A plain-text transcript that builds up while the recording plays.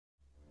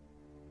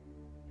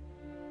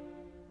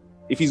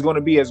if he's going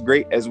to be as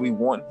great as we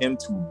want him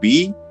to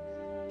be,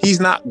 he's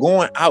not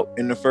going out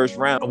in the first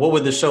round. What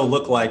would the show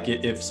look like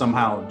if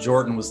somehow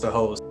Jordan was the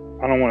host?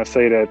 I don't want to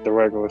say that the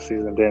regular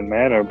season didn't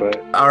matter,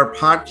 but our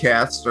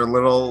podcasts are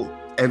little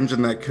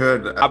engine that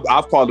could.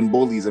 I've called them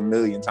bullies a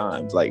million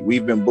times. Like,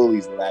 we've been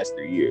bullies the last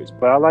 3 years.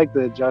 But I like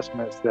the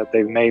adjustments that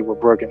they've made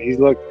with Brooke, and he's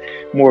looked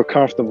more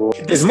comfortable.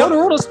 Is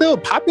Motorola still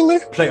popular?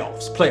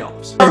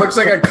 Playoffs. It looks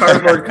like a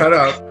cardboard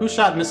cutout. Who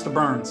shot Mr.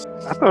 Burns?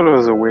 I thought it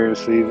was a weird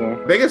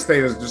season. Biggest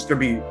thing is just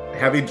going to be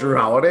heavy Drew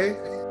Holiday.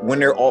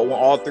 When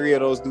all three of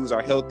those dudes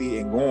are healthy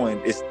and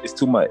going, it's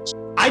too much.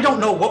 I don't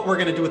know what we're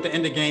going to do at the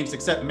end of games,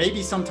 except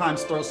maybe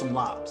sometimes throw some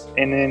lobs.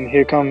 And then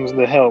here comes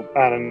the help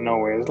out of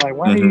nowhere. It's like,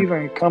 why are you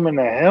even coming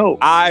to help?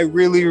 I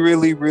really,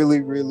 really,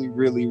 really, really,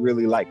 really,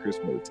 really like Chris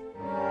Middleton.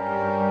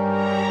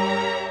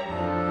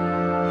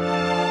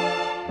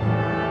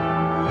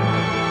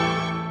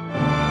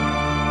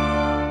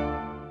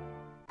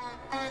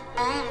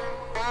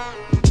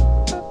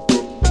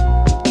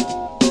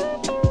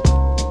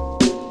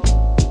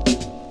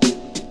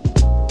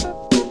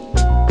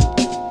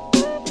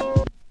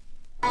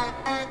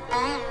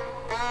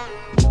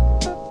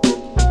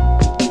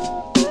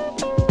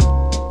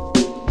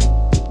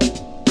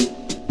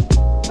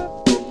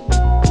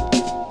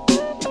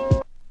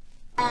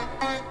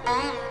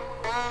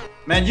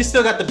 Man, you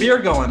still got the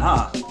beard going,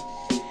 huh?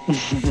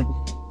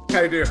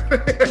 I do.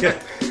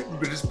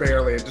 But just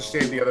barely. It just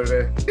shaved the other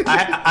day.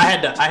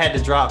 I had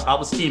to drop. I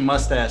was team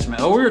mustache, man.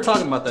 Oh, we were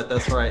talking about that.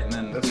 That's right. And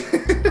then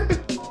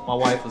my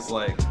wife was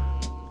like,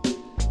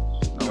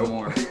 "No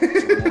more."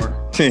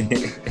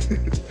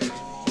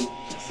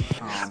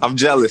 I'm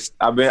jealous.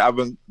 I've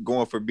been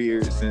going for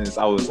beards since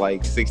I was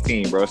like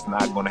 16, bro. It's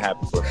not going to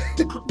happen for me.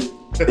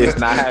 It's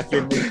not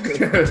happening.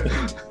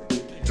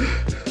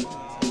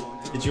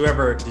 Did you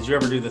ever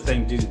do the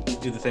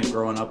thing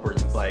growing up where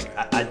you like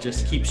I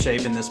just keep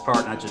shaving this part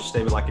and I just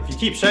shave it? Like, if you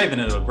keep shaving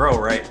it, it'll grow,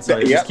 right? So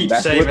you just keep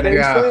shaving it.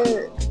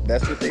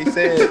 That's what they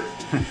said.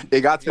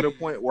 It got to the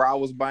point where I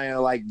was buying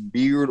like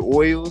beard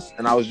oils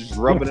and I was just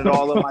rubbing it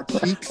all on my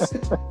cheeks.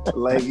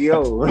 Like,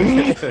 yo,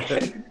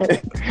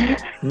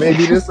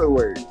 maybe this will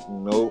work.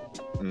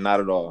 Nope, not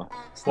at all.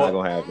 It's not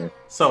gonna happen.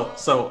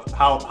 So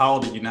how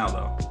old are you now,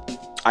 though?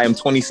 I am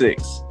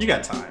 26. You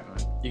got time.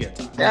 You got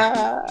time.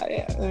 Yeah.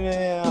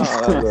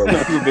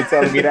 You've been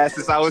telling me that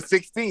since I was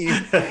 16.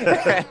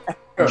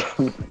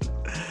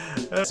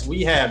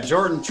 We have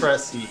Jordan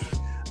Tressie,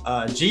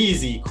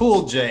 Jeezy,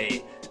 Cool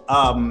J.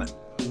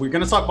 We're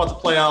going to talk about the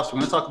playoffs. We're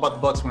going to talk about the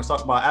Bucks. We're going to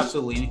talk about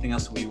absolutely anything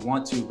else we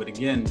want to. But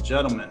again,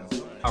 gentlemen,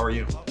 how are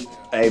you?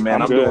 Hey,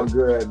 man, I'm doing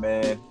good,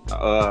 man.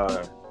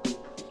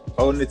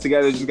 Holding it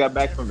together. Just got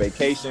back from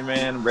vacation,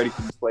 man. I'm ready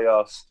for the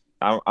playoffs.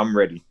 I'm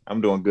ready.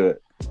 I'm doing good.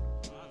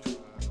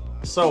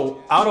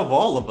 So out of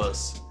all of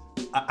us,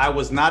 I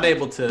was not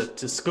able to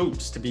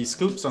be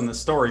scoops on this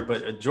story,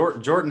 but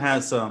Jordan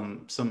has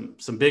some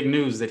big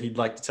news that he'd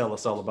like to tell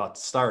us all about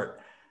to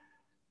start.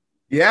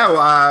 Yeah,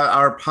 well,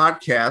 our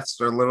podcast,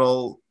 our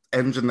little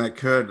engine that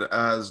could,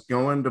 is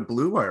going to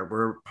Blue Wire.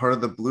 We're part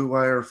of the Blue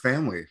Wire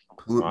family,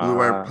 Blue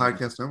Wire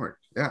Podcast Network.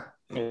 Yeah.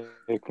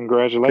 Hey,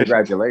 congratulations.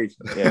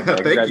 Yeah,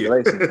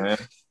 congratulations, man.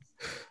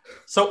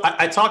 So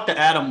I talked to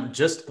Adam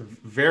just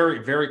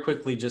very, very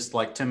quickly, just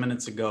like 10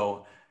 minutes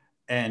ago.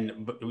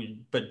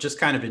 But just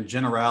kind of in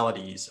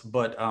generalities,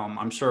 but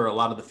I'm sure a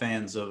lot of the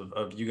fans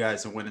of you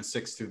guys that went in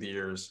 6 through the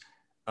years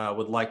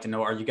would like to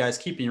know, are you guys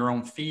keeping your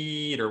own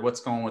feed or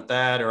what's going with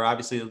that? Or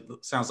obviously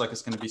it sounds like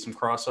it's going to be some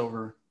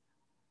crossover.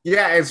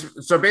 Yeah,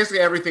 so basically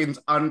everything's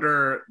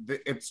under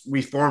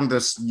we formed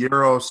this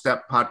Euro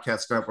Step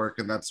Podcast Network,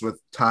 and that's with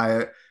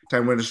Ty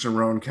Windish and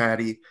Rowan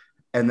Caddy.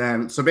 And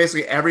then so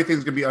basically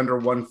everything's going to be under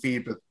one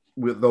feed, but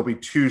there'll be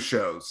 2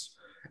 shows.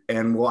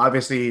 And we'll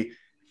obviously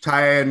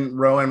Ty and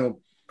Rowan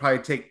will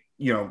probably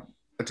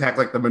attack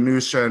like the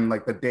minutia and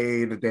like the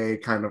day-to-day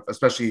kind of,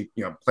 especially,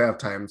 playoff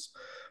times.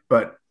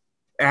 But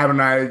Adam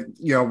and I,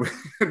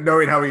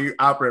 knowing how we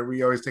operate,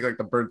 we always take like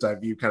the bird's eye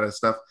view kind of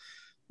stuff.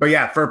 But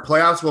yeah, for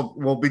playoffs,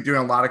 we'll be doing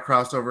a lot of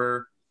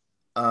crossover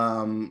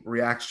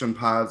reaction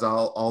pods,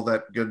 all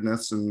that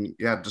goodness. And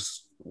yeah,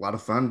 just a lot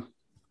of fun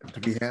to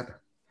be had.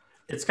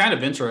 It's kind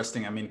of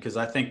interesting. I mean, because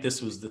I think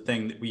this was the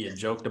thing that we had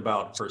joked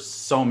about for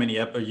so many,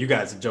 you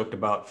guys had joked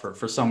about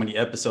for so many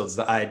episodes,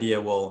 the idea,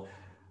 well,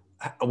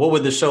 what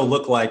would the show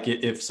look like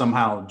if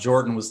somehow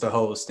Jordan was the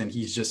host and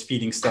he's just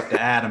feeding stuff to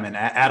Adam and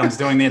Adam's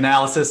doing the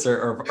analysis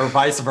or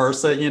vice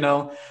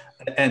versa,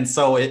 And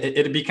so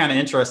it'd be kind of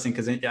interesting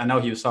because I know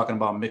he was talking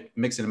about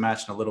mixing and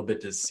matching a little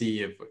bit to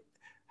see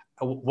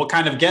what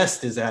kind of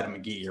guest is Adam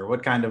McGee, or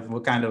what kind of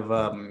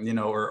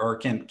or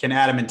can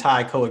Adam and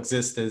Ty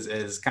coexist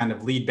as kind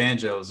of lead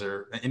banjos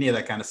or any of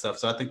that kind of stuff.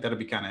 So I think that'll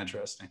be kind of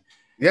interesting.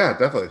 Yeah,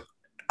 definitely.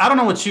 I don't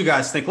know what you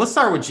guys think. Let's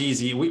start with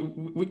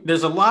Jeezy.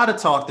 There's a lot of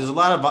talk. There's a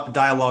lot of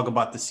dialogue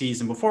about the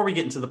season. Before we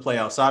get into the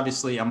playoffs,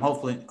 obviously,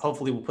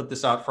 hopefully we'll put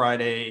this out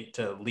Friday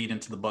to lead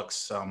into the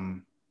Bucks,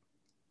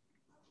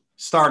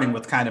 starting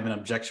with kind of an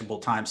objectionable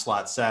time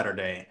slot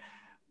Saturday.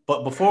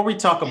 But before we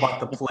talk about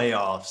the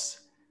playoffs,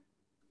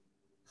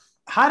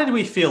 how did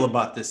we feel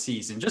about this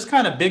season? Just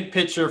kind of big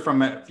picture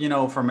from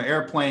from an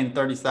airplane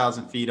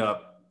 30,000 feet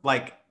up.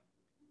 Like,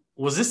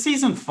 was this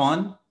season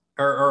fun,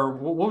 or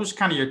what was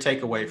kind of your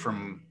takeaway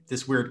from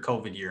this weird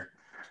COVID year?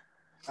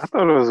 I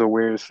thought it was a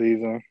weird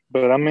season,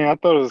 but I mean, I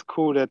thought it was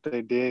cool that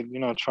they did,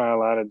 try a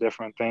lot of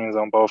different things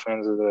on both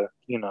ends of the,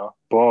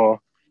 ball.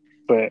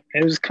 But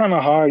it was kind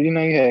of hard. You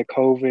had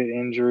COVID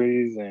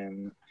injuries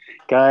and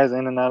guys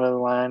in and out of the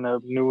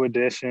lineup, new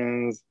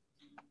additions.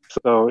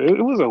 So it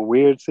was a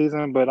weird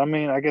season. But I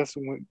mean, I guess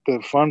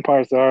the fun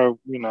parts are,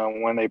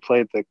 when they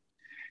played the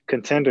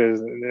contenders,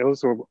 it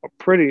was a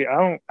pretty.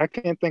 I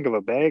can't think of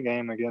a bad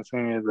game against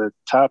any of the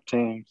top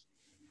teams.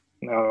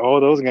 All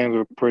those games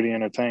were pretty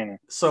entertaining.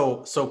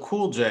 So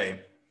Cool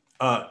J,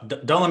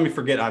 don't let me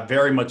forget. I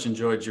very much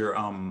enjoyed your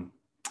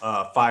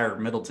Fire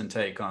Middleton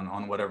take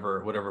on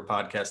whatever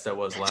podcast that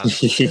was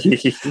last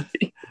week.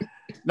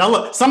 Now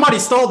look, somebody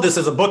stole this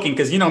as a booking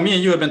because me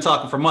and you have been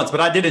talking for months, but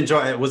I did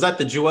enjoy it. Was that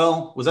the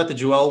Joel? Was that the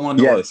Joel one?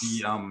 Yes.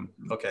 Or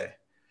the, okay.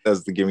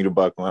 That's the Give Me the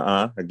Buck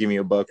one. Give Me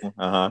a Buck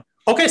one.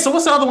 Okay, so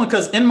what's the other one?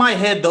 Because in my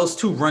head, those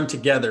two run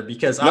together.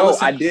 Because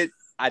I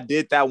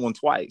did that one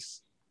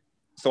twice.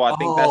 So I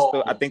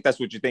think that's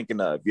what you're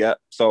thinking of. Yep.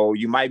 So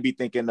you might be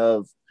thinking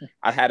of.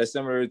 I had a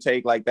similar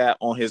take like that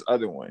on his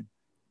other one.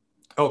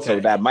 Okay. So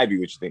that might be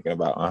what you're thinking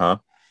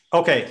about.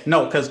 Okay.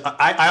 No, because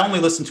I only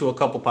listen to a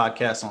couple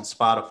podcasts on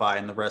Spotify,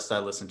 and the rest I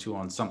listen to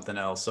on something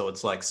else. So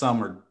it's like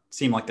some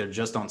seem like they're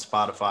just on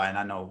Spotify, and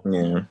I know.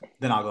 Yeah.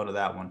 Then I'll go to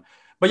that one.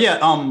 But yeah.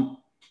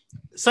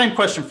 Same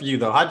question for you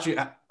though.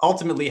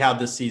 How'd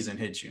this season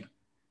hit you?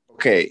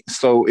 Okay,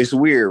 so it's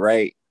weird,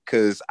 right?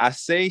 Because I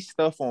say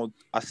stuff on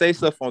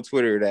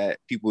Twitter that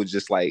people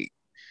just like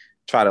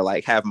try to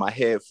like have my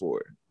head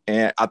for.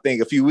 And I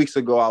think a few weeks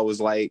ago I was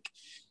like,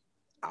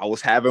 I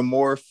was having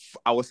more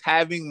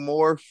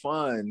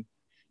fun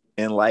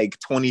in like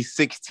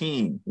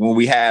 2016 when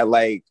we had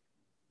like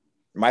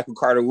Michael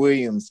Carter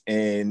Williams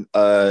and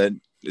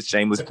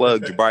shameless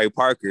plug Jabari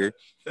Parker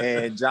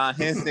and John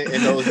Henson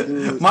and those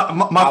dudes.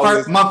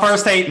 My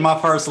first hate, my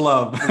first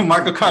love,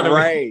 Michael Carter.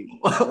 Right.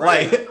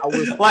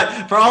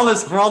 Like for all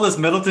this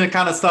Middleton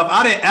kind of stuff.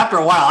 After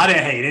a while I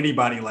didn't hate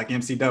anybody like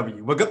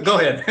MCW. But go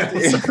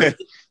ahead.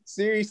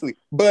 Seriously,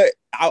 but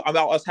I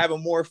was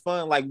having more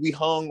fun. Like we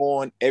hung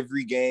on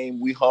every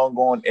game, we hung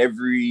on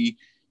every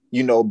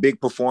big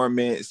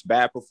performance,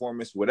 bad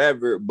performance,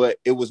 whatever. But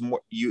it was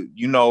more,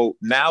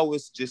 now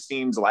it just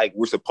seems like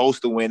we're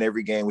supposed to win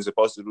every game. We're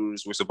supposed to do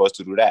this. We're supposed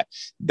to do that.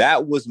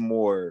 That was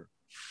more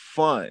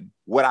fun.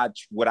 Would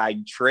I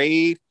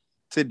trade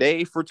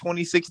today for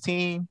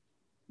 2016?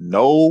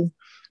 No.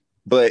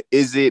 But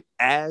is it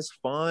as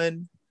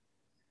fun?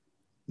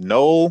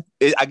 No.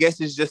 I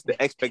guess it's just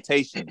the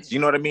expectations. You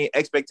know what I mean?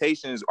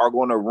 Expectations are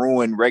going to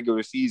ruin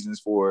regular seasons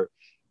for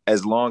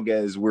as long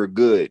as we're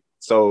good.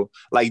 So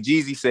like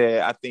Jeezy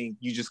said, I think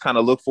you just kind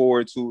of look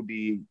forward to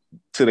the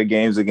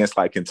games against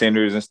like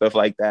contenders and stuff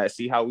like that.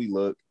 See how we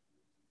look.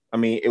 I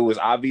mean, it was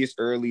obvious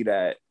early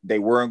that they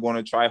weren't going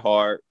to try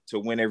hard to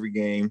win every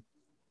game.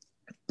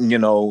 They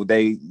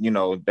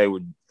were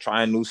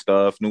trying new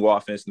stuff, new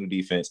offense, new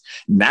defense.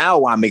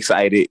 Now I'm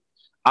excited.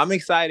 I'm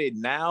excited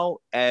now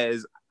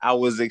as I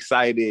was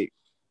excited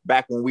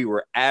back when we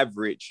were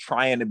average,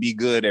 trying to be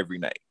good every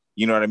night.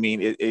 You know what I mean?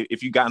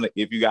 If you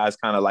guys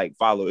kind of like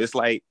follow, it's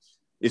like,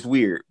 it's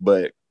weird,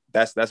 but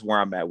that's where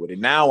I'm at with it.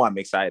 Now I'm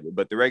excited,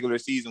 but the regular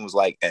season was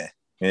like,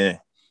 eh.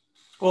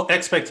 Well,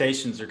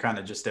 expectations are kind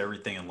of just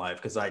everything in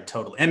life because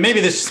and maybe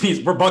this just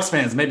means we're Bucks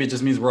fans. Maybe it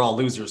just means we're all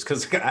losers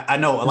because I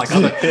know like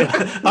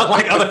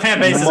other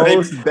fan bases.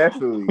 Most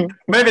definitely.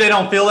 Maybe they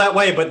don't feel that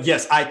way, but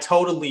yes, I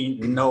totally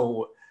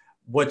know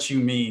what you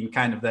mean.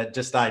 Kind of that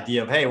just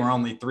idea of, hey, we're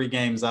only 3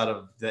 games out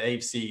of the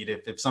 8th seed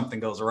if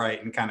something goes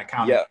right and kind of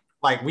count. Yeah.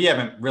 Like we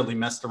haven't really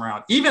messed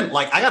around. Even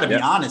like I got to be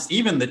honest,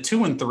 even the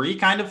 2 and 3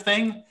 kind of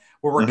thing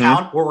where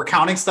we're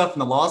counting stuff in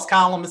the loss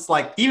column. It's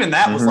like even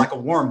that was like a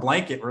warm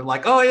blanket. We're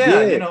like, oh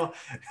yeah.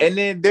 And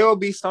then there will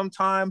be some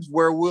times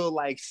where we'll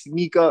like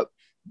sneak up.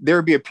 There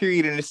will be a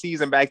period in the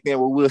season back then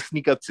where we'll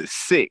sneak up to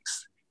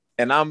 6.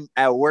 And I'm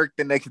at work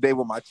the next day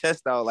with my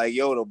chest out, like,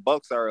 yo, the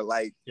Bucks are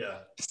like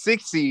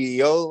 60,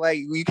 yo, like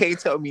you can't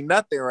tell me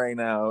nothing right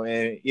now.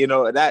 And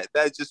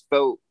that just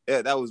felt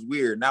that was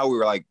weird. Now we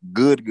were like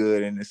good,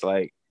 and it's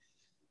like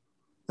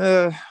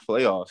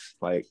playoffs,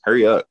 like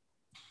hurry up.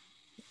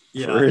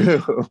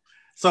 Yeah.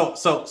 So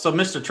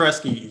Mr.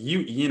 Tresky,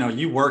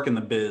 you work in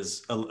the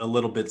biz a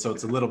little bit, so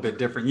it's a little bit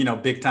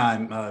different. Big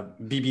time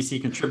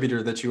BBC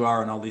contributor that you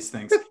are and all these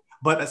things.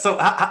 But so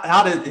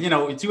how did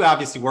you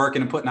obviously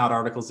working and putting out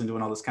articles and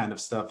doing all this kind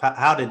of stuff?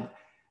 How did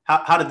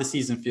the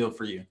season feel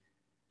for you?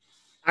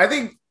 I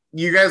think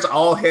you guys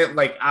all hit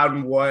like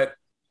on what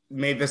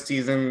made the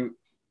season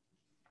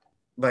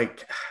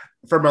like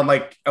from a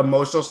like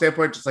emotional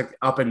standpoint, just like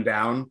up and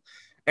down.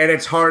 And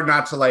it's hard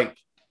not to like.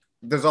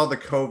 There's all the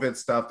COVID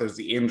stuff. There's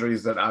the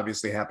injuries that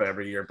obviously happen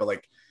every year, but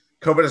like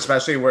COVID,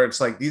 especially where it's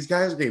like these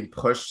guys are being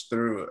pushed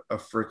through a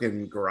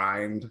freaking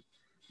grind.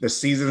 The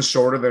season's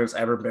shorter than it's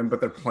ever been, but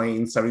they're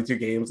playing 72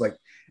 games. Like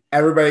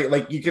everybody,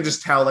 like, you can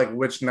just tell like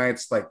which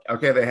nights, like,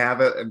 okay, they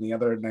have it, and the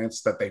other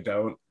nights that they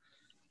don't.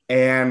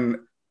 And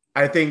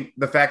I think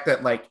the fact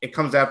that like it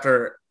comes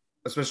after,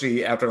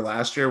 especially after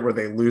last year where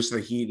they lose to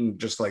the Heat in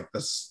just like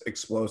this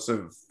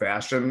explosive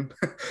fashion,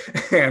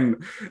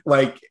 and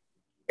like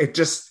it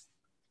just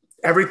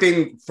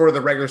everything for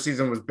the regular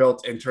season was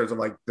built in terms of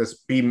like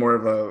this be more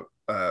of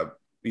a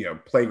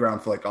playground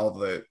for like all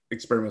the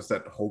experiments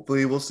that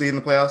hopefully we'll see in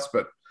the playoffs,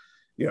 but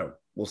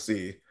we'll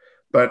see.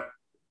 But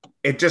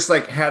it just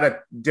like had a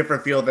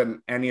different feel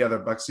than any other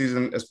Bucks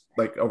season,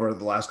 like over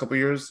the last couple of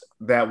years,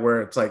 that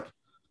where it's like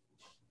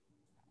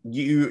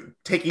you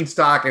taking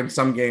stock in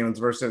some games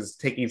versus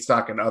taking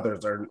stock in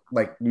others are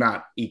like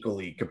not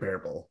equally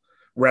comparable,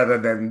 rather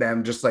than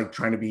them just like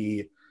trying to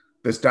be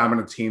this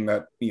dominant team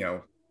that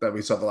that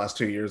we saw the last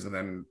 2 years, and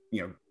then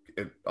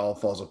it all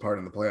falls apart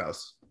in the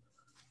playoffs.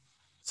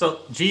 So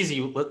Jeezy,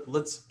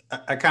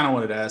 I kind of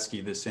wanted to ask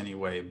you this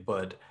anyway,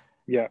 but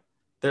yeah,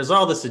 there's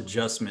all this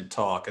adjustment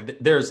talk.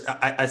 There's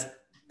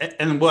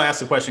and we'll ask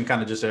the question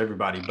kind of just to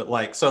everybody, but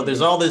like, so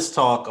there's all this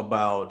talk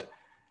about,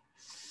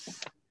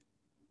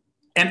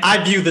 and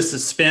I view this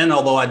as spin,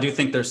 although I do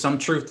think there's some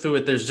truth to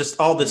it. There's just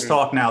all this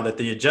talk now that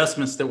the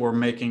adjustments that we're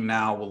making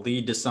now will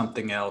lead to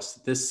something else.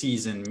 This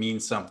season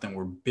means something.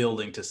 We're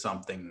building to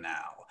something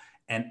now.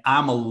 And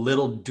I'm a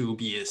little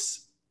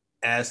dubious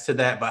as to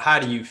that. But how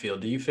do you feel?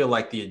 Do you feel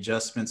like the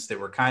adjustments that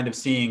we're kind of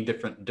seeing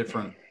different,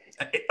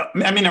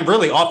 I mean,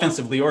 really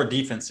offensively or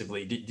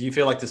defensively, do you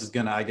feel like this is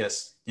going to, I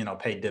guess,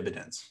 pay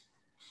dividends?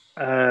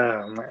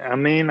 I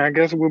mean, I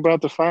guess we're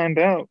about to find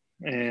out.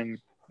 And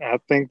I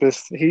think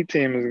this Heat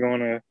team is going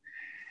to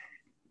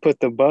put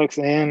the Bucks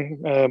and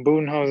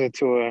Budenholzer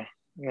to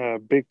a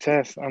big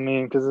test. I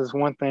mean, because it's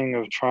one thing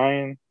of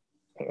trying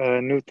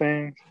new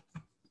things,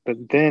 but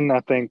then I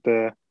think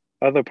the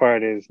other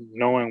part is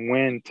knowing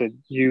when to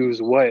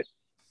use what,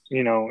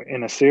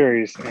 in a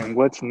series, and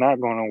what's not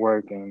going to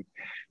work, and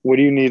what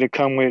do you need to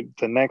come with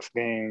the next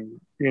game,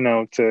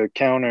 to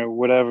counter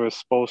whatever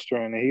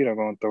Spoelstra and the Heat are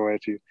going to throw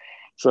at you.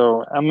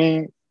 So, I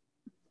mean,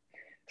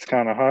 it's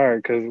kind of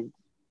hard because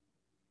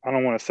I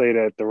don't want to say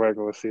that the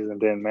regular season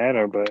didn't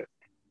matter, but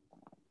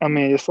I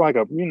mean, it's like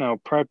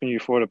prepping you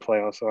for the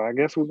playoffs. So I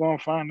guess we're going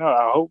to find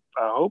out.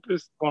 I hope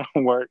it's going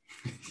to work.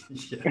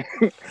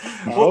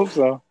 I hope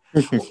so.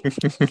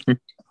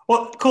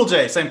 Well, Cool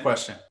J, same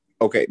question.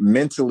 Okay,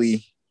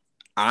 mentally,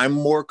 I'm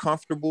more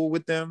comfortable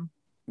with them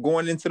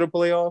going into the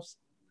playoffs.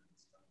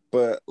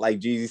 But like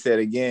Jeezy said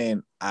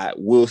again, I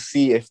will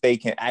see if they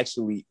can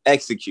actually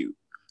execute.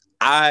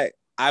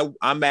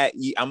 I'm at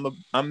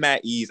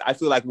ease. I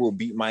feel like we'll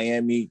beat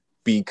Miami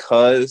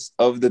because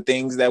of the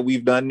things that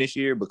we've done this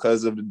year,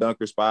 because of the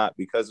dunker spot,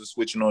 because of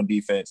switching on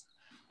defense.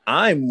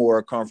 I'm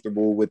more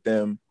comfortable with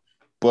them,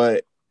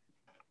 but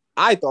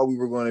I thought we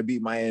were going to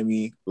beat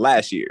Miami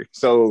last year.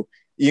 So,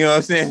 you know what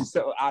I'm saying?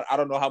 So I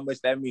don't know how much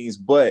that means,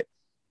 but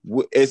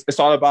it's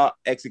all about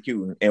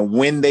executing. And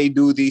when they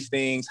do these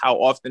things, how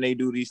often they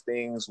do these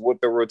things,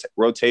 what the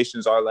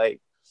rotations are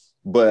like.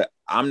 But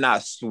I'm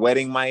not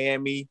sweating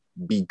Miami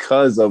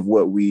because of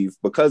what we've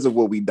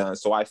done.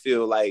 So I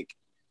feel like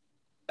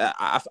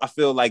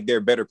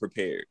they're better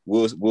prepared.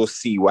 We'll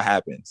see what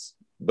happens.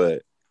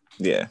 But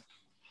yeah.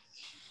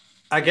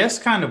 I guess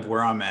kind of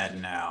where I'm at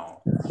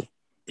now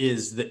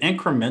is the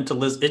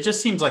incrementalism. It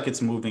just seems like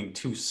it's moving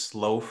too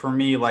slow for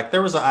me. Like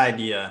there was an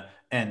idea,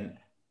 and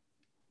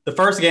the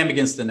first game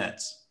against the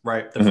Nets,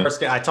 right? The first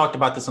game, I talked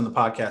about this on the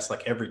podcast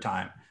like every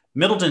time.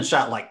 Middleton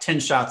shot like 10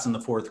 shots in the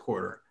fourth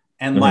quarter.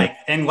 And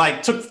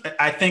took,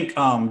 I think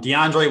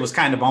DeAndre was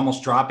kind of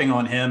almost dropping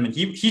on him, and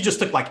he just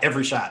took like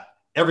every shot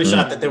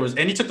that there was,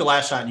 and he took the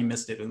last shot and he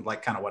missed it, and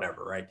like kind of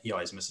whatever, right? He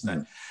always misses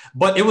that.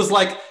 But it was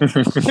like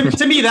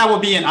to me that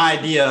would be an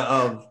idea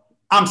of,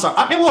 I'm sorry.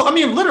 I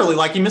mean, literally,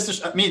 like he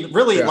missed. Like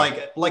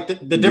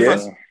the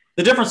difference. Yeah.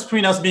 The difference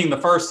between us being the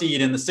first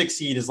seed and the sixth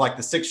seed is like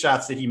the 6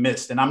 shots that he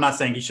missed. And I'm not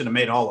saying he should have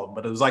made all of them,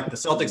 but it was like the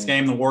Celtics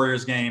game, the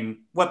Warriors game.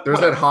 There's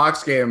that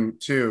Hawks game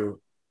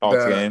too.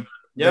 Hawks game.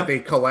 That they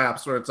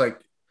collapse, where it's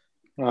like,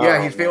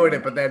 he's feeling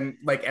it, but then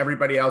like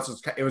everybody else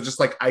it was just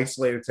like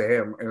isolated to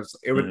him.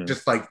 It would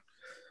just like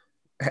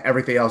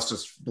everything else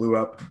just blew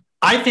up.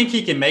 I think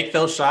he can make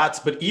those shots,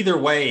 but either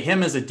way,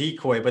 him as a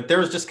decoy. But there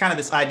was just kind of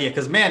this idea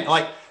because, man,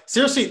 like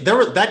seriously,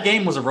 that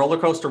game was a roller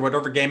coaster.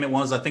 Whatever game it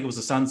was, I think it was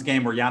the Suns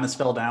game where Giannis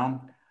fell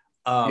down.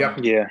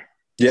 Yeah.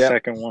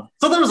 Second one.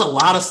 So there was a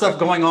lot of stuff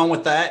going on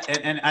with that,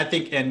 and I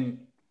think,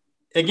 and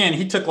again,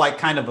 he took like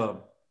kind of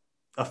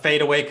a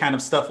fadeaway kind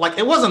of stuff. Like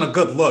it wasn't a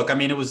good look. I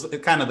mean, it was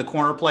kind of the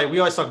corner play. We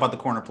always talk about the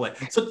corner play.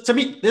 So to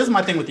me, this is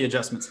my thing with the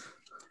adjustments.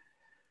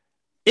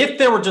 If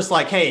they were just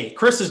like, hey,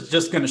 Chris is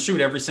just going to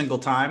shoot every single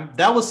time,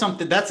 that was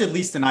something that's at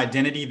least an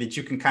identity that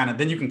you can kind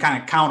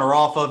of counter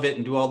off of it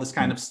and do all this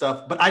kind of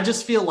stuff. But I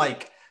just feel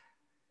like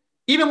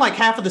even like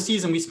half of the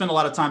season, we spent a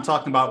lot of time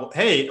talking about,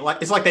 hey,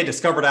 like it's like they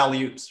discovered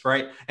alley-oops,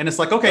 right? And it's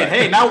like, okay,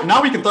 hey,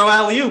 now we can throw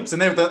alley-oops,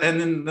 and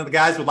then the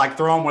guys would like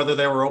throw them whether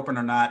they were open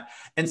or not.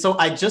 And so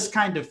I just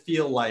kind of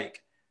feel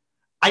like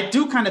I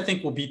do kind of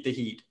think we'll beat the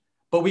Heat,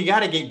 but we got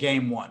to get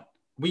game one.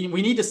 we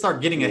need to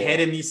start getting ahead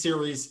in these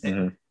series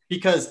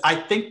because I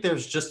think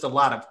there's just a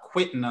lot of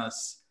quitting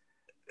us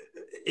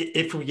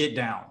if we get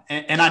down.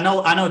 And I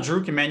know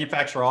Drew can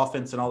manufacture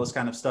offense and all this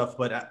kind of stuff,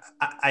 but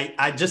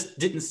I just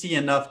didn't see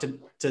enough to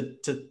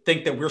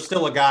think that we're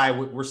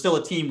still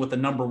a team with a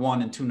number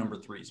 1 and 2 number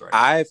 3s,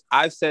 right?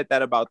 I've said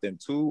that about them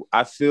too.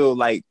 I feel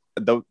like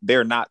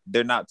they're not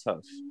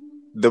tough.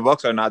 The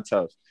Bucks are not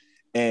tough.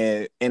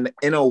 And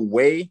in a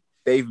way,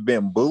 they've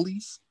been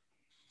bullies.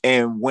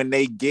 And when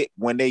they get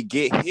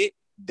hit,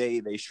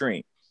 they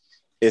shrink.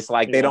 It's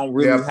like they don't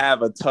really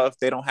have a tough.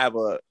 They don't have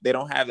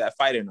that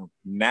fight in them.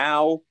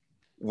 Now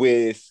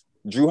with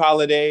Drew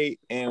Holiday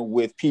and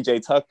with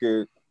PJ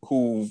Tucker,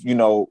 who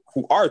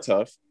are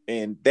tough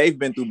and they've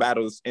been through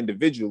battles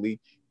individually.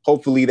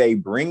 Hopefully they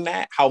bring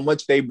that. How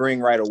much they bring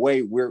right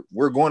away,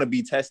 we're going to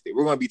be tested.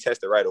 We're going to be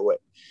tested right away.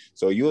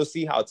 So you'll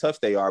see how tough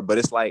they are. But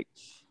it's like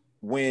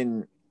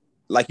when,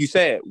 like you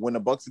said, when the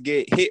Bucks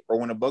get hit or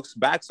when the Bucks'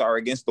 backs are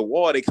against the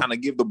wall, they kind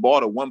of give the ball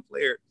to one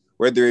player,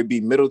 whether it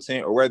be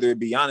Middleton or whether it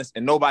be Giannis,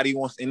 and nobody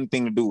wants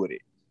anything to do with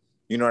it.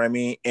 You know what I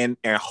mean? And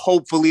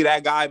hopefully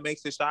that guy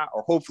makes a shot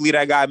or hopefully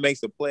that guy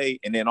makes a play,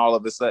 and then all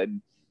of a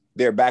sudden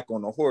they're back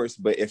on the horse.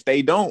 But if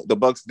they don't, the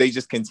Bucks, they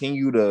just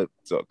continue to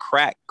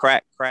crack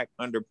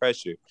under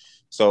pressure.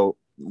 So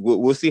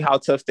we'll see how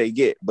tough they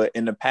get. But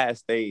in the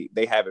past, they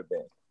haven't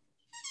been.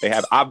 They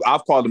have.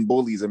 I've called them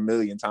bullies a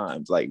million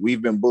times. Like,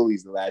 we've been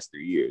bullies the last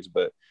 3 years,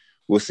 but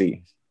we'll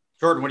see.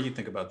 Jordan, what do you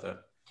think about that?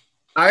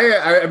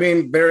 I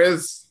mean, there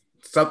is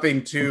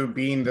something to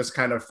being this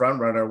kind of front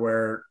runner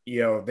where,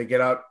 they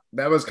get out.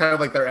 That was kind of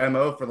like their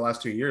MO for the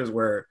last 2 years,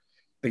 where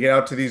they get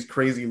out to these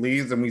crazy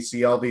leads and we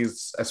see all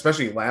these,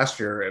 especially last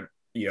year, and,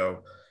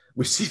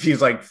 we see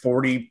these like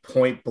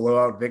 40-point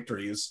blowout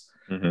victories.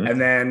 Mm-hmm.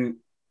 And then,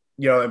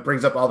 it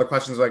brings up all the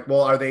questions like,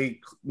 well, are they,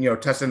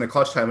 testing the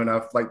clutch time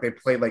enough? Like, they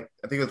played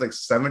I think it was like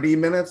 70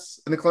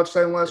 minutes in the clutch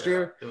time last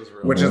year,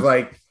 which is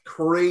like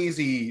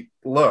crazy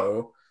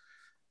low.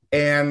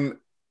 And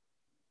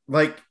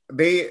like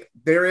there's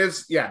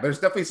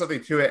definitely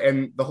something to it.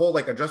 And the whole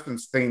like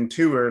adjustments thing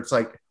too, where it's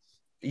like,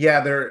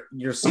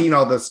 you're seeing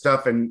all this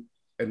stuff and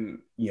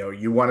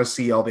you want to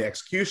see all the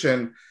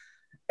execution.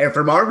 And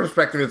from our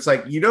perspective, it's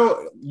like,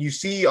 you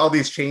see all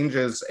these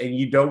changes and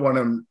you don't want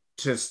them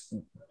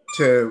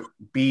to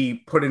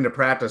be put into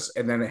practice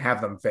and then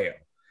have them fail.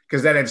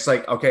 Because then it's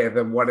like, okay,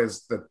 then what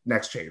is the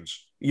next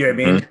change? You know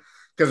what I mean?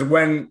 Because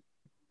when,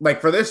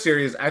 like, for this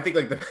series, I think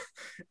like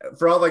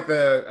for all like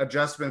the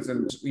adjustments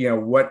and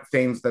what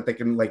things that they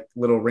can, like,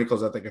 little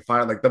wrinkles that they can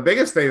find, like the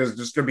biggest thing is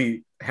just gonna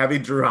be heavy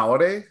Drew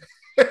Holiday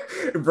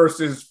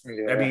versus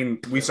I mean,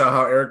 we saw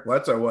how Eric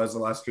Bledsoe was the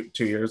last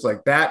 2 years.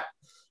 Like that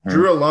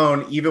Drew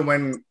alone, even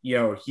when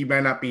he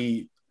might not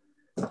be,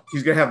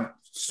 he's gonna have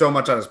so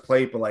much on his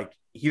plate, but like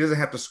he doesn't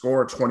have to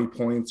score 20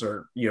 points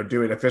or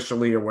do it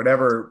efficiently or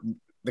whatever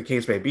the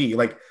case may be.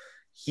 Like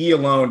he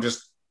alone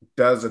just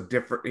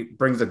it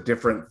brings a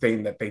different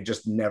thing that they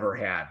just never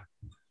had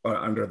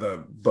under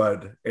the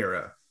Bud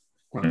era.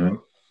 Mm-hmm.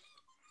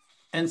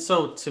 And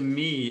so to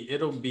me,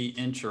 it'll be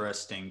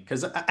interesting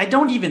because I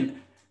don't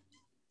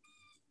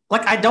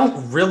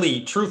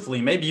really,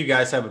 truthfully, maybe you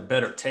guys have a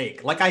better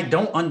take. Like, I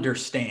don't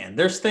understand.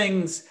 There's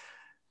things,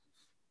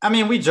 I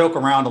mean, we joke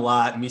around a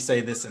lot and we say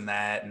this and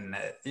that, and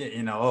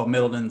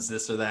Middleton's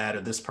this or that,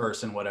 or this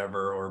person,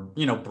 whatever, or,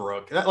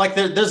 Brooke. Like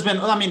there's been,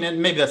 I mean,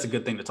 and maybe that's a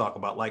good thing to talk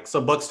about. Like, so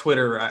Bucks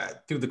Twitter,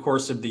 through the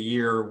course of the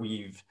year,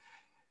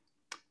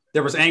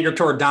 there was anger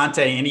toward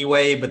Dante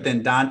anyway, but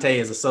then Dante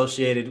is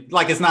associated,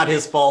 like, it's not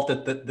his fault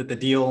that the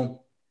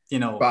deal,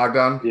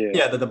 Bogdan.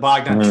 The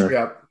Bogdan. Mm-hmm.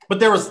 Yeah. But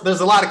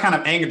there's a lot of kind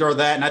of anger toward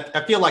that. And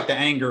I feel like the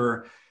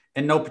anger,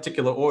 in no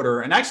particular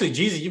order. And actually,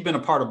 Jeezy, you've been a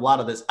part of a lot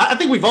of this. I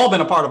think we've all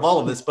been a part of all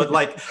of this, but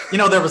like,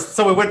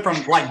 so we went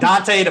from like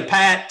Dante to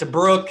Pat to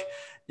Brooke,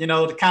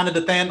 to kind of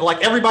the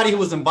like everybody who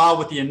was involved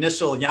with the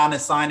initial Giannis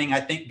signing, I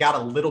think got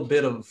a little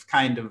bit of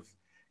kind of,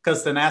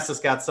 because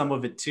Thanasis got some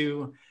of it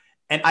too.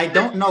 And I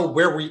don't know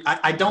where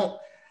I don't,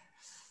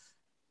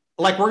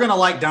 like, we're going to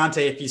like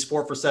Dante if he's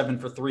 4 for 7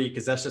 for 3,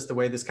 because that's just the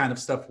way this kind of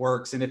stuff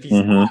works. And if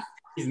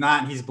he's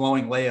not, and he's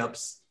blowing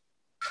layups,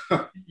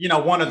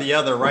 one or the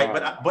other, right?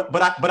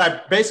 But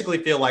I basically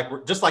feel like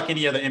we're just like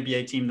any other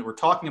NBA team, that we're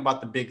talking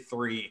about the big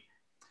three,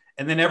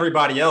 and then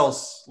everybody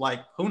else,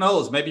 like, who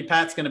knows? Maybe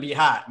Pat's going to be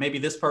hot. Maybe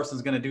this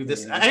person's going to do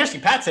this. Actually,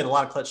 Pat's hit a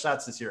lot of clutch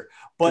shots this year,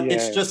 but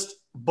it's just.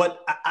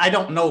 But I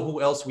don't know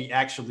who else we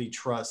actually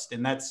trust,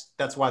 and that's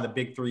why the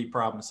big three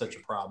problem is such a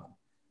problem.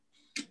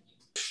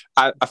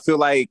 I feel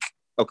like,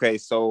 okay,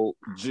 so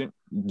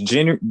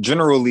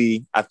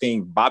generally, I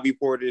think Bobby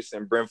Portis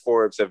and Brent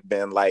Forbes have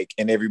been like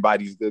in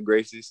everybody's good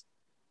graces,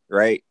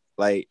 right?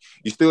 Like,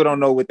 you still don't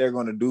know what they're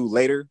going to do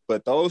later,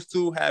 but those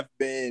two have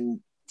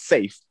been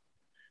safe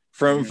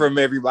from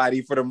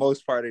everybody for the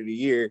most part of the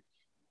year.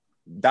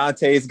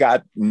 Dante's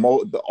got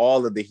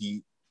all of the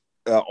heat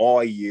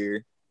all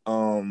year.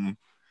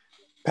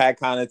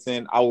 Pat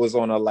Connaughton, I was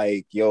on a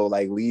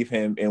leave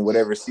him in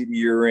whatever city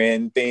you're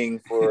in thing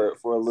for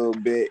a little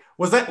bit.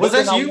 Was that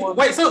you?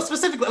 Wait, so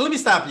specifically, let me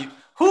stop you.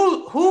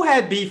 Who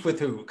had beef with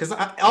who? Because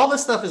all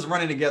this stuff is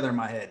running together in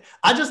my head.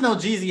 I just know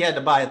Jeezy had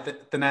to buy a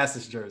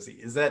Thanasis jersey.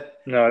 Is that?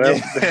 No,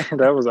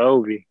 that was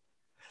Obi.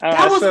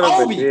 That was set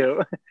up Obi. A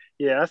deal.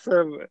 Yeah, I set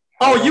up.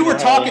 Oh, you were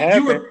talking.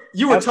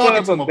 You were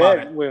talking to him about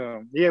it. With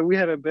him. Yeah, we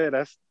had a bet.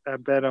 I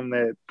bet him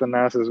that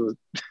Thanasis would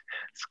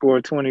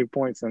score 20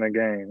 points in a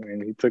game,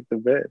 and he took the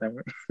bet. I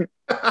mean,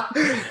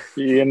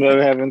 he ended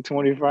up having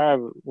 25.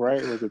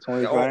 Right? Was it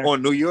 25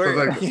 on New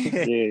York?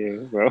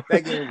 Yeah, bro.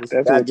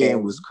 That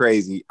game was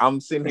crazy.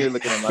 I'm sitting here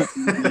looking at my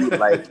TV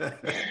like,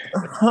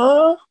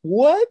 huh?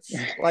 What?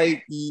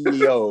 Like,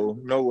 yo,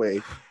 no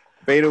way.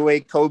 Fadeaway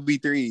Kobe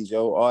threes,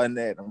 yo, all in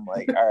that. I'm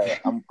like, all right,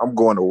 I'm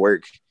going to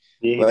work.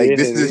 Yeah, like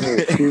this is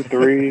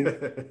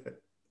 2-3.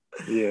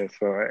 Yeah,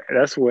 so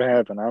that's what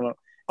happened. I don't.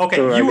 Okay,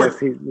 so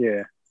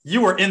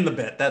you were in the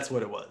bet. That's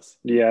what it was.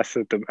 Yeah, I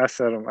set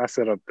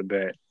up the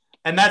bet.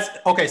 And that's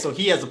okay. So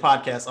he has a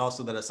podcast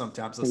also that I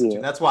sometimes listen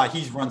to. That's why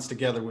he runs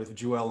together with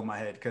Joel in my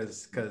head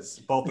because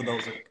both of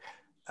those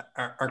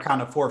are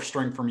kind of fourth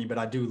string for me. But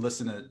I do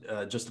listen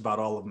to just about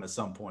all of them at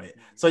some point.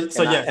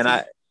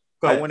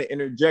 I want to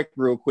interject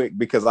real quick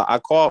because I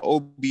called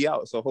Obi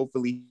out, so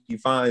hopefully he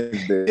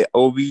finds that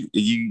Obi.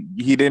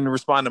 He didn't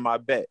respond to my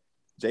bet.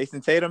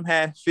 Jason Tatum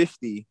had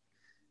 50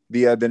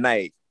 the other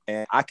night,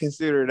 and I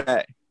consider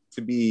that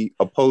to be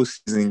a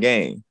postseason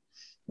game.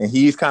 And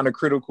he's kind of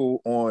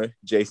critical on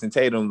Jason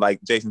Tatum,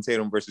 like Jason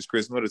Tatum versus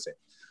Chris Middleton.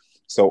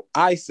 So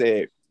I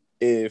said,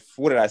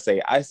 what did I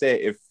say? I said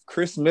if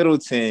Chris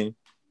Middleton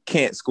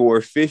can't score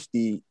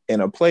 50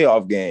 in a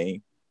playoff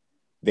game,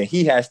 then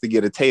he has to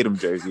get a Tatum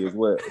jersey as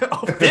well.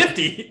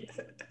 50?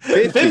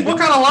 50? What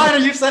kind of line are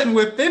you setting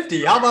with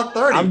 50? How about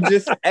 30? I'm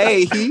just,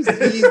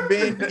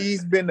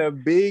 he's been a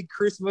big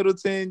Chris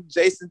Middleton,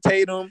 Jason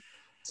Tatum.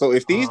 So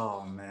if these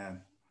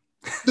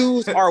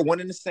dudes are one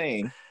and the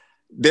same,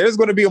 there's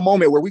going to be a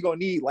moment where we're going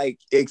to need like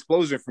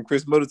explosion from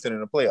Chris Middleton in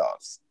the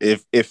playoffs.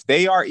 If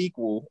they are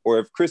equal or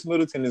if Chris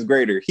Middleton is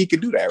greater, he could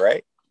do that,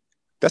 right?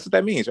 That's what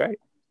that means, right?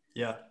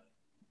 Yeah.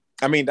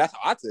 I mean, that's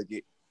how I took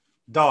it.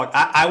 Dog,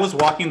 I was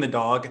walking the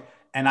dog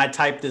and I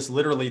typed this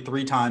literally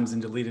 3 times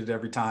and deleted it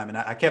every time. And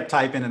I kept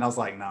typing and I was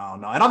like, no.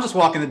 And I'm just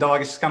walking the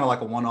dog. It's just kind of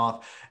like a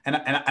one-off. And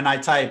I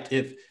typed,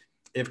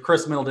 if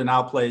Chris Middleton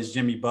outplays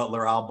Jimmy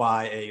Butler, I'll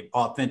buy a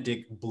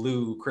authentic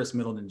blue Chris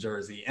Middleton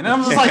jersey. And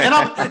I'm just like, and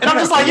I'm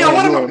just like, yo,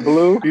 what am I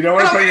blue? You don't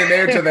want to put your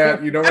name to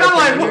that. You don't. And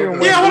I'm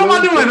like, yeah, what am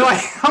I doing?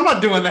 Like, I'm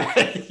not doing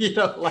that. You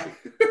know,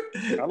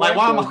 like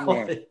why am I?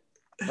 Like,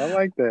 I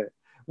like that.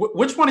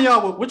 Which one of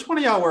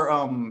y'all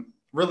were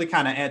really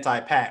kind of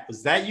anti-Pat?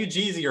 Was that you,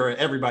 Jeezy, or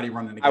everybody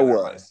running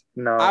together?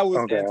 I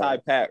was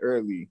anti-Pat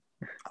early,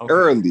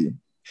 and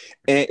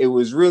it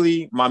was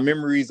really my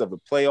memories of the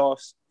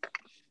playoffs.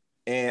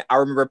 And I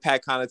remember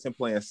Pat Connaughton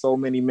playing so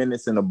many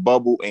minutes in the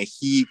bubble, and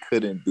he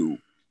couldn't do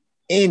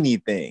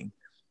anything.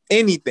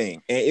 And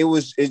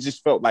it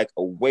just felt like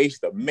a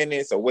waste of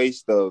minutes, a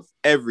waste of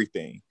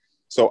everything.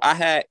 So I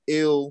had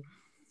ill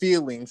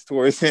feelings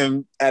towards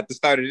him at the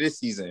start of this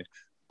season,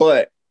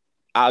 but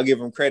I'll give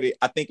him credit.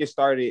 I think it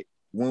started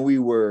when we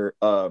were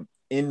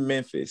in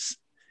Memphis,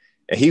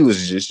 and he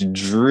was just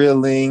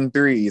drilling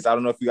threes. I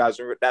don't know if you guys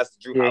remember. That's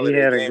the Drew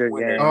Holiday game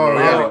winner. Oh,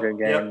 he had a good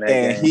game.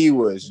 And he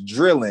was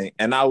drilling,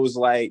 and I was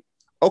like,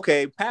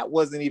 okay, Pat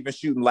wasn't even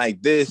shooting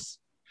like this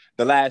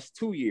the last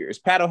 2 years.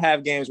 Pat will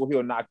have games where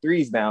he'll knock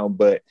threes down,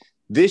 but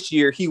this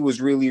year he was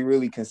really,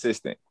 really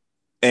consistent.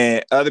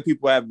 And other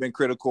people have been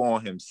critical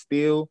on him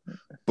still,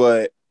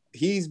 but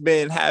he's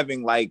been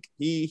having like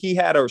he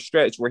had a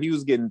stretch where he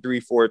was getting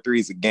 3-4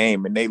 threes a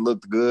game, and they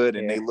looked good,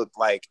 and they looked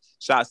like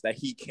shots that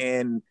he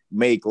can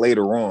make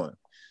later on.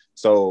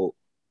 So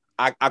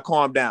I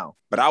calmed down,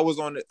 but I was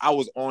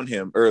on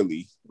him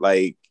early.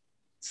 Like,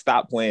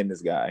 stop playing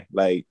this guy.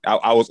 Like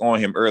I was on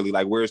him early.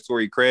 Like, where's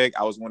Torrey Craig?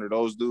 I was one of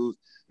those dudes,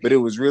 but it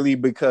was really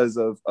because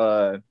of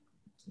I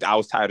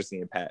was tired of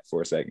seeing Pat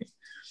for a second.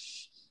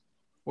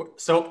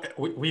 So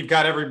we've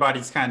got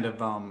everybody's kind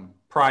of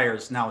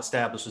priors now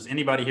established. Is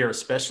anybody here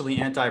especially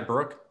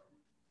anti-Brook?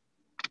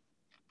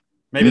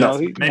 Maybe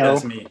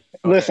that's me. Okay.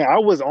 Listen, I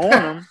was on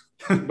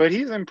him, but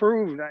he's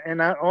improved,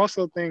 and I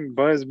also think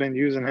Bud's been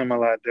using him a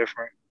lot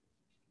different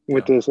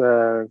with this.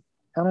 I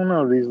don't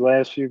know, these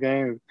last few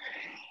games.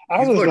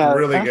 He's looked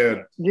really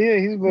good. Yeah,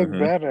 he's looked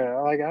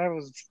better. Like, I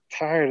was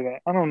tired of that.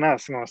 I'm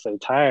not going to say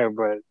tired,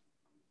 but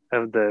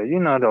of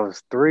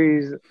those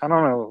threes. I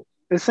don't know.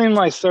 It seemed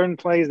like certain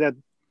plays that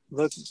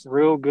looked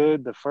real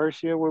good the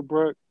first year with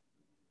Brook,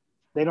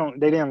 they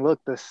didn't look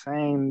the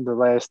same the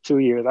last 2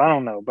 years. I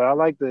don't know, but I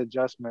like the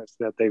adjustments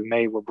that they've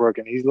made with Brook,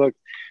 and he's looked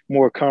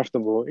more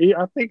comfortable.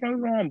 I think I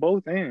was on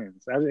both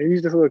ends. He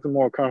just looked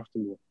more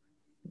comfortable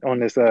on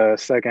this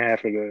second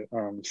half of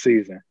the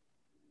season.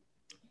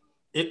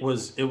 It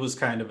was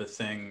kind of a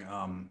thing.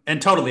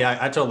 And totally,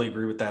 I totally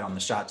agree with that on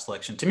the shot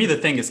selection. To me, the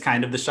thing is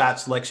kind of the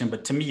shot selection,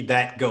 but to me,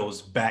 that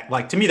goes back.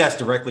 Like, to me, that's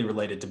directly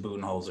related to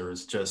Budenholzer.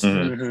 It's just,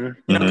 kind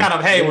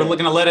of, hey, we're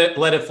looking to let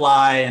it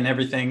fly and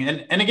everything.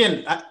 And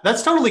again,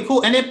 that's totally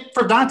cool. And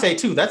for Dante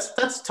too,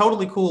 that's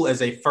totally cool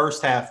as a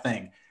first half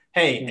thing.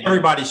 Hey,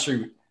 everybody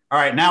shoot. all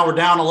right, now we're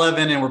down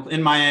 11 and we're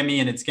in Miami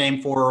and it's game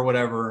 4 or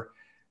whatever.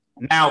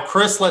 Now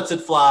Chris lets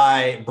it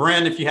fly.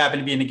 Bren, if you happen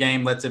to be in the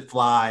game, lets it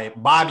fly.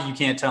 Bobby, you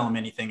can't tell him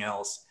anything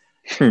else.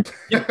 You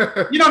know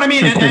what I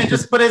mean?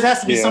 But it has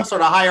to be some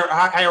sort of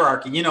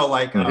hierarchy,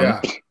 like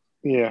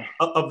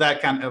of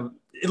that kind of,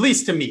 at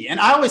least to me. And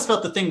I always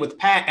felt the thing with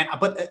Pat,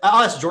 but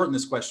I'll ask Jordan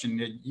this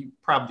question. You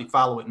probably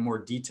follow it in more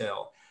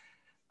detail.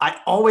 I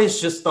always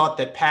just thought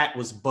that Pat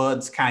was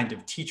Bud's kind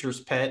of teacher's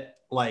pet.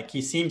 Like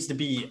he seems to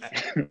be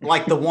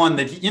like the one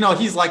that,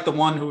 he's like the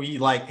one who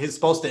is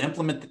supposed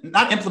to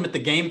not implement the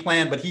game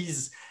plan, but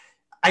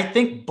I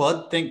think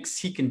Bud thinks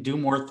he can do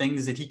more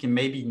things that he can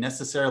maybe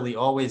necessarily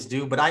always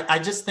do. But I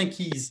just think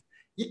he's,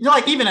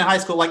 like even in high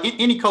school, like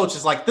any coach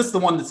is like, this is the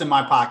one that's in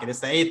my pocket. It's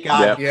the 8th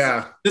guy. Yep.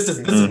 Yeah. This is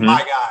my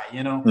guy,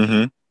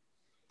 Mm-hmm.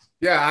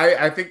 Yeah.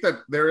 I think that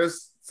there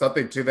is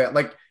something to that.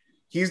 Like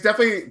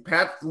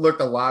Pat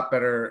looked a lot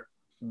better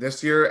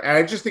this year. And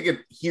I just think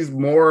he's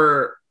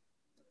more,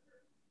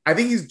 I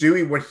think he's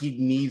doing what he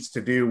needs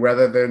to do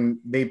rather than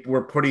they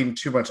were putting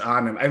too much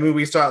on him. I mean,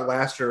 we saw it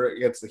last year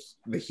against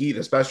the Heat,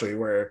 especially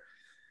where,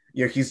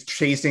 he's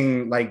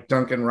chasing like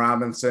Duncan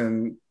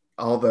Robinson,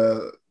 all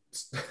their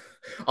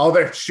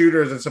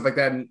shooters and stuff like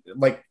that. And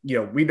like,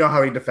 we know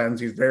how he defends.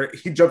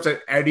 He jumps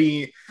at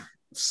any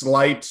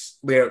slight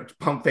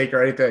pump fake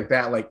or anything like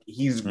that. Like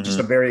he's just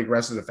a very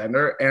aggressive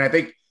defender. And I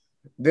think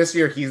this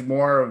year he's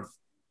more of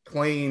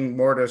playing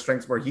more to his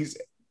strengths where he's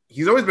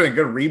always been a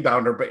good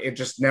rebounder, but it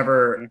just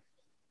never,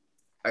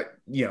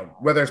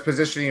 whether it's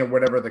positioning or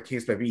whatever the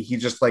case may be, he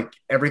just like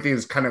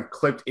everything's kind of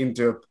clipped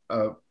into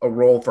a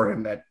role for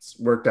him that's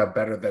worked out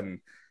better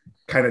than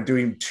kind of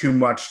doing too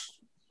much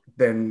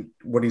than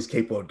what he's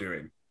capable of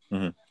doing.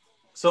 Mm-hmm.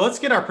 So let's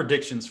get our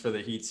predictions for the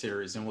Heat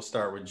series, and we'll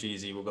start with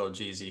Jeezy. We'll go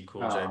Jeezy,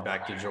 Cool J,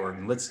 back to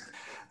Jordan. Let's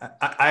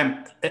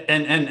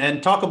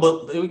talk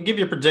about, give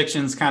your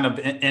predictions kind of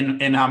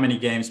in how many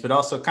games, but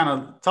also kind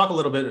of talk a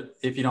little bit,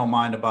 if you don't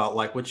mind, about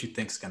like what you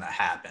think's going to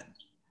happen.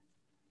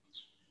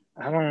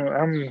 I don't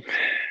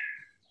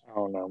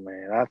know,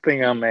 man. I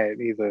think I'm at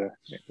either.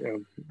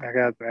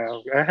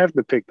 I have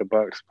to pick the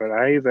Bucks, but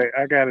I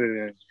got it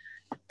in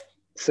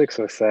 6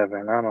 or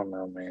 7. I don't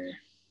know, man.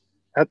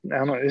 I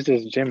don't. It's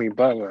just Jimmy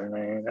Butler,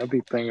 man. I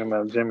be thinking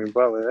about Jimmy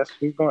Butler. I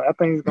think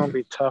he's gonna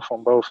be tough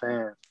on both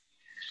ends.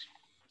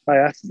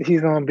 Like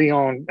he's gonna be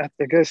on. I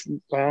guess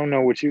I don't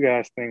know what you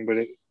guys think,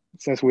 but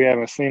since we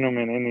haven't seen him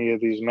in any of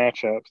these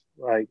matchups,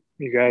 like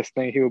you guys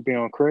think he'll be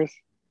on Chris?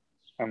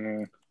 I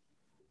mean,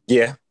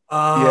 yeah.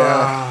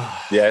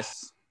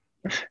 Yes.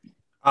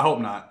 I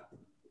hope not.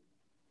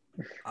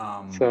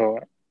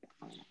 So.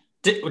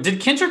 Did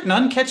Kendrick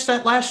Nunn catch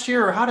that last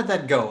year, or how did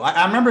that go?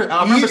 I remember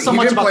so he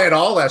much didn't about play at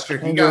all last year.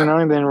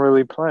 Nunn didn't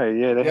really play.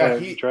 Yeah, they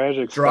had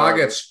tragic.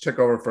 Dragic took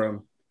over for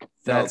him.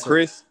 That's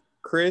Chris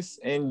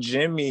and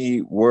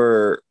Jimmy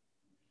were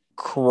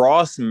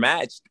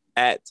cross-matched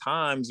at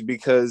times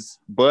because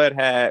Bud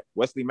had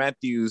Wesley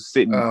Matthews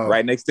sitting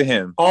right next to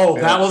him. Oh,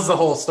 that was the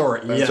whole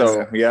story. Yes.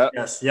 So,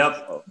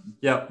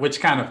 Yep.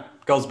 Which kind of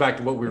goes back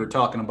to what we were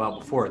talking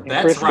about before.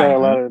 That's Chris right. got a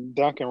lot of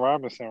Duncan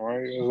Robinson, right?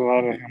 There's a lot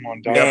of him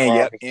on Duncan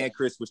Robinson. And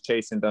Chris was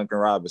chasing Duncan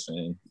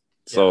Robinson.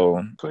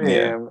 So, so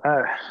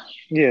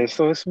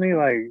it's me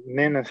like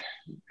then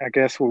I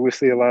guess we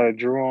see a lot of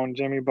Drew on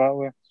Jimmy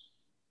Butler.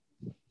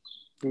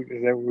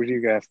 Is that what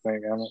you guys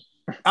think?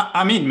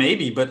 I mean,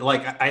 maybe, but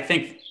like I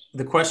think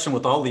the question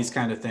with all these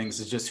kind of things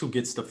is just who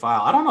gets to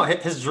foul. I don't know.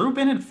 Has Drew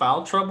been in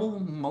foul trouble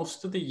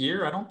most of the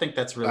year? I don't think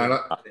that's really.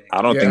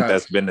 I don't think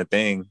that's been the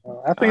thing.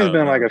 I think it's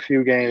been like a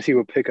few games he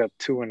would pick up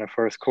 2 in the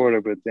first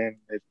quarter, but then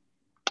it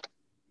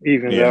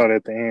evens out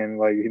at the end.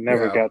 Like he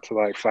never got to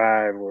like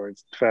 5 or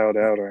it's fouled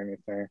out or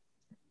anything.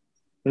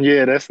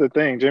 Yeah, that's the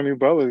thing. Jimmy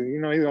Butler, he's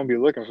gonna be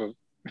looking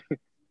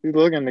he's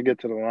looking to get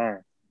to the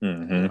line.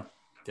 Mm-hmm.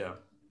 Yeah.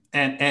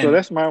 And so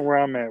that's where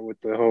I'm at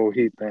with the whole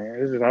Heat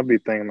thing. I'll be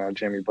thinking about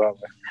Jimmy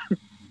Butler.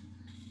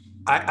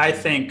 I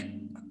think,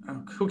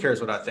 who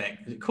cares what I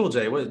think? Cool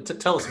J,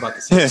 tell us about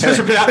this.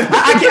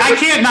 I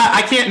can't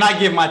not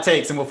give my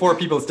takes, and before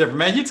people, it's different.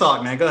 Man, you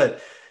talk, man. Go ahead.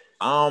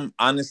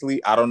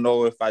 Honestly, I don't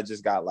know if I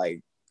just got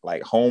like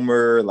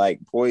Homer,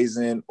 like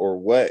poison or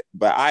what,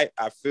 but I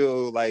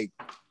feel like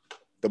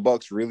the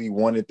Bucks really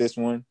wanted this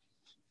one.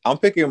 I'm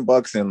picking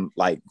Bucks in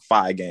like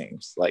 5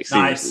 games. Like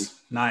seriously.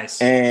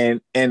 Nice. And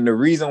the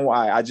reason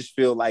why I just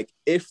feel like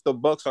if the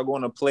Bucks are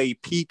going to play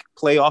peak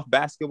playoff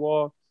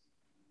basketball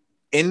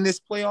in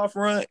this playoff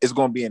run, it's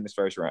going to be in this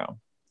first round.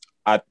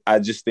 I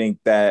just think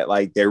that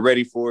like they're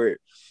ready for it.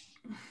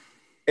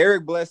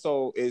 Eric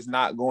Bledsoe is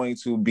not going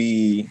to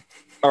be.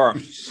 Or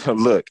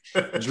look,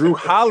 Drew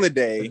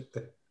Holiday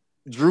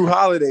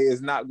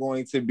is not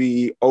going to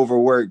be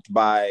overworked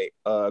by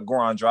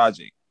Goran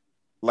Dragic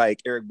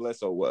like Eric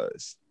Bledsoe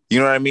was. You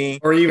know what I mean?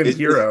 Or even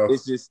Hero.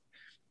 It's just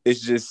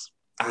it's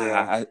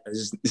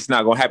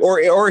not gonna happen.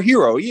 Or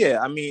Hero, yeah.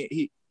 I mean,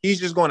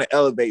 he's just going to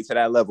elevate to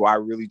that level. I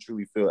really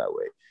truly feel that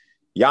way.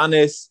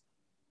 Giannis,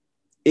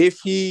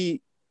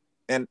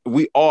 and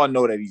we all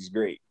know that he's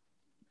great.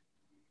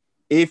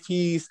 if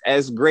he's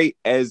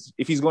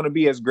going to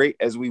be as great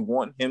as we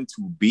want him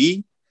to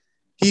be,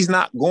 he's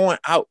not going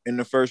out in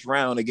the first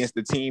round against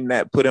the team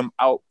that put him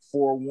out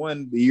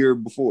 4-1 the year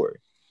before.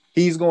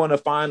 He's going to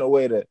find a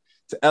way to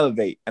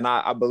elevate, and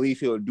I believe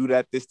he'll do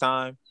that this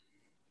time.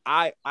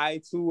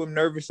 I too am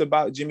nervous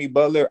about Jimmy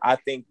Butler.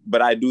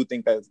 But I do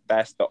think that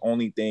that's the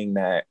only thing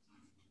that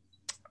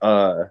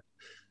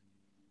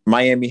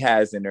Miami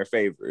has in their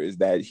favor, is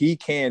that he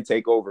can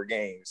take over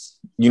games,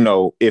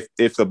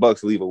 if the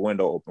Bucks leave a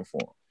window open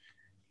for him.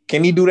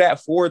 Can he do that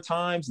 4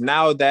 times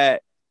now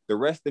that the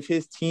rest of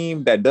his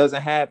team that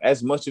doesn't have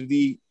as much of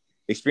the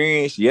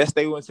experience? Yes,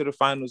 they went to the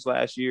finals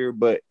last year,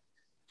 but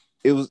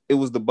it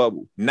was the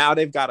bubble. Now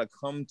they've got to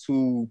come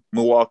to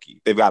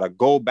Milwaukee. They've got to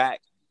go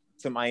back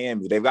to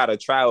Miami. They've got to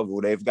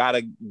travel. They've got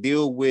to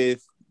deal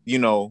with,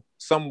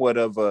 somewhat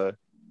of a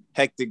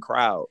hectic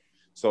crowd.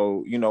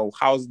 So,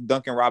 how's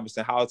Duncan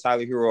Robinson? How's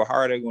Tyler Hero? How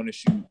are they going to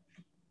shoot?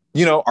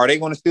 Are they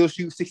going to still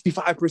shoot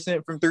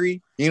 65% from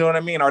 3? You know what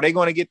I mean? Are they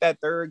going to get that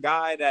third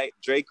guy that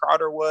Jay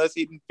Crowder was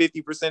hitting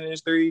 50% in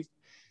his threes?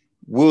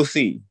 We'll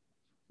see.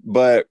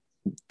 But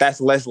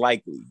that's less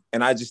likely.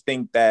 And I just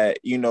think that,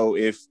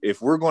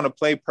 if we're going to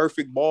play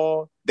perfect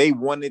ball, they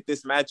wanted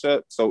this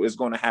matchup, so it's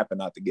going to happen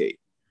out the gate.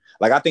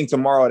 Like, I think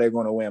tomorrow they're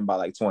going to win by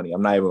like 20.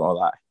 I'm not even going to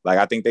lie. Like,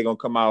 I think they're going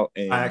to come out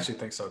and... I actually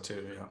think so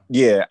too, yeah.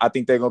 Yeah, I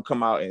think they're going to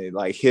come out and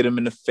like hit them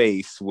in the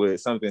face with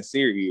something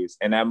serious.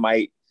 And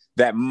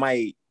that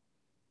might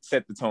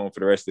set the tone for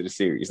the rest of the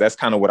series. That's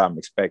kind of what I'm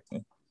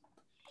expecting.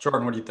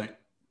 Jordan, what do you think?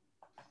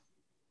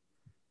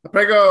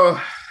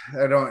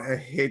 I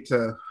hate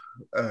to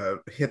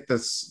hit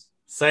this.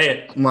 Say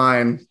it.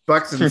 Line.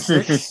 Bucks and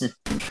 6.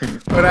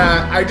 But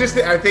I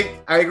think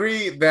I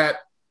agree that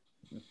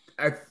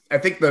I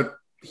think the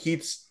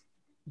Heat's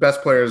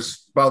best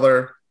players,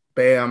 Butler,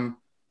 Bam,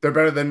 they're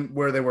better than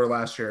where they were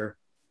last year.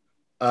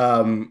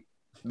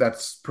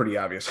 That's pretty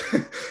obvious.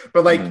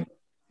 But like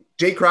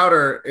Jay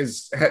Crowder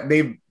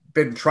they've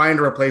been trying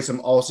to replace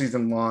him all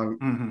season long.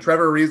 Mm-hmm.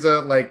 Trevor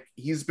Ariza, like,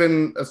 he's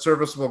been a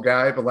serviceable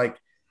guy, but like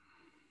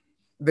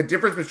the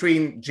difference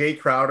between Jay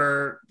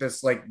Crowder,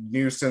 this like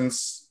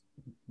nuisance,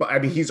 but I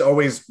mean, he's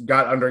always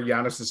got under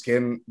Giannis'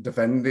 skin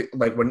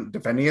when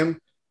defending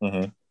him.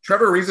 Mm-hmm.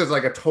 Trevor Ariza is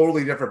like a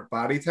totally different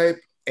body type.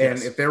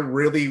 And if they're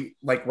really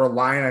like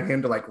relying on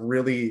him to like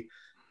really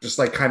just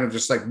like kind of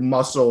just like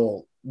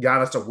muscle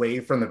Giannis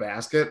away from the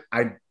basket,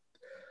 I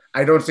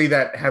don't see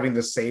that having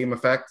the same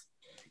effect.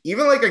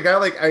 Even like a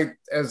guy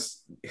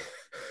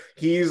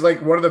he's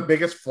like one of the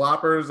biggest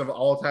floppers of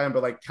all time,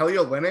 but like Kelly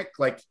Olynyk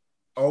like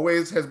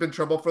always has been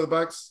trouble for the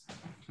Bucks.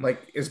 Like,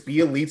 is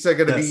Bielitsa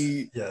going to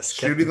be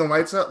shooting the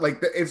lights out? Like,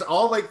 it's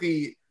all like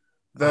the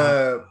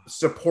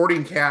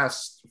supporting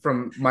cast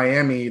from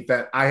Miami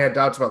that I had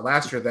doubts about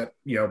last year that,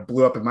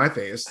 blew up in my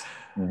face.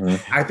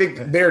 Mm-hmm. I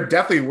think they're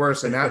definitely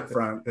worse in that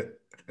front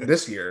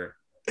this year.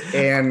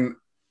 And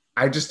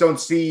I just don't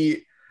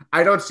see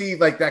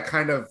like that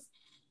kind of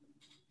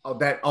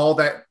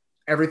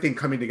everything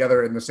coming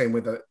together in the same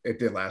way that it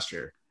did last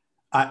year.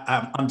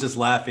 I'm just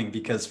laughing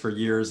because for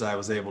years I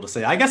was able to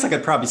say, I guess I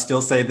could probably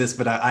still say this,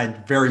 but I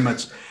very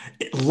much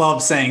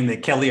love saying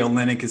that Kelly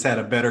Olynyk has had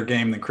a better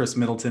game than Chris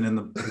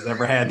Middleton has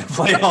ever had in the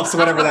playoffs,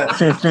 whatever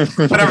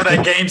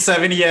that game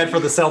 7 he had for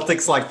the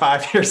Celtics like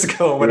 5 years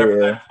ago, or whatever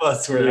that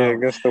was.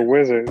 Against the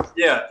Wizards.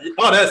 Yeah.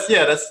 Oh,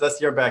 that's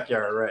your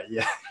backyard, right?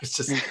 Yeah. It's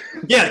just,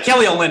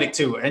 Kelly Olynyk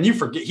too. And you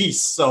forget, he's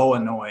so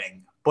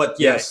annoying. But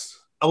yes,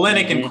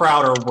 Olynyk and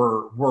Crowder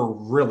were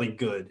really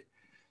good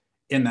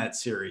in that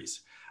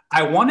series.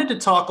 I wanted to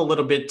talk a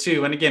little bit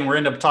too, and again,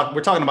 we're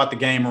talking about the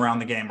game around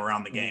the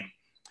game.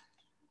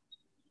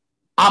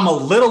 I'm a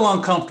little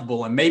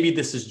uncomfortable, and maybe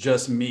this is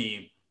just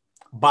me,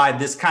 by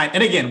this kind.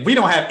 And again, we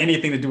don't have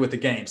anything to do with the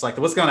games. Like,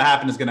 what's going to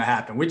happen is going to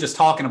happen. We're just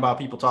talking about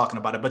people talking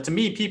about it. But to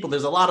me,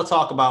 there's a lot of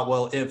talk about,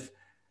 well, if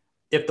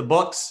the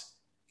Bucks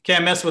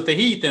can't mess with the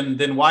Heat,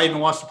 then why even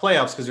watch the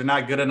playoffs? Because they're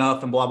not good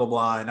enough, and blah blah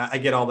blah. And I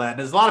get all that. And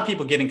there's a lot of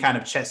people getting kind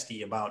of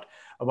chesty about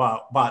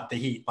the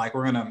Heat. Like,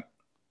 we're gonna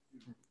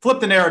flip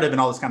the narrative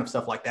and all this kind of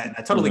stuff like that. And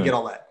I totally get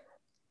all that.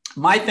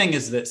 My thing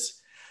is this.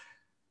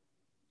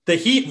 The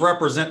Heat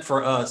represent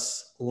for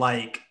us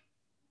like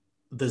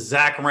the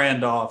Zach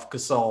Randolph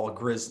Gasol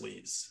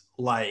Grizzlies.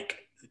 Like,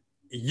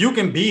 you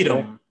can beat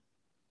them,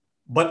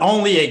 but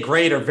only a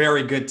great or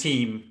very good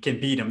team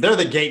can beat them. They're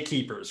the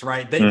gatekeepers,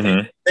 right?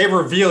 They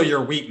reveal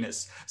your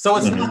weakness. So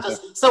it's not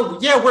just,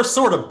 we're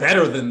sort of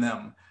better than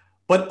them.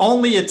 But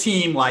only a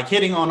team like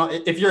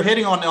if you're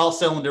hitting on all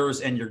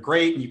cylinders and you're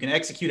great and you can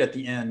execute at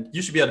the end,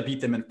 you should be able to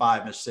beat them in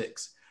 5 or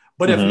 6.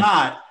 But if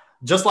not,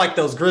 just like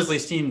those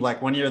Grizzlies teams,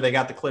 like one year they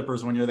got the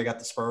Clippers, one year they got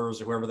the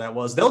Spurs or whoever that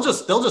was, they'll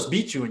just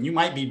beat you and you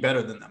might be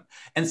better than them.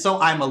 And so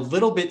I'm a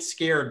little bit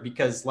scared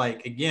because,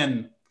 like,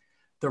 again,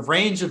 the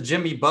range of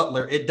Jimmy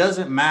Butler, it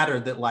doesn't matter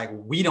that like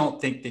we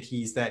don't think that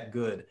he's that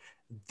good.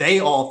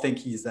 They all think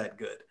he's that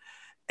good.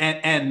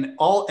 And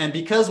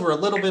because we're a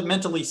little bit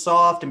mentally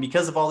soft and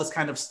because of all this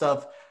kind of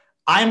stuff,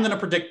 I'm going to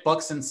predict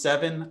Bucks in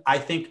 7. I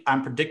think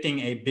I'm predicting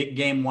a big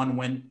game 1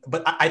 win,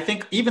 but I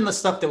think even the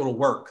stuff that will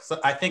work. So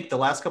I think the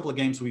last couple of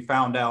games we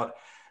found out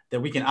that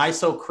we can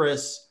ISO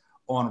Chris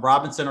on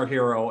Robinson or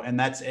Hero, and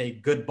that's a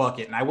good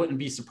bucket. And I wouldn't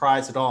be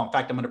surprised at all. In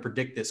fact, I'm going to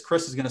predict this.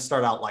 Chris is going to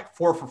start out like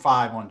 4 for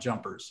 5 on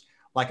jumpers,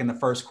 like in the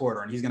first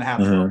quarter, and he's going to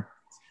have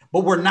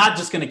But we're not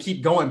just going to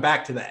keep going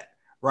back to that,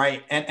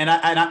 right? And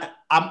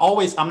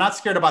I'm not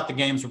scared about the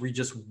games where we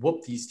just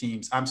whoop these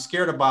teams. I'm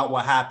scared about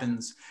what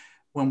happens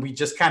when we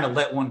just kind of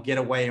let one get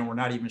away and we're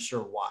not even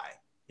sure why.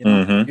 You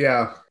know?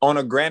 Yeah. On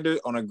a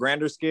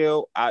grander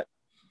scale,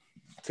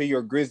 to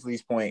your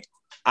Grizzlies point,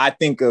 I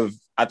think of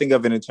it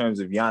in terms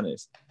of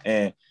Giannis,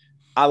 and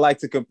I like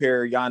to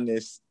compare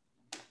Giannis,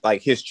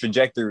 like his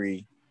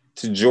trajectory,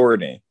 to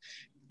Jordan.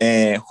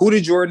 And who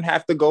did Jordan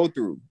have to go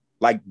through?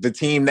 Like the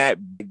team that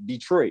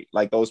Detroit,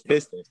 like those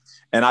Pistons.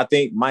 And I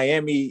think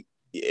Miami,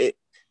 it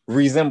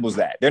resembles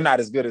that. They're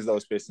not as good as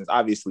those Pistons,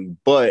 obviously,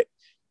 but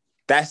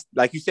that's,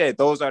 like you said,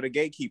 those are the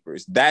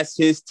gatekeepers. That's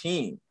his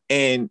team.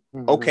 And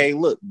okay,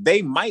 look,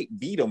 they might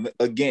beat them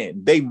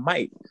again. They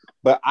might,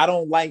 but I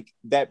don't like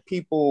that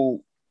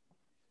people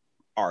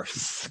are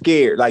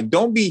scared. Like,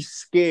 don't be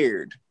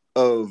scared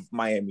of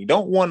Miami.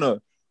 Don't want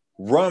to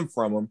run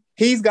from him.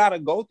 He's got to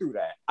go through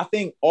that. I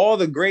think all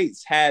the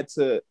greats had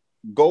to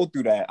go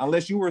through that,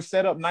 unless you were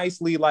set up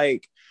nicely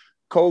like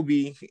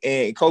Kobe,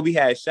 and Kobe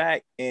had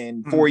Shaq,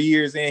 and 4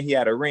 years in, he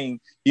had a ring.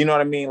 You know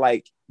what I mean?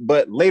 Like,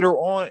 but later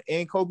on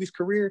in Kobe's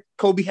career,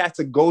 Kobe had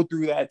to go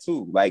through that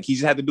too. Like, he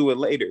just had to do it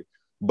later.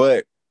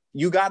 But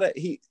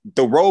the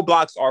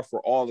roadblocks are for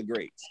all the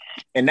greats.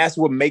 And that's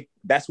what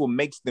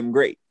makes them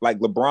great. Like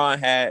LeBron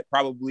had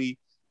probably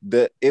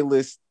the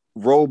illest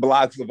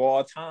roadblocks of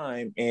all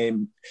time,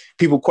 and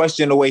people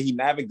question the way he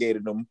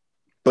navigated them,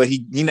 but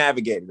he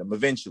navigated them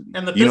eventually.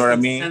 And the Pistons, you know what I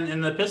mean?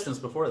 And the Pistons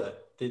before that.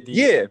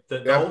 The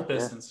old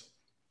Pistons.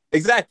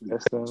 Exactly.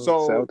 So,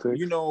 Celtics.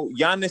 you know,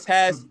 Giannis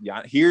has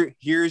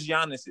here's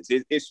Giannis's.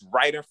 It's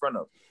right in front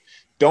of him.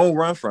 Don't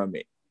run from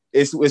it.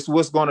 It's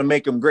what's going to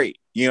make him great.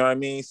 You know what I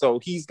mean? So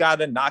he's got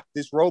to knock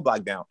this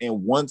roadblock down.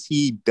 And once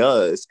he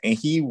does, and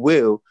he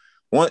will,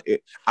 I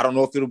don't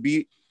know if it'll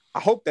be, I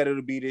hope that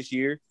it'll be this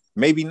year.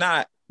 Maybe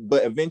not,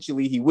 but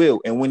eventually he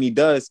will. And when he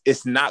does,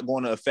 it's not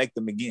going to affect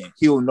him again.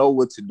 He'll know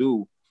what to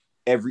do.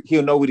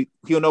 He'll know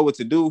what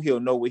to do. He'll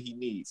know what he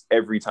needs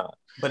every time.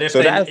 But if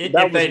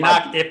they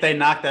knock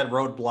that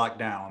roadblock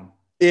down,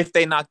 if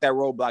they knock that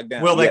roadblock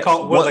down,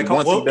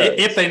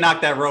 if they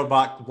knock that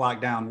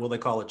roadblock down, will they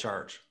call a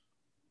charge?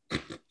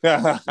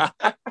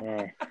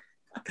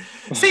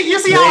 See, you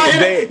see how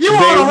you were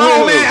on a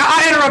roll, man.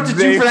 I interrupted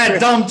you for that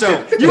dumb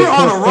joke. You were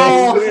on a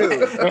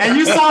roll, and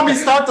you saw me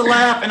start to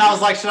laugh, and I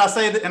was like, "Should I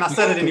say it?" And I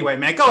said it anyway,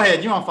 man. Go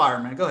ahead, you on fire,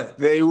 man. Go ahead.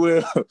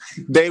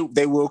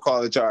 They will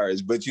call a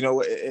charge, but you know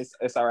what?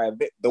 It's all right.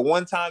 The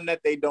one time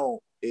that they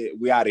don't,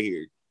 we out of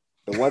here.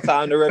 The one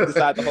time the ref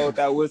decide to hold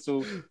that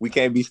whistle, we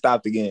can't be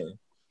stopped again.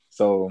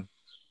 So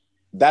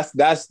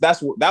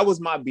that was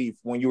my beef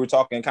when you were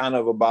talking kind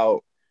of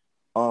about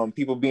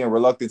people being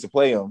reluctant to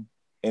play them.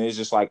 And it's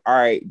just like, all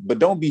right, but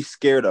don't be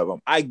scared of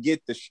them. I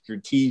get the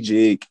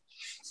strategic,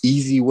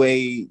 easy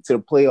way to the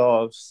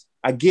playoffs.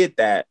 I get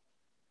that.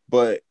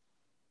 But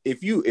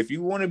if you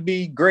want to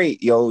be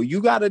great,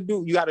 you gotta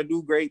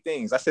do great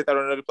things. I said that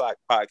on another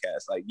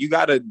podcast. Like, you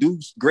gotta do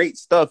great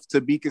stuff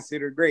to be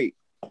considered great.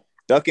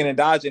 Ducking and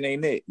dodging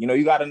ain't it. You know,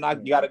 you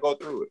gotta go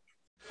through it.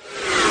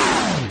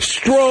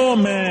 Straw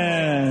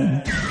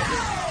man.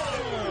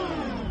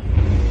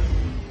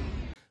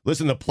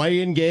 Listen, the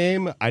play-in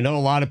game, I know a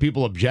lot of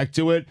people object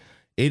to it.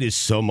 It is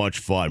so much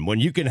fun when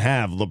you can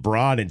have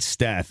LeBron and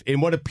Steph in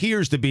what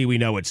appears to be, we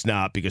know it's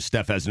not because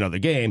Steph has another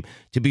game,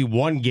 to be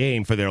one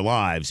game for their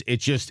lives.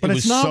 It was so much fun. But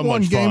it's not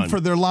one game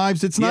for their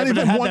lives. It's not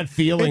even one. That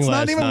feeling it's not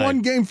last even night.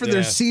 one game for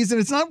their season.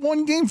 It's not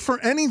one game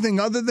for anything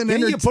other than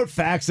you put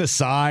facts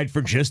aside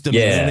for just a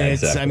minute.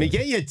 Exactly. I mean,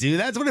 you do.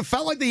 That's what it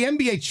felt like the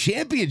NBA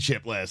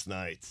championship last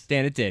night.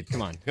 Dan, it did.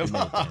 Come on.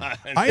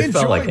 I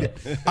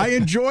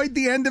enjoyed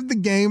the end of the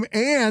game,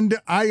 and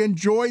I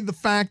enjoyed the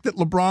fact that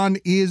LeBron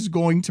is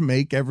going to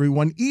make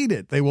everyone eat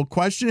it. They will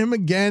question him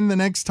again the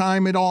next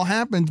time it all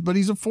happens, but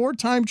he's a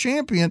 4-time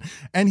champion,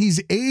 and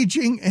he's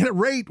aging at a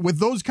rate with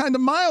those kind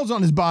of miles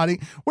on his body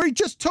where he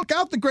just took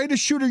out the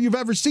greatest shooter you've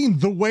ever seen,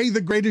 the way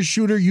the greatest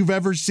shooter you've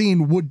ever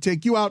seen would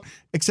take you out,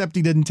 except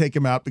he didn't take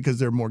him out because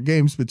there are more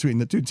games between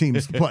the two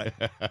teams to play.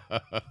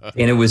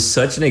 And it was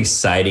such an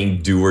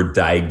exciting do or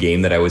die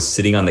game that I was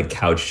sitting on the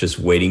couch just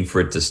waiting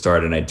for it to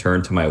start. And I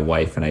turned to my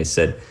wife and I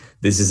said,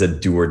 "This is a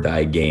do or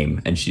die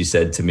game." And she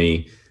said to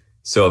me,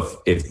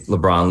 "So if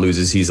LeBron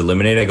loses, he's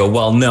eliminated?" I go,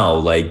 "Well, no,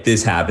 like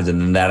this happens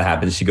and then that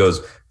happens." She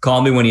goes,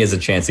 "Call me when he has a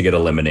chance to get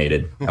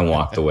eliminated," and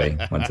walked away,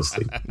 went to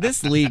sleep.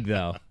 This league,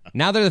 though,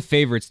 now they're the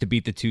favorites to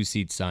beat the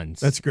 2-seed Suns.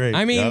 That's great.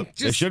 I mean,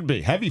 they should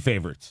be heavy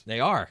favorites. They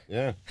are.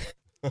 Yeah.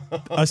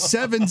 a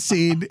 7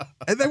 seed,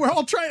 and they were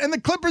all trying, and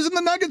the Clippers and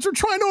the Nuggets were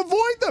trying to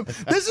avoid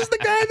them. This is the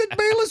guy that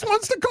Bayless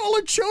wants to call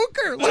a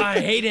choker. I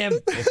hate him.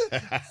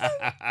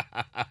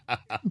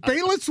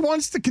 Bayless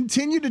wants to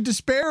continue to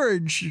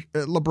disparage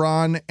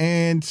LeBron,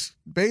 and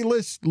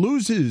Bayless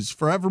loses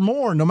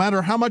forevermore, no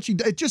matter how much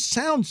it just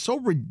sounds so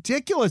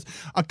ridiculous.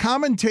 A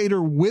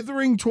commentator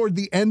withering toward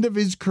the end of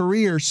his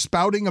career,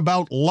 spouting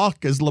about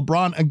luck as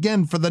LeBron,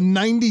 again, for the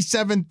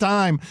 97th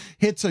time,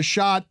 hits a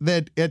shot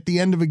that at the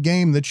end of a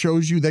game that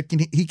shows you that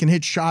he can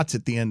hit shots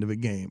at the end of a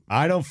game.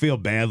 I don't feel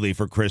badly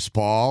for Chris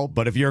Paul,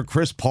 but if you're a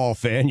Chris Paul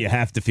fan, you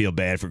have to feel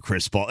bad for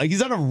Chris Paul. Like,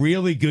 he's on a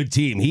really good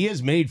team. He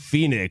has made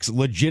Phoenix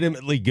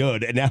legitimately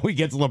good, and now he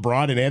gets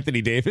LeBron and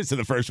Anthony Davis in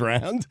the first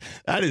round.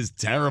 That is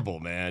terrible,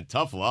 man.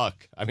 Tough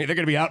luck. I mean, they're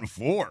going to be out in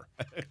 4.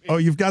 Oh,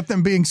 you've got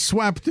them being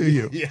swept, do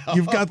you? Yeah.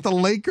 You've got the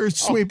Lakers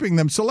sweeping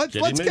them. So let's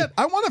get.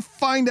 I want to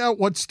find out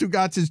what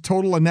Stugatz's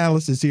total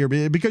analysis here,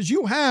 because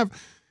you have.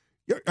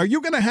 Are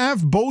you going to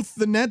have both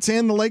the Nets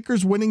and the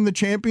Lakers winning the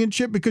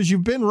championship? Because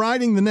you've been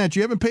riding the Nets.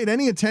 You haven't paid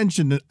any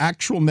attention to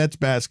actual Nets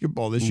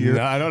basketball this year.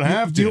 No, I don't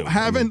have to. You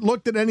haven't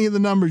looked at any of the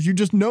numbers. You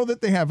just know that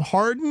they have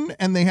Harden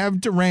and they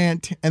have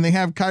Durant and they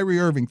have Kyrie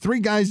Irving. 3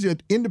 guys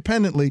that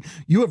independently,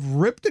 you have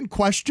ripped and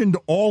questioned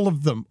all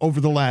of them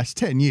over the last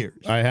 10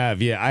 years. I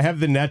have, yeah. I have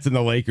the Nets and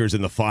the Lakers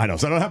in the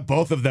finals. I don't have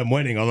both of them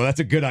winning, although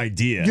that's a good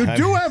idea. You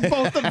do have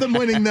both of them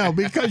winning, though,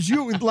 because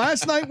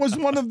last night was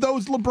one of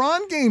those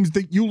LeBron games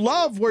that you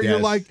love where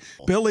you're like,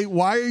 Billy,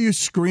 why are you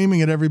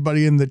screaming at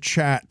everybody in the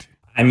chat?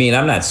 I mean,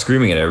 I'm not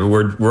screaming at it.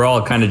 We're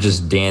all kind of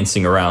just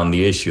dancing around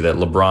the issue that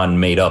LeBron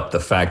made up the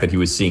fact that he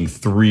was seeing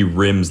 3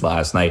 rims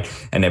last night,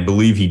 and I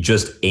believe he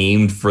just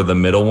aimed for the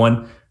middle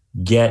one.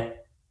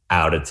 Get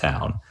out of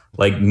town.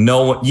 Like,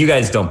 no one, you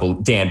guys don't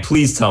believe. Dan,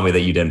 please tell me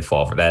that you didn't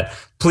fall for that.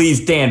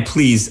 Please, Dan,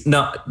 please.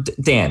 No,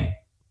 Dan,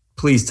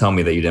 please tell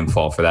me that you didn't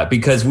fall for that,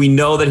 because we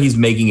know that he's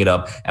making it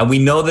up. And we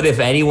know that if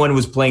anyone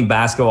was playing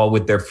basketball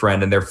with their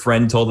friend and their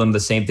friend told them the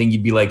same thing,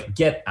 you'd be like,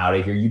 get out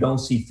of here. You don't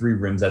see 3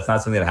 rims. That's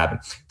not something that happened.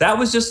 That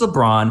was just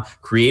LeBron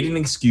creating an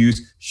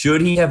excuse,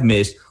 should he have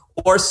missed,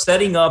 or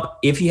setting up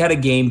if he had a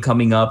game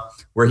coming up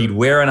where he'd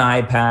wear an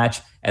eye patch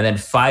and then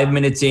 5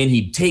 minutes in,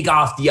 he'd take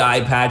off the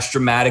eye patch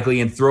dramatically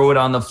and throw it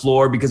on the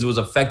floor because it was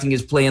affecting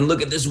his play. And look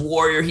at this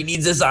warrior. He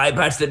needs this eye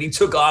patch that he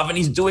took off and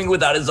he's doing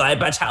without his eye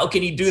patch. How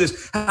can he do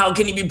this? How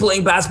can he be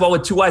playing basketball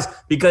with 2 eyes?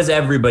 Because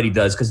everybody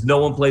does, because no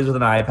one plays with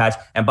an eye patch.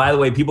 And by the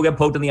way, people get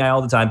poked in the eye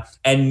all the time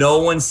and no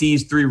one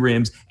sees 3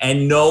 rims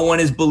and no one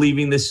is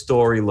believing this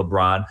story,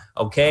 LeBron.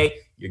 Okay?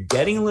 You're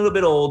getting a little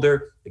bit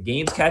older. The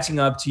game's catching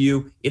up to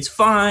you. It's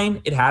fine.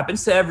 It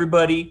happens to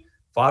everybody.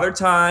 Father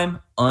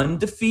Time,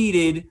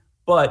 undefeated.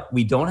 But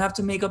we don't have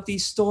to make up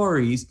these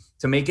stories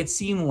to make it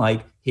seem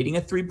like hitting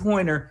a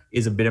 3-pointer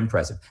is a bit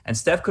impressive. And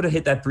Steph could have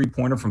hit that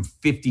 3-pointer from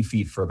 50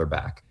 feet further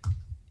back.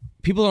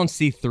 People don't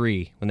see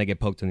 3 when they get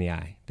poked in the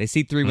eye. They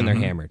see 3 when they're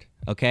hammered.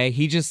 Okay?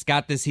 He just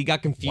got this. He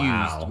got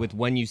confused with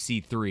when you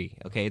see 3.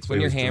 Okay? It's when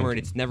you're hammered.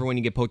 It's never when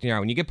you get poked in your eye.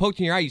 When you get poked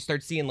in your eye, you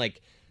start seeing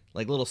like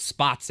little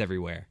spots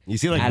everywhere. You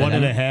see like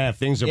 1.5.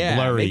 Things are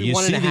blurry. You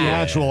see the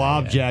actual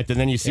object, and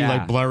then you see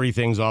like blurry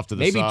things off to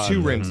the side. Maybe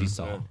 2 rims he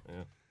saw.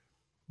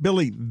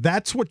 Billy,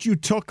 that's what you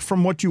took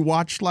from what you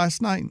watched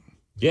last night?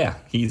 Yeah,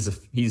 he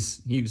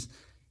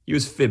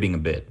was fibbing a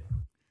bit.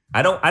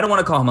 I don't want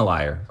to call him a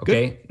liar,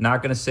 okay? Good.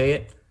 Not going to say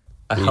it.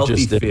 A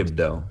healthy fib,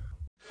 though.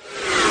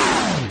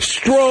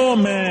 Straw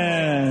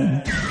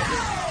man.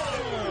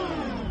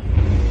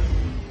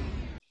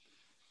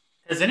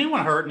 Has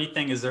anyone heard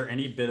anything? Is there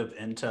any bit of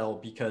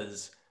intel?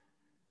 Because,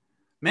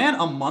 man,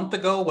 a month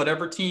ago,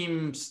 whatever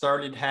team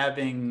started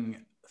having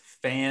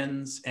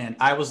fans, and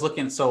I was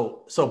looking,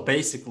 so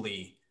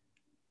basically,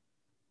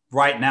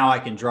 right now I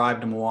can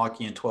drive to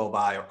Milwaukee in 12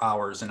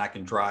 hours and I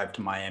can drive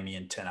to Miami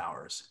in 10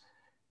 hours.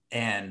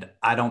 And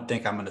I don't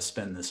think I'm going to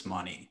spend this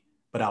money,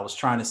 but I was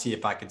trying to see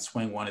if I could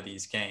swing one of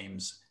these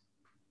games.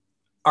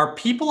 Are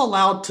people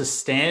allowed to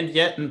stand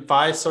yet in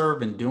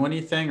Fiserv and do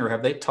anything, or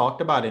have they talked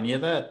about any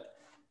of that?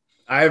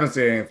 I haven't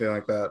seen anything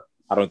like that.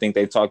 I don't think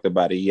they talked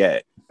about it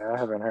yet. I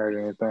haven't heard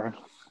anything.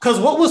 Because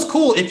what was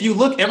cool, if you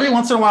look, every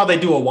once in a while they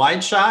do a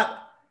wide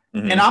shot,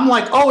 and I'm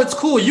like, oh, it's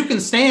cool. You can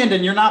stand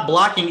and you're not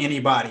blocking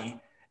anybody.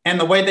 And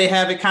the way they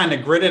have it kind of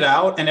gridded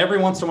out. And every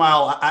once in a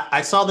while,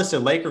 I saw this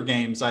at Laker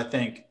games, I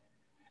think.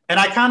 And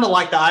I kind of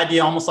like the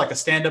idea, almost like a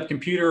stand-up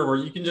computer where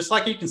you can just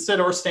like, you can sit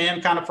or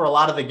stand kind of for a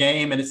lot of the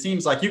game. And it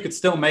seems like you could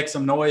still make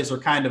some noise or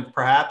kind of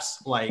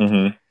perhaps like,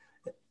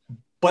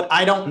 but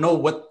I don't know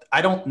what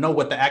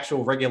the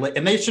actual regulate,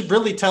 and they should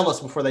really tell us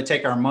before they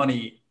take our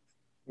money.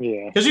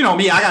 Yeah. Because you know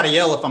me, I got to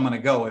yell if I'm going to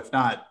go. If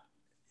not,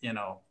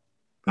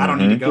 I don't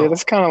need to go. Yeah,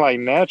 that's kind of like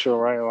natural,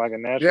 right? Like a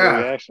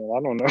natural reaction.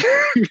 I don't know.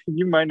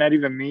 You might not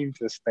even mean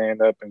to stand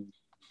up, and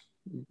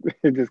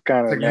it just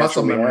kind of like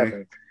muscle memory.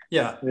 happens.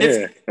 Yeah,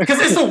 Yeah. because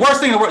it's the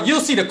worst thing in the world. You'll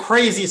see the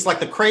craziest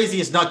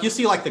dunk. You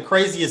see like the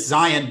craziest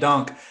Zion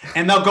dunk,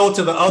 and they'll go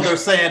to the other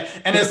sand,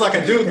 and it's like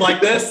a dude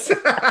like this,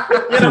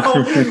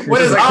 with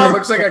his arm. It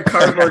looks like a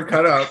cardboard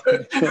cutout.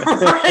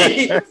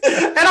 Right.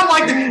 And I'm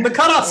like, the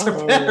cutouts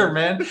are better,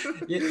 man.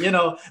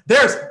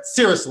 There's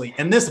seriously,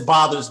 and this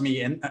bothers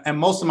me, and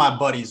most of my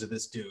buddies are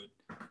this dude.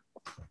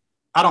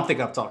 I don't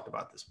think I've talked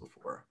about this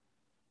before.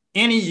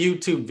 Any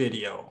YouTube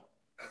video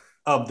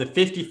of the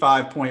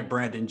 55-point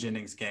Brandon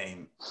Jennings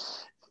game.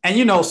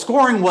 And,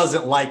 scoring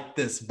wasn't like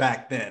this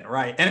back then,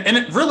 right? And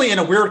it really, in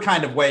a weird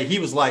kind of way, he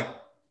was like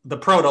the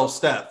proto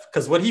Steph,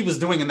 because what he was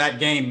doing in that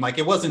game, like,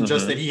 it wasn't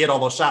just that he hit all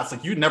those shots.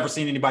 Like, you'd never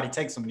seen anybody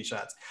take so many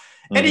shots.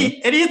 And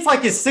he hits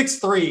like his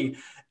 6'3",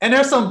 and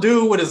there's some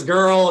dude with his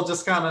girl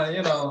just kind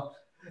of,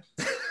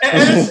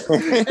 and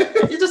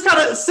you just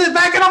kind of sit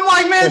back, and I'm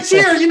like, man,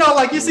 cheer.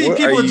 Like, you see What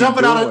people are you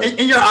jumping out of, doing?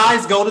 and your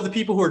eyes go to the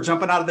people who are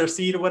jumping out of their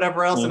seat or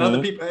whatever else, and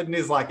other people, and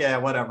he's like, yeah,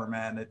 whatever,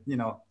 man.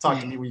 Talk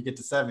to me when you get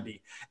to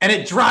 70. And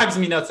it drives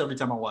me nuts every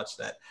time I watch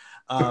that.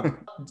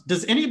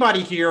 Does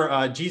anybody here,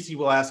 Jeezy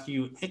will ask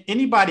you,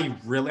 anybody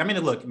really, I mean,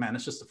 look, man,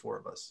 it's just the four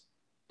of us.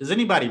 Does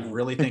anybody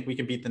really think we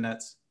can beat the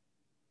Nets?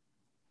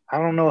 I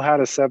don't know how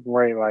to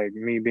separate like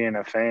me being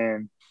a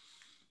fan,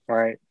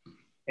 right,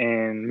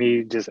 and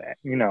me just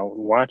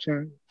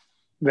watching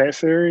that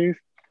series.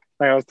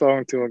 Like, I was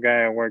talking to a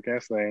guy at work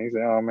yesterday, and he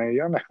said, "Oh man,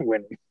 y'all not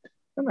winning.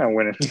 I'm not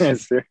winning that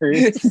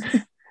series."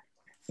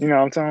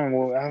 I'm telling him.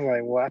 Well, I was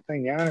like, "Well, I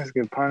think Giannis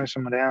could punish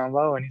him down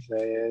low," and he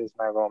said, "Yeah, it's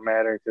not gonna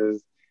matter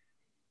because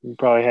you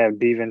probably have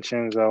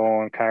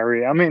DiVincenzo on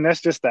Kyrie." I mean,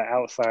 that's just the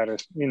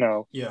outsider's,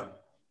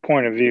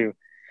 point of view.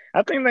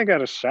 I think they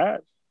got a shot.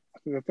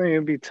 I think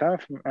it'd be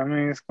tough. I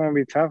mean, it's gonna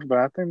be tough, but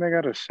I think they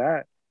got a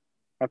shot.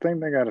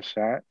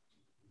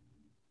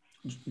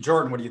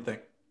 Jordan, what do you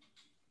think?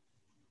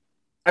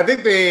 I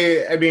think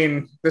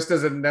this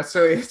doesn't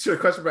necessarily answer your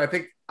question, but I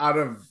think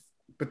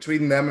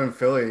between them and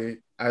Philly,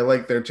 I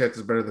like their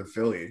chances better than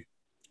Philly.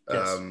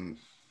 Yes.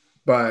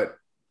 But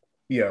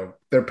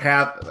their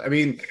path, I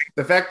mean,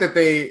 the fact that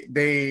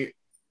they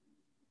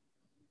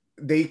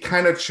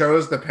kind of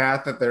chose the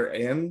path that they're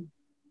in,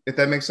 if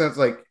that makes sense,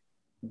 like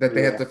that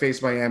they have to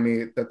face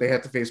Miami, that they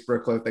have to face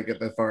Brooklyn if they get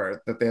that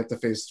far, that they have to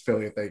face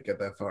Philly if they get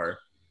that far.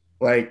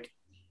 Like,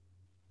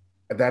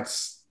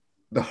 that's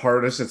the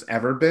hardest it's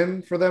ever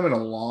been for them in a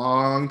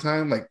long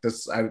time. Like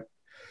this, I'm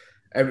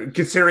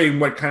considering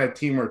what kind of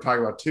team we're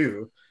talking about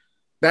too.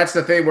 That's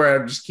the thing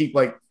where I just keep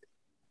like,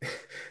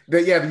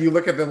 you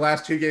look at the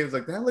last two games,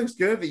 like that looks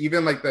good.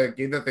 Even like the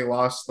game that they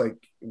lost like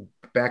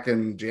back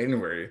in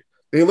January,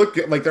 they look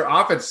good. Like their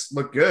offense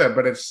looked good,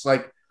 but it's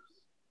like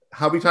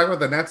how we talk about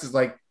the Nets is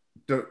like,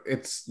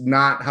 it's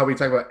not how we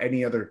talk about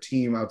any other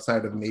team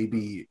outside of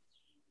maybe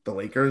the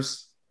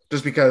Lakers,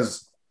 just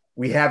because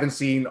we haven't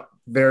seen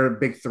their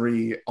big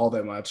three all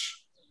that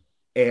much.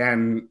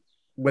 And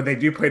when they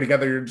do play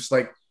together, you're just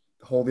like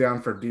holding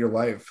on for dear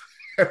life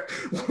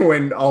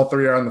when all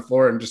three are on the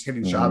floor and just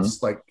hitting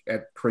shots like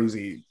at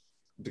crazy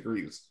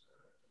degrees.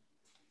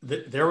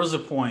 There was a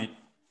point,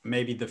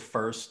 maybe the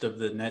first of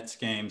the Nets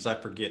games, I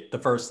forget, the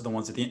first of the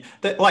ones at the end,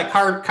 that like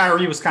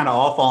Kyrie was kind of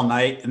off all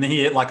night, and then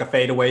he hit like a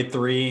fadeaway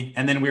three,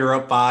 and then we were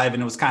up 5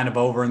 and it was kind of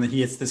over, and then he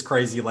hits this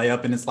crazy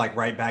layup and it's like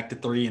right back to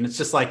 3, and it's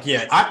just like,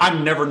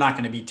 I'm never not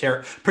going to be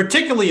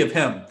particularly of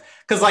him,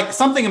 because like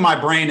something in my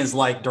brain is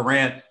like,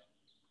 Durant,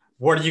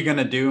 what are you going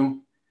to do?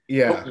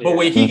 But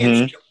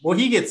when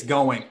he gets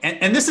going,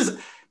 and this is,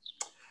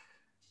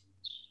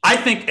 I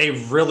think a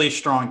really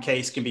strong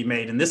case can be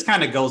made. And this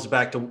kind of goes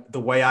back to the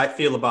way I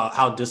feel about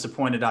how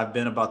disappointed I've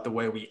been about the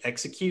way we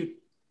execute.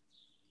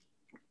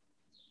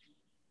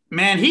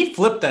 Man, he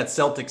flipped that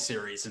Celtics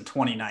series in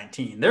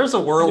 2019. There's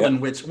a world in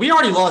which we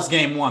already lost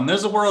game 1.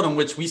 There's a world in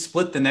which we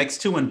split the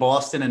next 2 in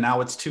Boston, and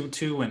now it's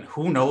 2-2, and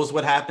who knows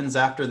what happens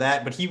after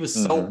that. But he was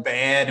so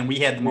bad, and we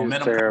had the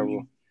momentum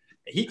coming.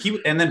 He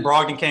and then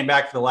Brogdon came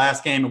back for the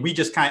last game, and we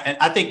just and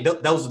I think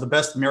those are the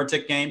best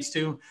Mirotic games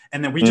too.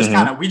 And then we just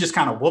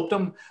kind of whooped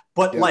them.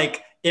 But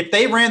like, if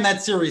they ran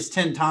that series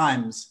 10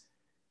 times,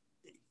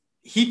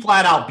 he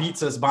flat out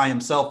beats us by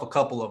himself a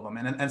couple of them.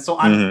 And so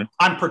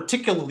I'm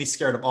particularly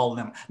scared of all of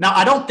them. Now,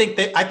 I think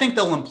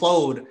they'll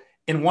implode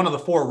in one of the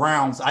 4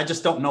 rounds. I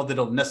just don't know that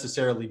it'll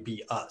necessarily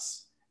be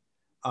us.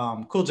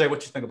 Cool J,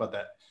 what you think about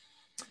that?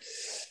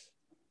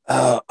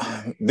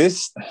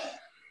 This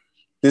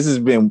has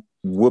been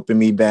whooping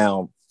me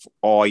down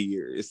all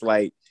year. It's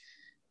like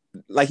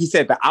he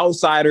said, the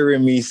outsider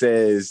in me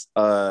says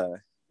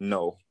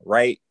no,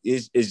 right?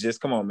 It's just,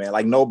 come on, man.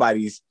 Like,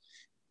 nobody's,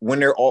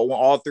 when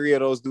all 3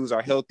 of those dudes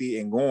are healthy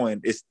and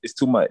going, it's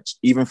too much,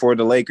 even for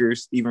the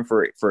Lakers, even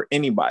for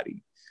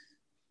anybody.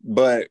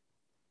 But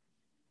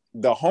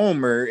the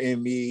homer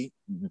in me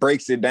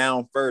breaks it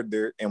down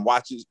further and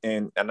watches,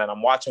 and then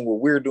I'm watching what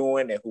we're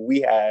doing and who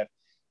we have.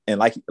 And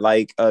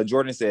like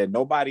Jordan said,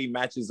 nobody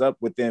matches up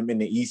with them in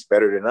the East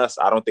better than us.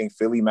 I don't think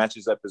Philly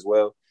matches up as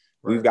well.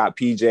 Right. We've got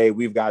PJ,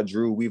 we've got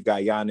Drew, we've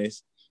got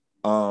Giannis.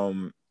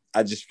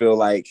 I just feel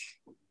like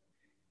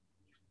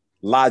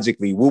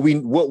logically,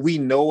 what we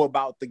know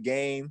about the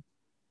game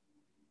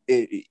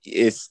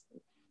it's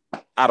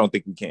I don't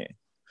think we can.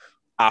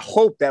 I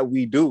hope that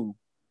we do,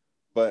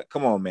 but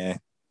come on, man.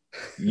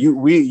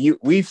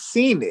 We've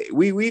seen it.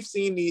 We've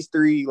seen these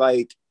three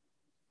like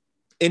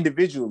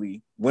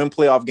individually win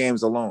playoff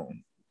games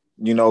alone.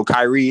 You know,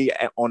 Kyrie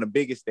on the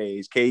biggest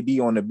stage, KD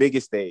on the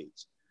biggest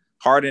stage,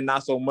 Harden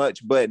not so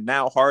much, but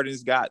now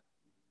Harden's got,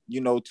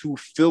 you know, 2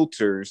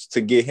 filters to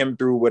get him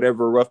through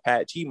whatever rough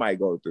patch he might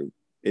go through.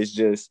 It's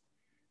just,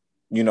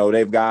 you know,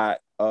 they've got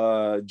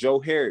Joe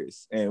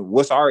Harris, and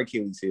what's our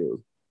Achilles heel?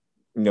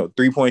 You know,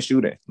 3-point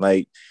shooting.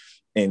 Like,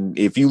 and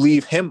if you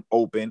leave him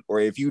open or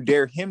if you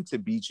dare him to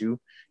beat you,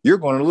 you're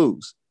going to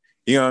lose.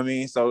 You know what I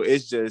mean? So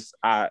it's just,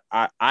 I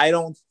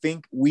don't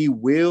think we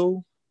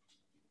will,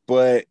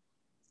 but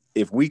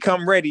if we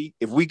come ready,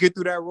 if we get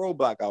through that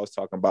roadblock I was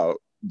talking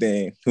about,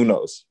 then who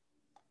knows?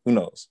 Who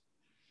knows?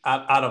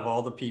 Out of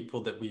all the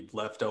people that we've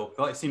left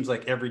open, it seems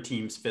like every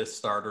team's 5th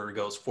starter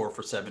goes 4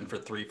 for 7 for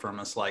 3 from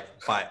us, like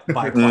by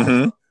far.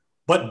 Mm-hmm.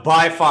 But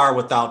by far,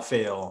 without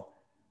fail,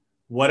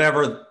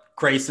 whatever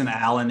Grayson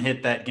Allen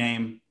hit that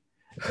game.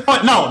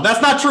 But no,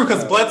 that's not true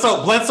because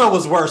Bledsoe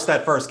was worse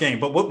that first game.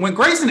 But when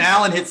Grayson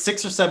Allen hit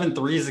 6 or 7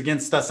 threes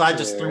against us, I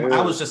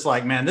was just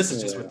like, man, this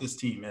is just what this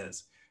team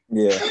is.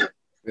 Yeah.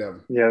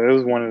 Yeah, it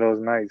was one of those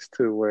nights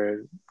too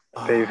where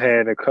they've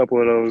had a couple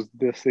of those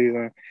this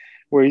season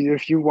where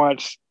if you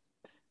watch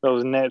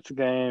those Nets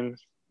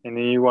games and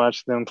then you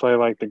watch them play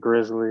like the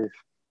Grizzlies,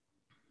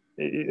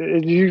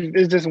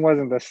 it just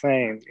wasn't the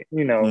same,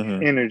 you know,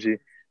 energy.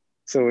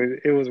 So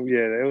it was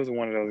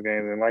one of those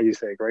games. And like you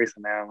said,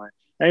 Grayson Allen,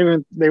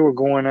 even they were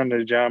going under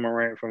Ja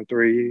Morant from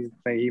 3. I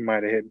think he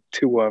might have hit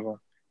 2 of them.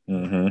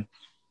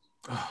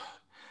 Mm-hmm.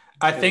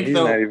 I think he's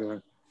though. Not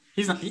even,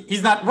 He's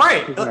not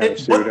right. He's not a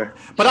shooter.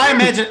 But I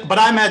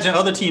imagine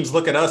other teams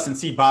look at us and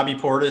see Bobby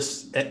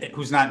Portis,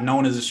 who's not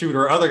known as a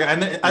shooter, or other guy.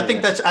 And I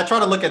think that I try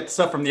to look at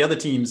stuff from the other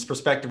team's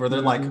perspective, where they're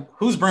like,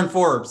 "Who's Brent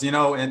Forbes?" You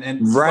know,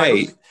 and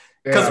right,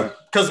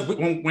 because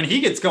when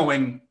he gets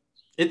going,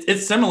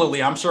 it's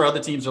similarly. I'm sure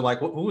other teams are like,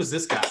 "Who is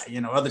this guy?"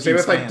 You know, other teams. Same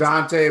with like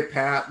Dante,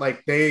 Pat,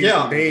 like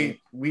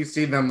we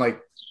see them like,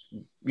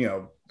 you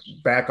know,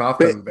 back off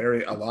them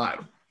a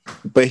lot.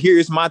 But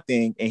here's my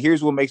thing, and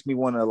here's what makes me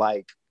want to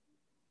like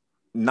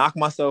knock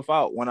myself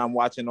out when I'm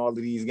watching all of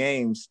these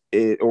games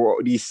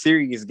or these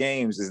serious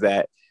games, is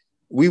that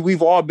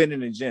we've all been in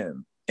the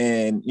gym,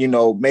 and you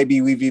know,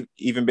 maybe we've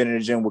even been in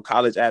the gym with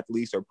college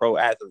athletes or pro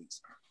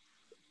athletes.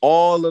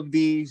 All of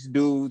these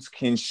dudes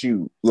can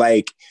shoot.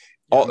 Like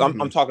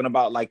I'm talking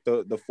about like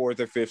the 4th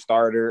or 5th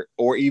starter,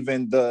 or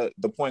even the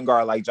point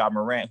guard like Ja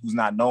Morant, who's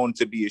not known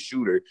to be a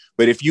shooter.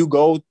 But if you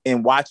go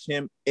and watch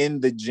him in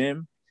the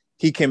gym,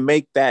 he can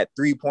make that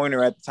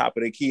 3-pointer at the top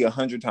of the key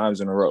 100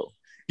 times in a row.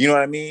 You know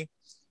what I mean?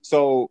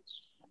 So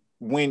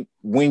when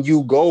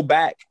you go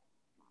back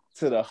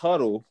to the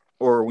huddle,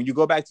 or when you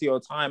go back to your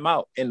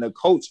timeout, and the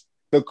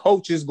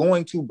coach is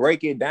going to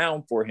break it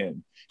down for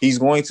him. He's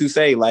going to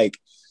say, like,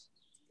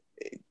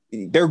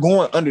 they're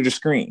going under the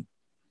screen.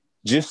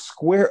 Just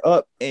square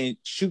up and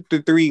shoot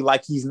the 3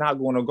 like he's not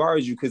going to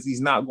guard you, because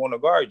he's not going to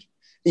guard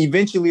you.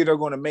 Eventually, they're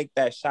going to make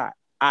that shot.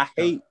 I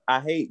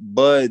hate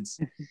Bud's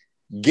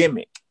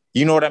gimmick.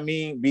 You know what I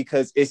mean?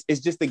 Because it's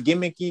just a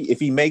gimmicky. If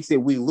he makes it,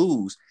 we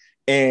lose.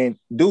 And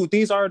dude,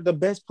 these are the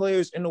best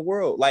players in the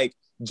world. Like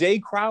Jay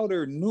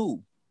Crowder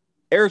knew.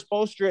 Erik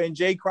Spoelstra and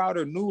Jay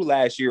Crowder knew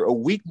last year, a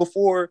week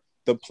before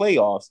the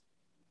playoffs,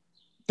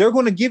 they're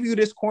going to give you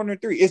this corner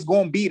 3. It's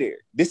going to be there.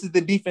 This is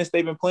the defense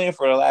they've been playing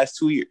for the last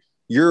 2 years.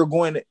 You're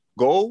going to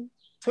go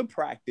to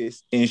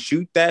practice and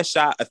shoot that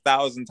shot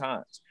 1,000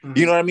 times.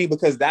 You know what I mean?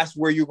 Because that's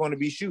where you're going to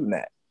be shooting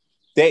at.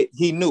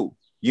 He knew.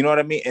 You know what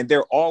I mean? And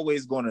they're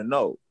always going to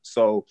know.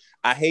 So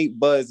I hate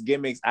Bud's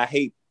gimmicks. I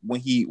hate when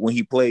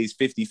he plays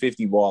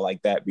 50-50 ball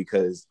like that,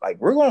 because like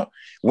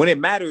when it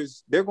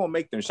matters, they're going to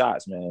make them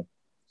shots, man.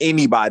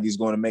 Anybody's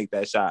going to make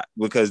that shot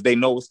because they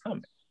know what's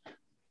coming.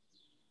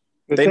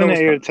 The thing that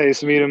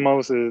irritates me the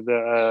most is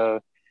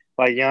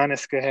like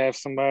Giannis could have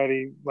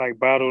somebody like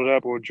bottled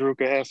up, or Drew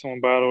could have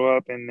someone bottled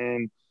up, and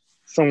then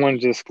someone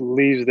just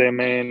leaves their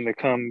man to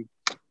come.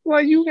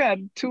 Well, you got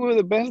 2 of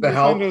the best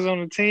defenders on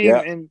the team,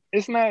 and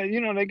it's not,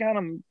 you know, they got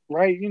them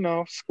right, you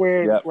know,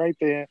 squared right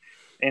there.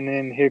 And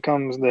then here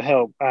comes the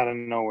help out of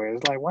nowhere.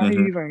 It's like, why are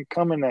you even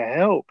coming to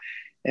help?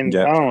 And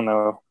I don't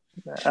know.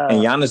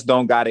 And Giannis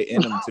don't got it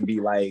in him to be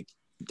like,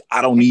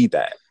 I don't need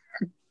that.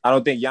 I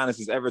don't think Giannis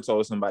has ever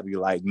told somebody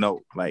like,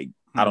 no, like,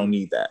 I don't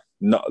need that.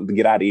 No,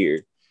 get out of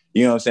here.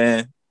 You know what I'm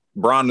saying?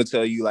 Bron will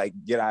tell you like,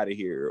 get out of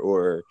here.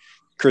 Or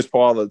Chris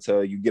Paul will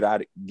tell you,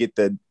 get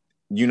the,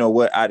 you know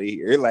what, out of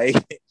here. Like,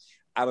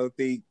 I don't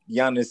think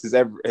Giannis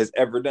has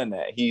ever done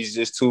that. He's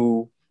just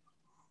too,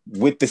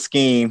 with the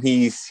scheme,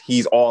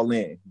 he's all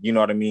in. You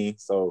know what I mean?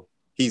 So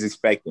he's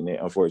expecting it,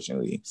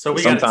 unfortunately. So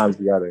we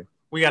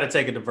gotta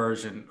take a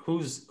diversion.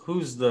 Who's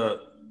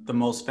the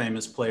most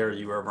famous player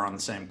you were ever on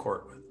the same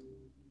court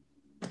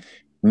with?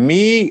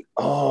 Me?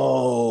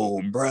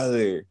 Oh,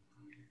 brother.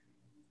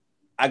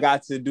 I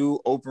got to do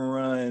open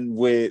run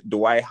with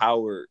Dwight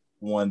Howard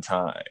one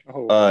time.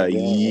 Oh, my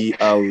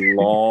God. A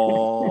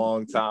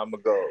long time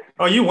ago.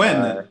 Oh, you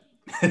win then.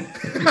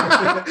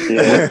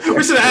 Yeah.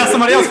 We should have asked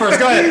somebody else first.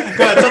 Go ahead.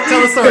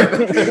 Tell the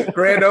story.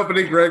 Grand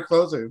opening, grand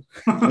closing.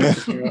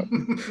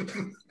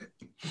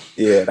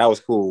 Yeah, that was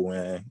cool,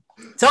 man.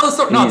 Tell the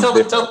story. No,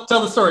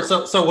 tell the story.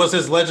 So was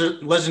his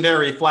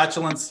legendary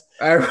flatulence?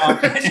 Nah,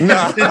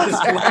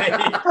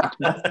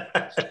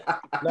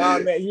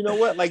 man. You know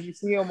what? Like you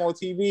see him on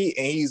TV,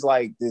 and he's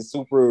like this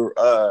super.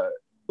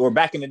 Or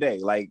back in the day,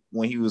 like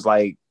when he was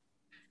like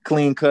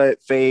clean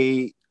cut,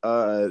 fade,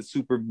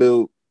 super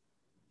built.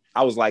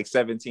 I was like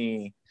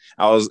 17.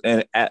 I was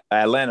in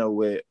Atlanta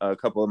with a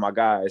couple of my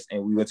guys,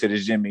 and we went to the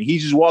gym, and he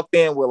just walked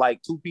in with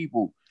like 2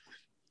 people,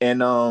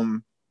 and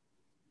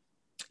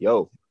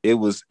it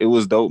was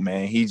dope,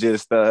 man. He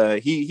just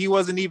he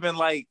wasn't even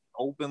like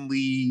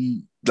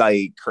openly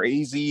like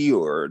crazy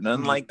or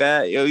nothing like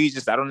that. He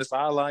just sat on the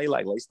sideline, he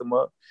like laced them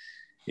up.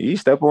 He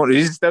stepped on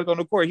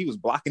the court. He was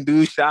blocking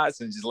dude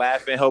shots and just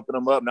laughing, helping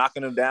them up,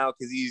 knocking them down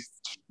because he's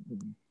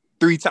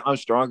 3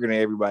 times stronger than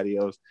everybody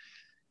else.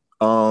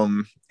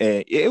 And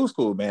it was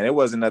cool, man. It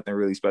wasn't nothing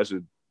really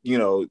special,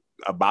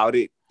 about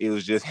it. It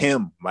was just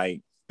him.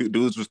 Like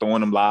dudes was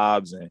throwing them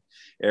lobs, and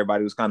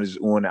everybody was kind of just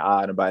on the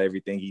odd about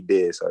everything he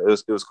did. So it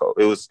was cool.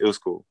 It was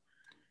cool.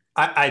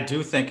 I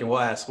do think, and we'll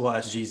ask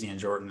Jeezy and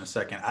Jordan in a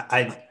second.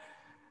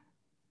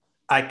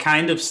 I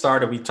kind of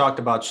started. We talked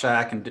about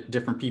Shaq and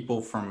different people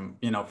from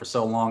for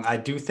so long. I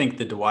do think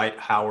the Dwight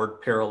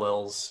Howard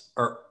parallels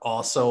are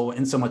also,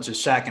 in so much as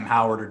Shaq and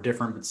Howard are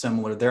different but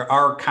similar. There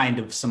are kind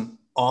of some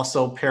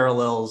also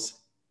parallels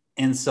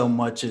in so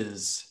much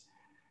as,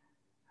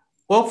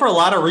 well, for a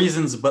lot of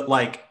reasons, but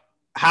like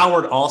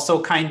Howard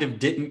also kind of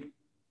didn't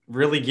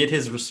really get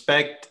his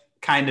respect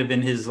kind of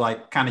in his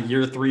like kind of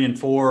year 3 and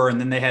 4. And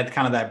then they had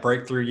kind of that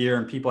breakthrough year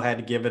and people had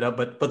to give it up,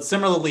 but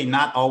similarly,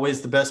 not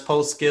always the best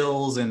post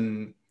skills.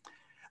 And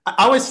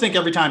I always think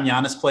every time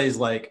Giannis plays,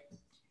 like,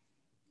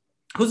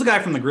 who's the guy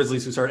from the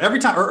Grizzlies who's hurt every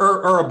time,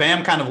 or a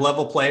Bam kind of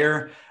level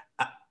player,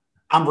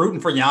 I'm rooting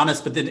for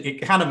Giannis, but then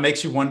it kind of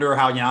makes you wonder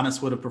how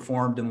Giannis would have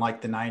performed in like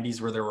the 90s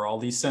where there were all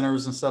these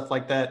centers and stuff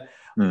like that.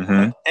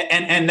 Mm-hmm.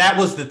 And that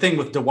was the thing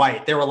with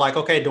Dwight. They were like,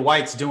 okay,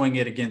 Dwight's doing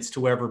it against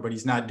whoever, but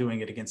he's not doing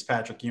it against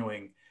Patrick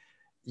Ewing.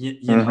 You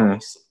know,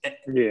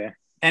 yeah.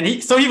 And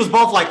he was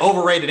both like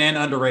overrated and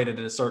underrated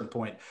at a certain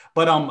point.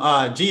 But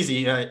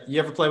Jeezy, you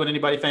ever play with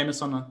anybody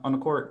famous on the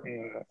court?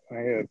 Yeah, I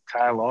had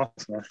Kyle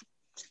Lawson.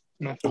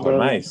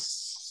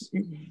 Nice.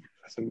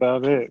 That's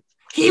about it.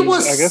 He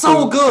was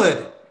so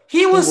good.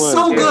 He was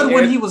so good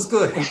when he was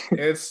good.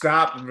 It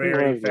stopped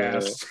very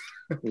fast.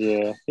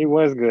 Yeah, he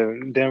was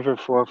good. Denver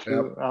for a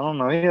few. I don't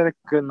know. He had a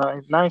good,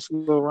 nice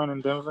little run in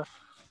Denver.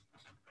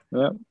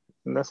 Yep.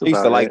 I used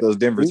to like those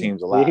Denver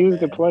teams a lot. He was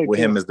the play with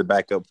him as the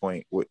backup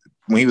point. When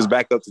he was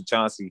back up to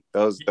Chauncey,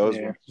 those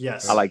were,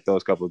 yes, I like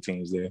those couple of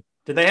teams there.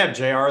 Did they have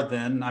JR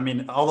then? I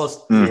mean, all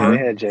those they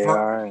had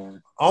JR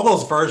and all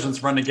those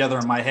versions run together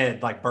in my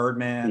head, like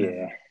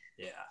Birdman.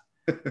 Yeah.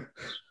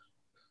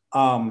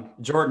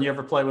 Jordan, you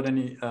ever play with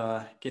any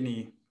get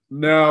any?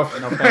 No,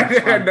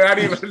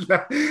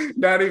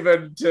 not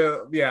even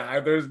to. Yeah,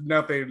 there's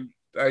nothing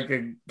I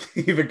can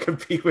even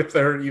compete with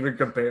or even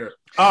compare.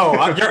 Oh,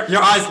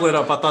 your eyes lit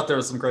up. I thought there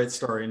was some great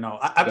story. No,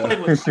 I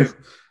played with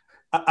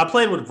I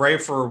played with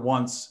Rafer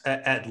once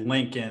at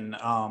Lincoln.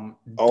 That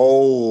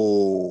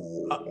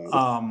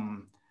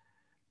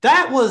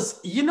was,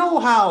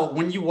 how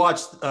when you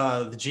watched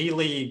the G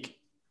League,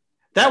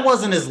 that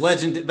wasn't as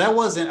legend. That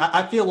wasn't.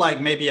 I feel like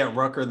maybe at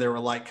Rucker there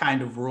were like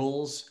kind of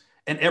rules.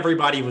 And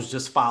everybody was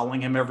just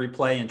following him every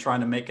play and trying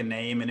to make a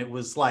name. And it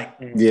was like,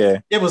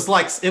 it was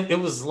like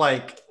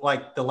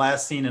the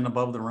last scene in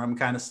Above the Rim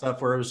kind of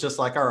stuff where it was just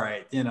like, all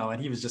right,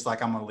 and he was just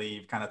like, I'm going to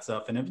leave kind of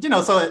stuff. And,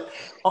 so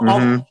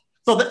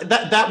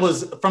that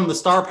was from the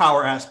star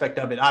power aspect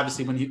of it.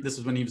 Obviously this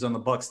was when he was on the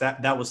Bucks,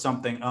 that was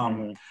something.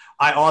 I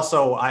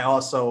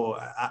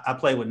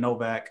played with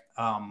Novak,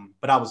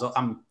 but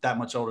I'm that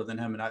much older than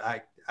him. And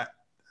I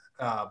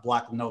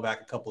blocked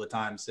Novak a couple of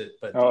times,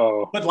 but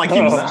like he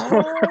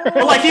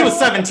was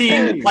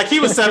 17, like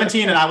he was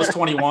 17 and I was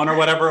 21 or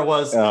whatever it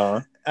was.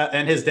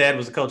 And his dad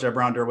was a coach at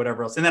Brown or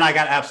whatever else. And then I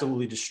got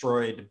absolutely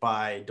destroyed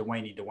by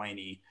Dwayne.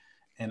 Dwayne.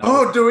 in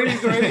open.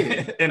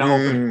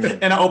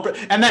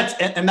 And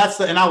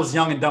I was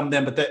young and dumb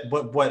then,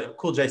 but what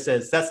Cool J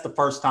says, that's the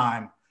first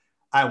time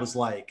I was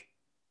like,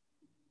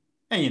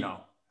 and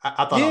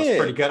I thought I was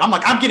pretty good. I'm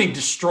like, I'm getting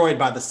destroyed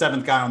by the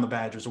 7th guy on the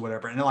Badgers or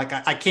whatever. And like,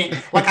 I can't,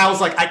 like, I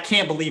was like, I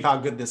can't believe how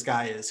good this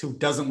guy is who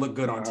doesn't look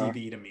good on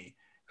TV to me.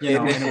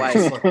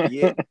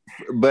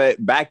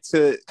 But back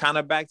to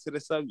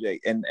the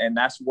subject. And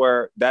that's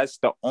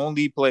the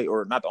only place,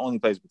 or not the only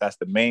place, but that's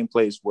the main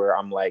place where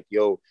I'm like,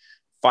 yo,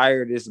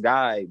 fire this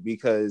guy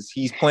because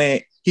he's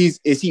playing. Is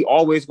he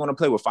always going to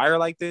play with fire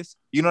like this?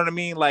 You know what I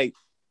mean? Like,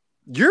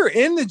 you're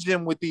in the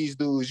gym with these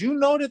dudes. You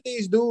know that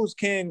these dudes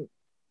can,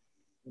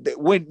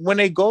 when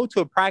they go to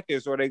a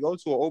practice or they go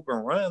to an open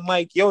run,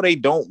 like, yo, they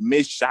don't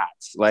miss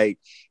shots. Like,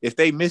 if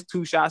they miss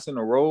 2 shots in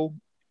a row,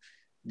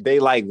 they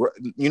like,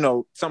 you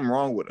know, something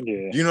wrong with them.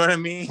 Yeah. You know what I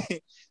mean?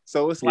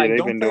 So it's Yeah, like, they've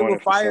don't been play doing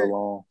with it for fire. so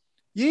long.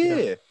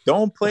 Yeah,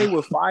 don't play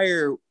with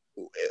fire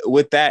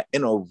with that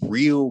in a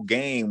real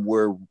game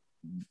where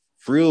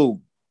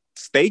real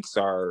stakes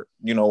are,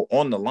 you know,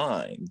 on the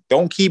line.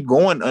 Don't keep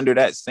going under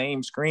that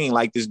same screen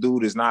like this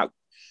dude is not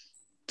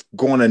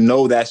going to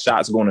know that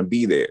shot's going to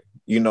be there.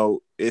 You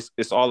know,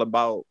 it's all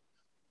about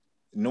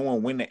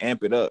knowing when to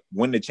amp it up,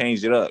 when to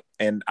change it up.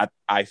 And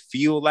I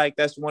feel like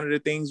that's one of the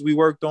things we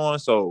worked on.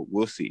 So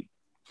we'll see.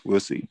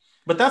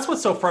 But that's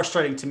what's so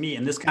frustrating to me.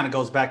 And this kind of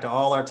goes back to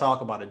all our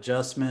talk about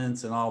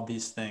adjustments and all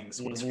these things.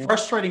 Mm-hmm. What's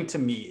frustrating to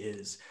me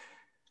is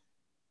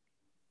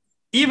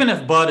even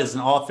if Bud is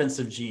an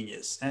offensive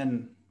genius,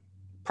 and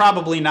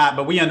probably not,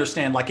 but we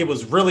understand, like, it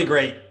was really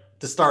great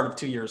the start of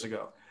 2 years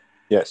ago.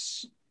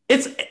 Yes.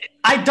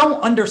 I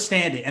don't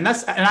understand it. And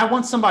I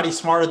want somebody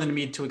smarter than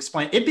me to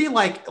explain. It'd be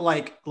like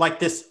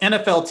this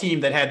NFL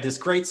team that had this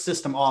great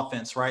system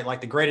offense, right?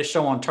 Like the greatest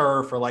show on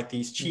turf, or like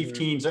these Chief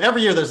teams.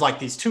 Every year there's like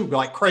these two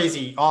like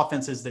crazy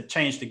offenses that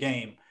change the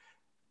game.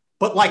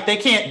 But like they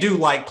can't do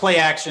like play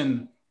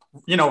action,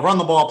 you know, run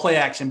the ball, play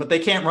action, but they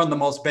can't run the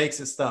most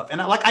basic stuff. And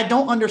I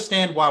don't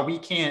understand why we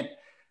can't.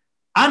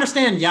 I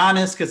understand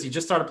Giannis because he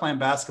just started playing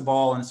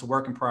basketball and it's a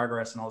work in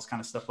progress and all this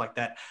kind of stuff like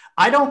that.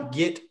 I don't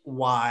get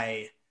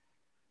why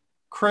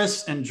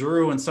Chris and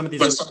Drew and some of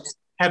these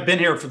have been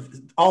here for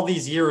all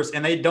these years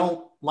and they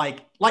don't like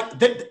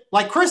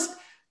Chris.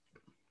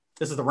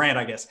 This is the rant,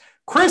 I guess.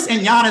 Chris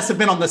and Giannis have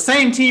been on the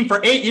same team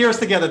for 8 years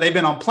together. They've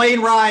been on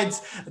plane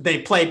rides.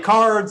 They played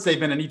cards. They've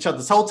been in each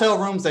other's hotel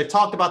rooms. They've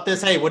talked about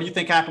this. Hey, what do you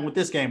think happened with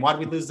this game? Why did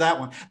we lose that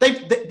one?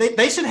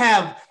 They should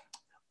have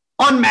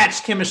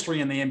unmatched chemistry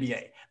in the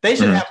NBA. They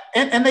should have,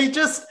 and they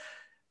just,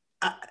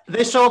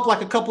 they show up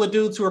like a couple of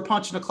dudes who are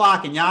punching the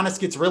clock, and Giannis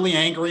gets really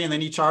angry, and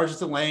then he charges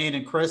the lane,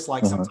 and Chris,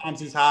 like, sometimes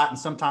he's hot and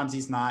sometimes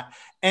he's not.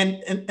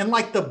 And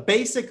like the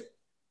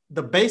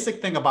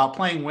basic thing about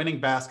playing winning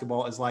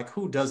basketball is like,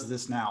 who does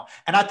this now?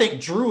 And I think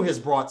Drew has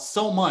brought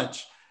so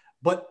much,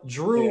 but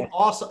Drew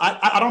also,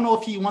 I don't know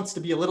if he wants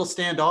to be a little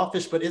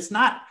standoffish, but it's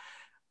not,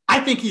 I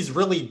think he's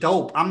really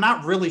dope. I'm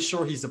not really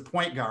sure he's a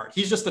point guard.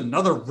 He's just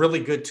another really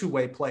good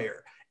two-way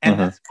player. And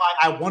that's why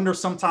I wonder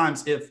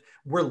sometimes if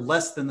we're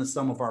less than the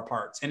sum of our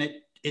parts. And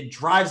it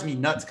drives me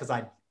nuts because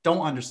I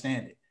don't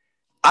understand it.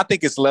 I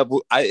think it's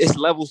levels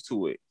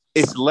to it.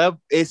 It's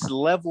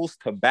levels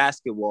to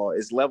basketball.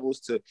 It's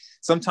levels to,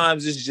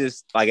 sometimes it's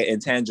just like an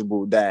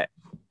intangible that,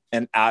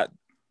 and I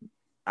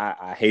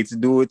hate to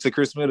do it to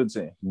Chris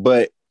Middleton,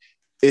 but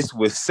it's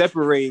what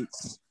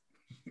separates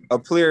a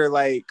player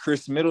like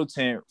Chris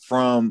Middleton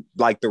from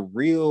like the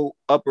real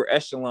upper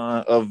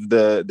echelon of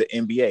the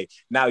NBA.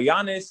 Now,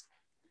 Giannis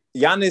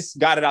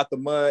got it out the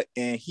mud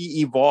and he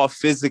evolved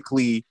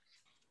physically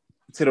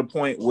to the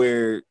point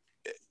where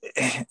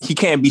he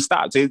can't be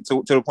stopped to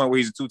the point where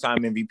he's a two-time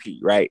MVP,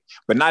 right?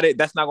 But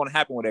that's not going to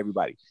happen with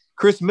everybody.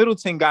 Chris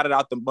Middleton got it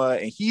out the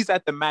mud and he's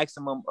at the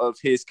maximum of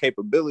his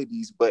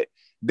capabilities, but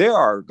there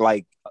are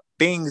like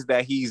things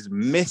that he's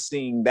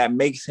missing that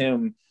makes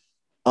him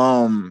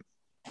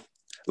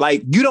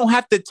like, you don't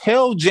have to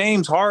tell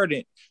James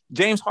Harden.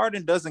 James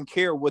Harden doesn't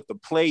care what the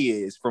play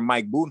is from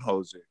Mike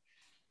Budenholzer.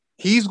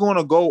 He's going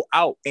to go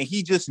out and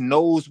he just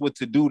knows what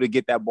to do to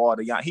get that ball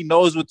to Giannis. He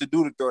knows what to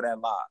do to throw that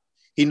lob.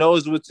 He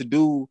knows what to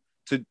do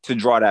to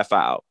draw that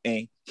foul.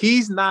 And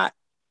he's not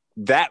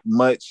that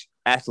much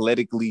more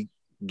athletically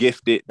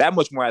gifted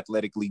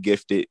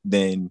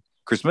than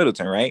Chris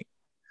Middleton, right?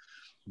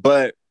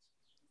 But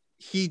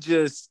he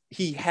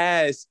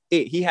has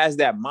it. He has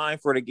that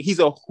mind for he's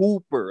a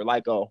hooper,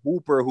 like a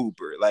hooper.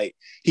 Like,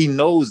 he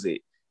knows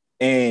it.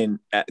 And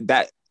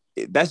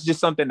that's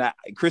just something that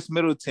Chris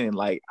Middleton,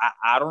 like,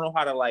 I don't know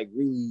how to like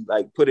really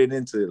like put it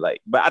into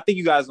like, but I think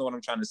you guys know what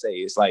I'm trying to say.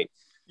 It's like,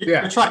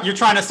 you're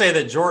trying to say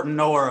that Jordan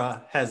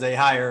Noah has a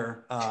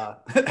higher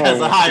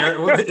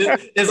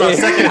is our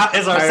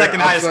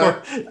second highest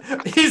score.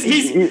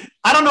 He's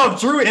I don't know if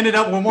Drew ended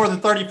up with more than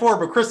 34,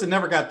 but Chris had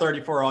never got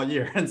 34 all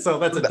year, and so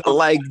that's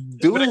like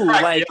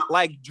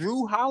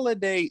Drew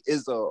Holiday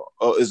is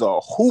a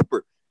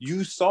hooper.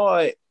 You saw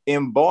it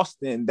in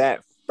Boston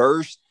that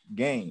first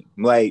game.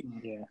 Like,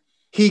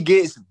 he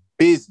gets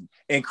busy,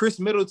 and Chris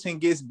Middleton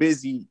gets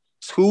busy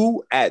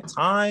too at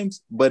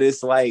times, but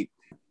it's like,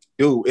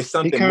 dude, it's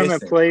something. He kind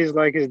of plays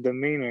like his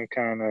demeanor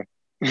kind of.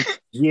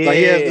 Yeah, like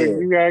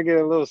you gotta get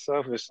a little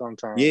selfish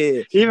sometimes.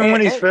 Yeah, even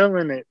when he's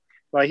feeling it,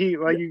 like he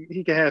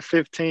can have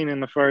 15 in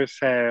the first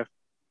half,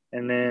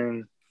 and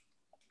then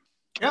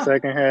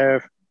second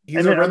half.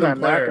 He's a rhythm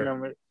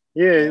player.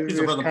 He's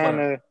a rhythm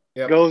player.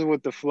 Goes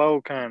with the flow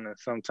kind of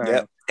sometimes.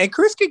 Yep. And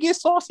Chris could get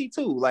saucy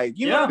too. Like,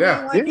 you know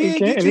what I mean?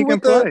 Like, he can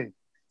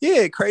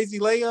play. Crazy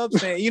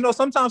layups. And, you know,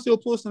 sometimes he'll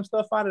pull some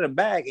stuff out of the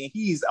bag and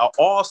he's an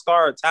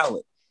all-star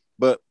talent.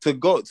 But to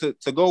go to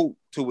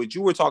what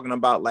you were talking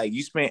about, like,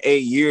 you spent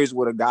 8 years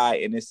with a guy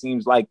and it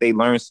seems like they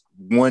learn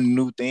one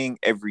new thing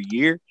every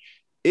year.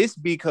 It's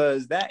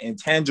because that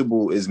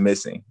intangible is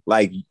missing.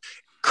 Like,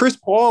 Chris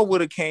Paul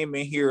would have came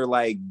in here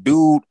like,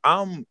 dude,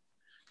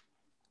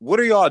 what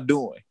are y'all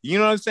doing? You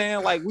know what I'm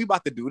saying? Like, we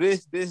about to do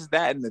this,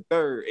 that, and the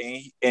third,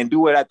 and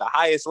do it at the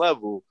highest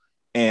level.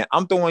 And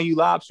I'm throwing you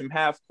lobs from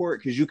half court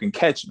because you can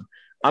catch them.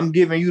 I'm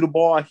giving you the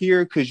ball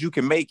here because you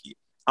can make it.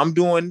 I'm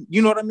doing,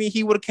 you know what I mean?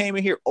 He would have came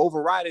in here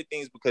overriding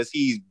things because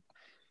he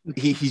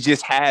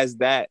just has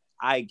that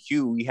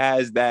IQ. He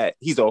has that.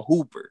 He's a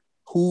hooper.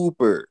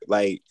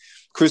 Like,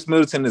 Chris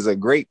Middleton is a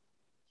great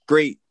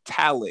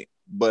talent,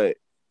 but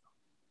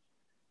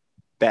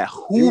that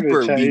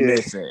hooper be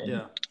missing.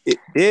 Yeah.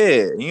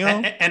 You know.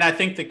 And I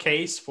think the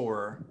case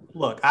for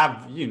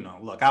I've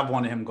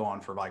wanted him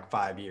gone for like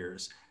 5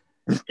 years.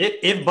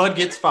 If Bud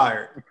gets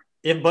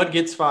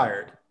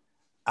fired,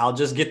 I'll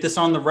just get this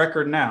on the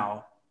record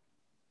now.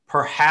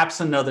 Perhaps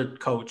another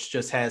coach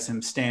just has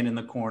him stand in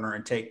the corner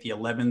and take the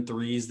 11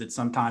 threes that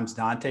sometimes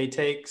Dante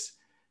takes,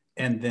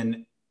 and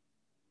then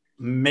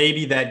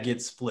maybe that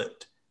gets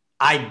flipped.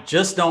 I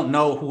just don't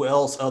know who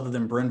else other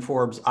than Bryn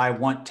Forbes I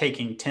want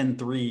taking 10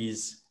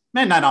 threes.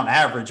 Man, not on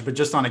average, but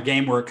just on a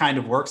game where it kind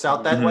of works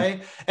out that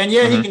way. And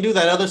yeah, he can do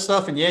that other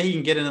stuff. And yeah, he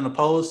can get it in the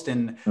post.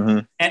 And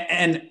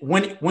and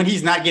when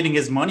he's not getting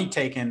his money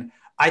taken,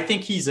 I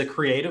think he's a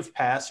creative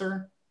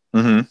passer.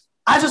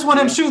 I just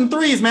want him shooting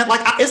threes, man.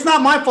 Like, it's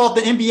not my fault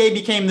the NBA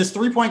became this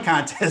 3-point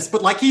contest,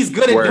 but like, he's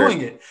good at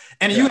doing it.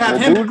 And you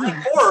have him and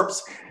Bryn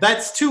Forbes.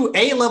 That's 2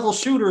 A-level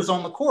shooters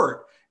on the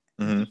court.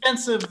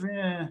 Defensive,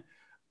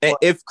 And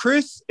if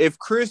Chris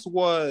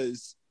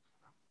was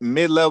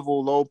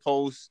mid-level, low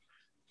post,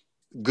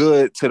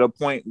 good to the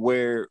point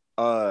where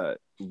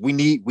we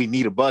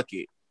need a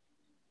bucket,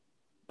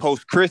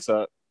 post Chris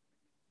up,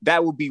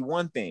 that would be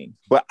one thing.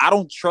 But I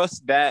don't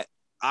trust that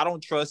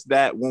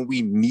when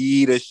we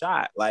need a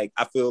shot. Like,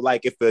 I feel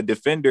like if the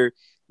defender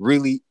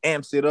really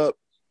amps it up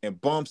and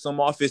bumps him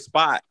off his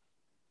spot,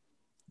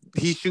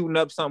 he's shooting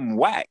up something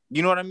whack.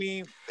 You know what I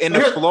mean? And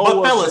the flow.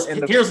 But fellas,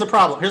 here's the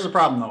problem. Here's the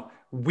problem though.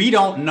 We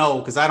don't know,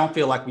 because I don't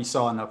feel like we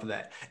saw enough of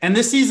that. And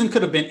this season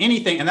could have been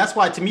anything. And that's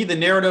why, to me, the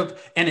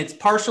narrative, and it's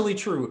partially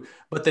true,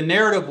 but the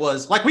narrative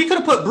was like, we could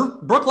have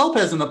put Brook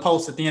Lopez in the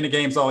post at the end of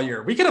games all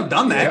year. We could have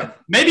done that. Yeah.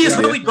 Maybe it's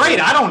really great.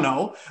 I don't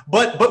know.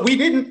 But we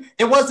didn't.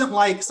 It wasn't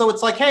like, so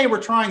it's like, hey,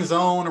 we're trying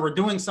zone or we're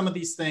doing some of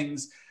these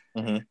things.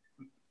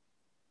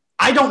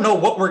 I don't know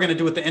what we're going to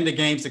do at the end of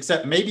games,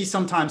 except maybe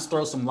sometimes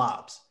throw some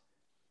lobs.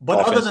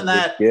 But other than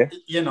that,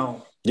 you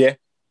know. Yeah.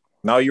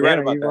 No, you're right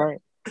about that. Right.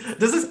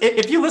 Does this?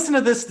 If you listen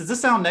to this, does this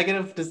sound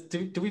negative?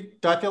 Do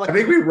I feel like? I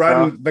think we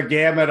run the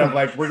gamut of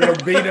like, we're gonna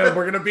beat him,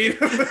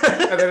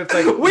 and then it's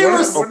like, what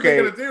are we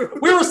gonna do?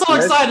 We were so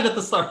excited at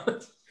the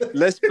start.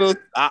 Let's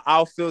filter.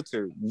 I'll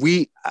filter.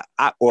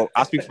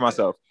 I'll speak for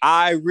myself.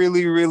 I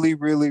really, really,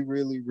 really,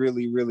 really,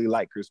 really, really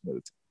like Chris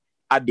Middleton.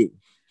 I do.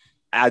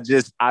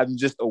 I'm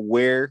just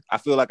aware. I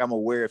feel like I'm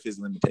aware of his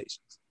limitations.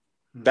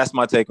 That's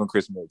my take on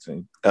Chris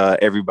Middleton.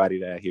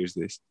 Everybody that hears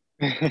this.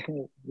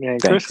 Yeah,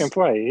 Chris can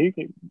play.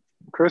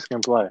 Chris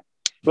can play.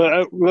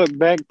 But look,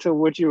 back to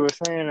what you were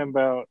saying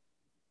about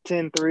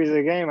 10 threes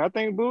a game. I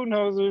think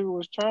Budenholzer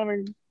was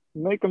trying to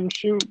make him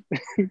shoot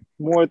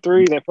more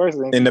threes at first.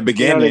 In the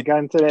beginning. They got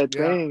into that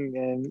thing,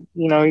 and,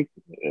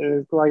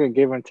 it's like a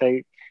give and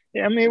take.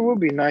 Yeah, I mean, it would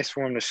be nice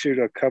for him to shoot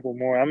a couple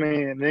more. I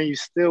mean, and then you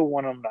still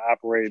want him to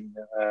operate in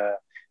the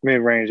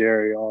mid-range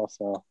area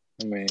also.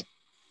 I mean,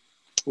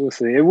 we'll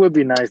see. It would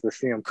be nice to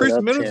see him. Chris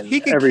Middleton, he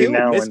can kill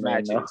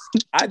mismatches.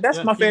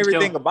 That's my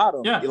favorite thing about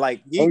him. Yeah.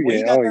 Like, when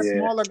he got that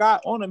smaller guy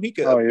on him, he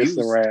could abuse.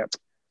 It's a wrap.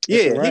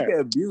 He could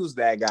abuse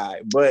that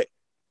guy. But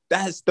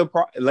that's the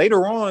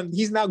later on,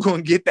 he's not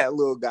going to get that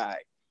little guy.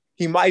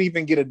 He might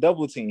even get a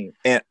double team.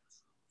 And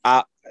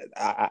I'm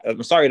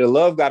sorry, the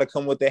love got to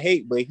come with the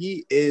hate, but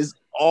he is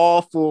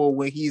awful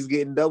when he's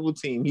getting double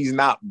teamed. He's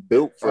not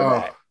built for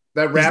that.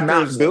 That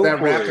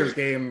Raptors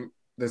game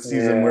this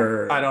season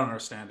where I don't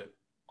understand it.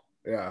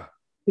 Yeah.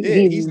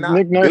 He's not.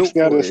 Nick Nurse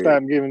got to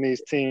stop giving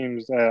these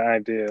teams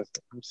ideas.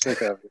 I'm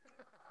sick of it.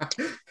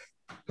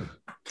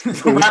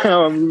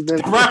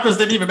 The Raptors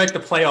didn't even make the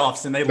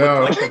playoffs, and they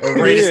looked like the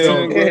greatest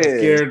team.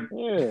 Scared.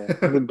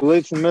 Yeah, the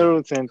Blitz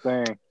Middleton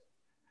thing.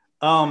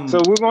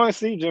 So we're going to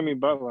see Jimmy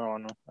Butler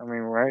on them. I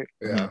mean, right?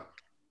 Yeah.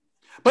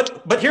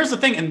 But here's the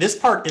thing, and this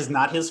part is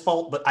not his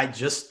fault, but I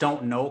just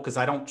don't know because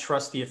I don't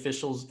trust the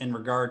officials in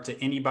regard to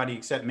anybody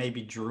except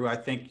maybe Drew. I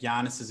think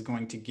Giannis is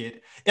going to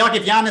get – like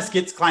if Giannis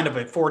gets kind of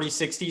a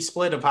 40-60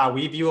 split of how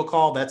we view a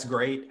call, that's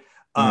great.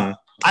 I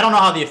don't know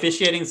how the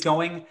officiating is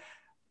going.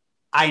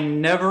 I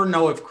never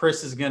know if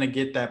Chris is going to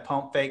get that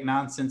pump fake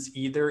nonsense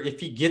either.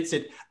 If he gets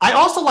it – I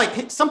also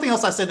like – something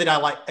else I said that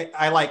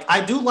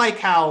I do like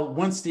how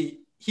once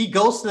he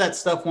goes to that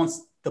stuff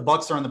once the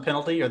Bucks are in the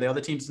penalty or the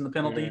other team's in the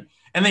penalty. Mm-hmm.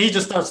 And then he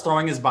just starts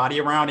throwing his body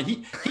around, and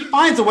he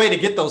finds a way to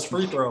get those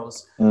free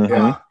throws.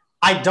 Mm-hmm.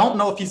 I don't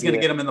know if he's going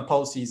to get them in the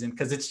postseason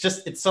because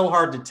it's so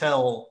hard to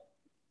tell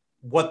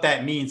what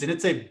that means. And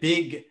it's a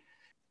big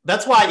 –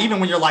 that's why even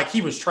when you're like, he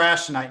was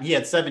trash tonight and he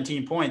had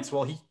 17 points,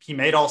 well, he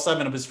made all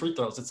 7 of his free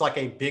throws. It's like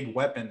a big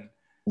weapon.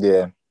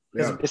 Yeah.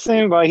 It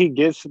seems like he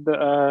gets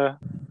that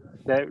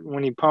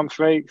when he pump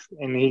fakes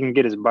and he can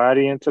get his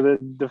body into the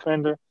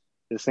defender,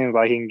 it seems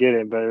like he can get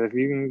it. But if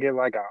you can get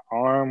like an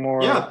arm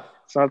or Yeah.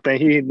 something,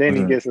 he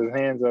gets his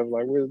hands up.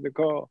 Like, where's the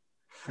call?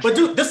 But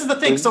dude, this is the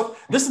thing. So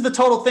this is the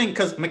total thing,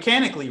 because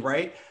mechanically,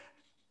 right?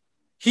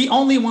 He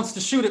only wants to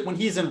shoot it when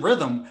he's in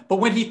rhythm. But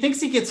when he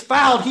thinks he gets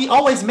fouled, he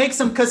always makes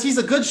them because he's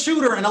a good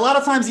shooter. And a lot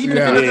of times, even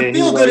if it doesn't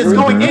feel good, it's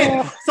going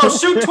in. So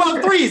shoot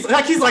 12 threes.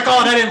 Like, he's like,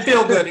 oh, that didn't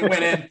feel good. It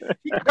went in.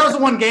 There was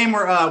one game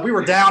where we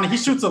were down. He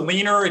shoots a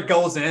leaner. It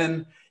goes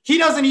in. He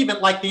doesn't even,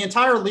 like, the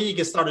entire league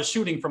has started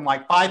shooting from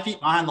like 5 feet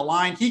behind the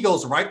line. He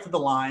goes right to the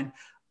line.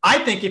 I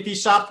think if he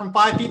shot from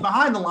 5 feet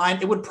behind the line,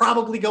 it would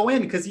probably go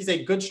in because he's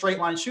a good straight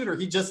line shooter.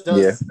 He just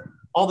does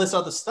all this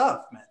other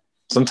stuff, man.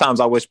 Sometimes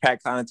I wish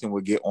Pat Connaughton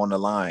would get on the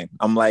line.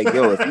 I'm like,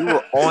 yo, if you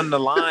were on the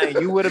line,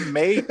 you would have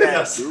made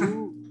that,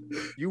 dude.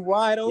 You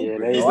wide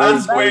open. He's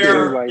not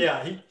square. Like,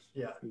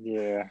 yeah.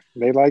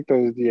 They like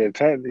those. Yeah,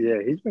 Pat.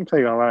 Yeah, he's been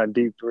taking a lot of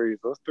deep threes.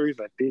 Those threes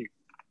are deep.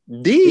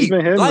 Deep,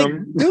 been hitting like,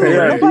 them. dude,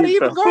 nobody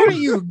even guarding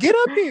you. Get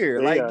up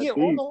here, like, get deep.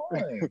 on the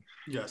line.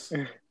 Yes,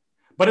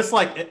 but it's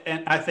like,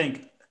 and I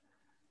think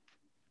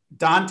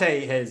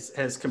Dante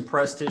has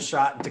compressed his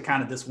shot into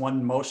kind of this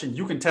one motion.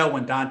 You can tell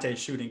when Dante's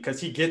shooting because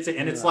he gets it,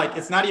 and it's like,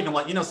 it's not even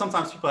like, you know,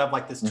 sometimes people have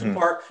like this two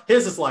part.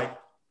 His is like,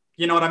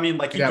 you know what I mean?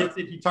 Like, he gets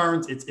it, he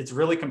turns. It's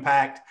really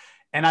compact,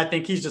 and I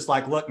think he's just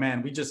like, look,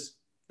 man,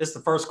 it's the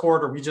first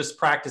quarter. We just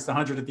practiced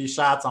 100 of these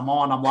shots. I'm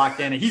locked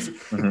in. And he's,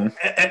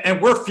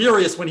 and we're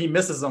furious when he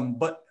misses them.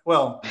 But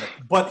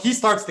he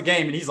starts the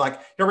game and he's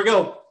like, here we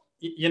go.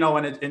 You know,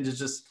 and it's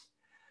just.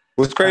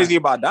 What's crazy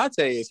about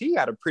Dante is he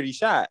got a pretty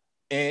shot.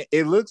 And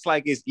it looks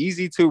like it's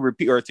easy to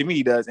repeat, or to me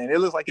he does. And it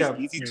looks like it's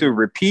easy to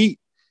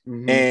repeat.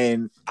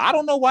 And I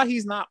don't know why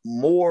he's not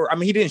more. I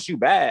mean, he didn't shoot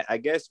bad, I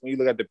guess, when you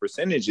look at the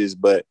percentages.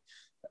 But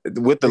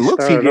with the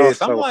looks he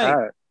gets, I'm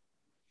like,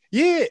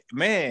 yeah,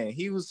 man,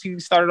 he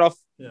started off,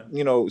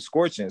 you know,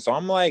 scorching. So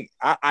I'm like,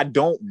 I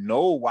don't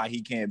know why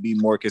he can't be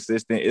more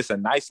consistent. It's a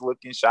nice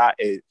looking shot.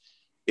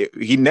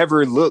 He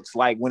never looks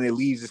like when it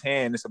leaves his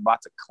hand, it's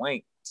about to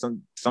clank.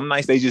 Some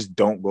nights they just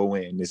don't go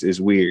in. It's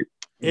weird.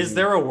 Is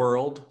there a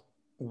world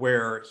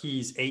where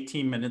he's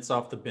 18 minutes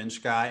off the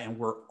bench guy and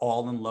we're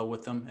all in love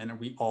with him and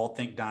we all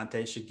think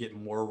Dante should get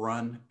more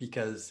run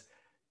because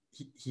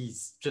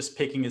he's just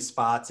picking his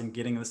spots and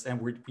getting this, and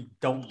we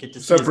don't get to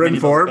see so Bryn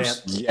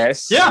Forbes?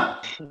 Yes. Yeah.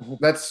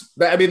 That's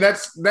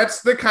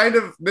the kind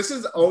of, this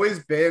has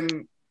always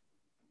been,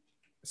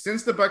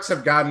 since the Bucks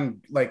have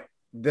gotten like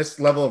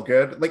this level of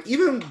good, like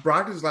even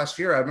Brogdon's last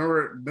year, I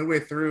remember midway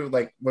through,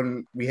 like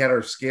when we had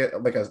our skid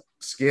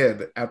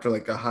after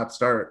like a hot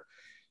start,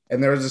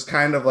 and there was this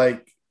kind of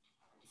like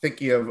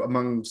thinking of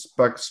amongst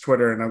Bucks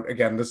Twitter, and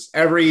again, this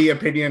every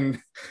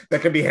opinion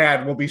that can be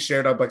had will be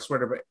shared on Bucks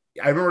Twitter, but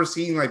I remember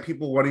seeing like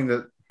people wanting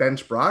to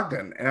bench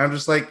Brogdon, and I'm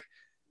just like,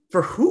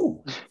 for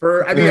who?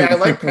 I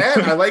like Pat,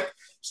 I like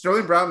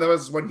Sterling Brown. That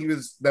was one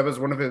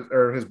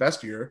of his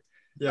best year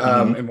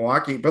in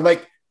Milwaukee, but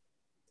like,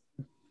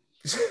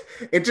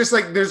 it's just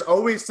like there's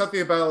always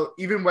something about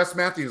even Wes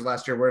Matthews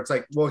last year where it's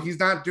like, well, he's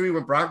not doing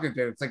what Brogdon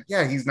did. It's like,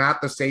 yeah, he's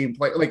not the same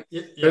player. Like,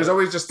 there's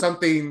always just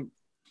something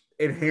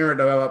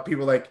inherent about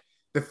people. Like,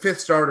 the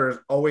fifth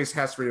starter always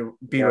has to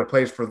be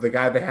replaced for the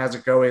guy that has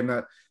it go in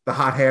the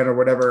hot hand or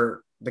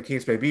whatever the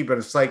case may be. But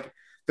it's like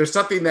there's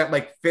something that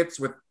like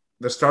fits with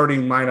the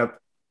starting lineup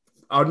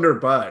under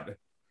Bud.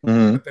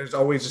 But there's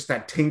always just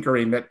that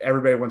tinkering that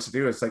everybody wants to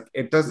do. It's like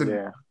it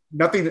doesn't.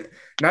 Not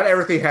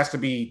everything has to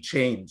be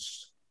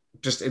changed.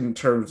 Just in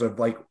terms of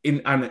like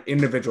on an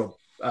individual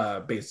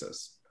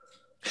basis.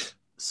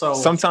 So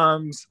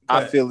sometimes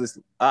I feel this.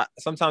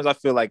 Sometimes I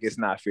feel like it's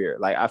not fair.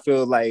 Like I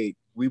feel like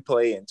we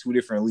play in two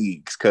different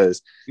leagues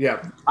because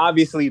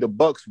obviously the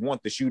Bucks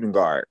want the shooting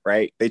guard,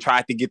 right? They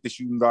tried to get the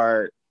shooting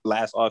guard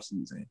last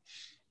offseason,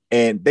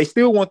 and they're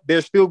still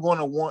going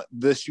to want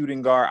the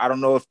shooting guard. I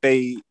don't know if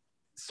they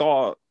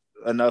saw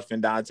enough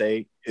in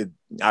Dante.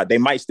 They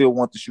might still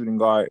want the shooting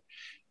guard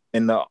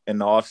in the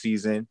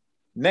offseason,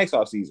 next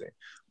offseason.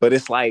 But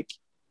it's like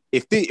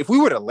if we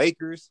were the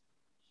Lakers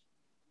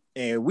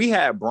and we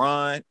had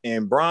Bron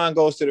and Bron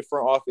goes to the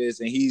front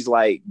office and he's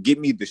like, "Get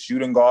me the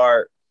shooting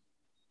guard."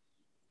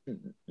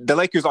 The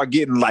Lakers are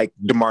getting like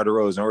DeMar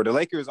DeRozan, or the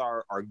Lakers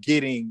are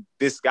getting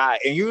this guy,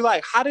 and you're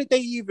like, how did they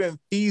even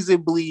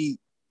feasibly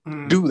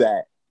do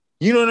that?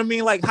 You know what I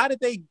mean? Like,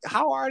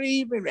 how are they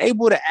even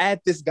able to add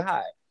this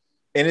guy?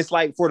 And it's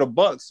like for the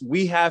Bucks,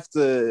 we have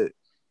to,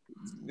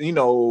 you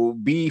know,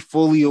 be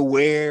fully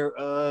aware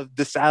of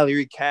the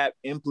salary cap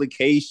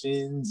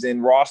implications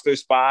and roster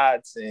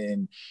spots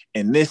and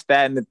this,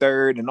 that, and the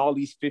third, and all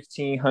these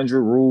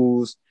 1,500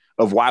 rules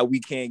of why we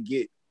can't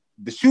get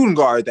the shooting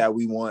guard that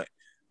we want.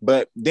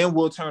 But then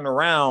we'll turn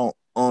around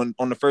on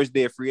the first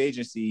day of free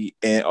agency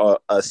and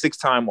a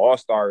six-time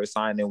All-Star is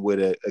signing with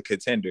a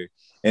contender.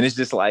 And it's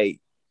just like,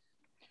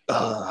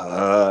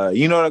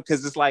 you know,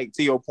 because it's like,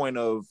 to your point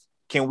of,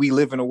 can we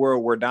live in a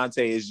world where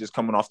Dante is just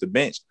coming off the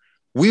bench?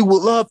 We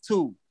would love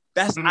to.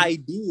 That's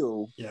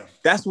ideal. Yeah.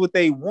 That's what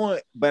they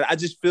want. But I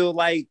just feel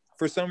like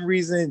for some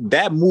reason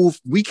that move,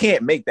 we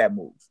can't make that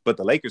move, but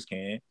the Lakers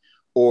can,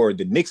 or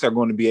the Knicks are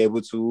going to be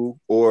able to,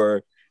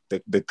 or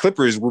the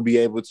Clippers will be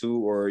able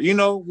to, or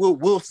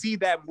we'll see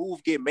that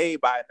move get made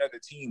by another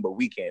team, but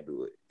we can't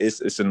do it.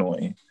 It's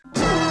annoying.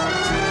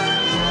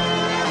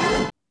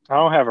 I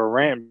don't have a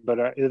rant, but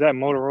is that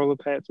Motorola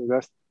patch? Is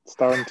that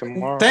starting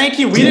tomorrow? Thank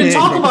you. We didn't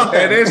talk about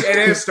that.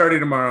 It is starting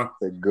tomorrow.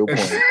 That's a good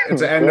point.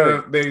 It's the end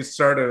of. They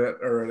started it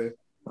already.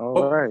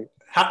 All right.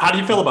 How do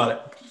you feel about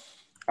it?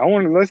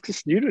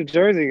 You the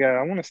Jersey guy.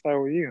 I want to start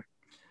with you.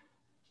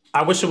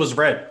 I wish it was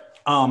red.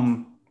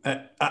 I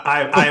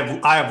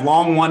have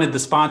long wanted the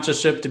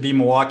sponsorship to be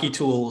Milwaukee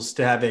Tools,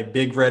 to have a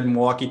big red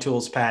Milwaukee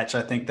Tools patch.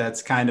 I think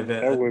that's kind of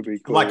that would be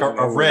cool. like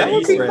a red That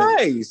would be Easter egg.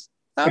 nice.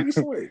 That'd be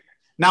sweet.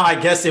 Now, I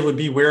guess it would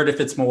be weird if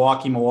it's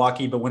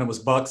Milwaukee, but when it was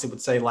Bucks, it would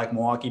say like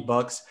Milwaukee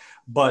Bucks.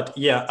 But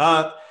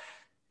yeah,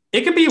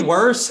 it could be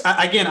worse.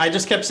 I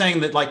just kept saying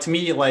that, like, to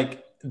me,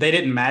 like, they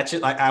didn't match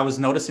it. Like, I was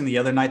noticing the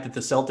other night that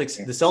the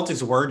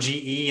Celtics were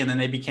GE and then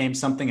they became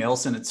something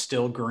else and it's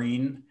still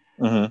green.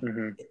 Mm-hmm.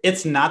 Mm-hmm.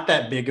 It's not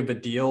that big of a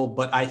deal,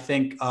 but I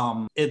think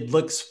it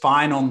looks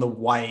fine on the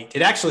white.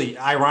 It actually,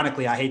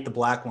 ironically, I hate the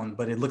black one,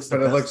 but it looks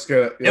But it looks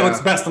good. Yeah. It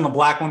looks best on the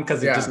black one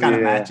because it just kind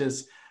of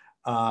matches.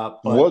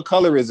 But what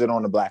color is it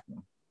on the black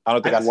one? I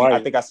don't think white.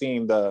 I think I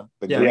seen the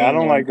Yeah, I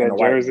don't like that and the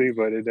white jersey,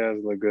 one. but it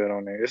does look good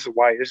on there. It's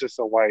white. It's just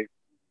a white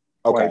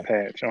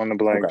patch on the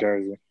black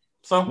jersey.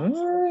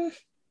 So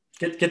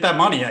get that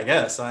money, I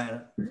guess.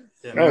 Oh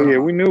yeah,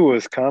 we knew it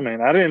was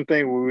coming. I didn't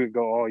think we would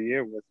go all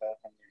year with that.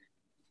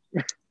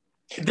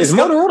 Is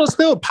Motorola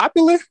still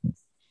popular?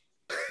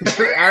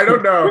 I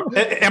don't know.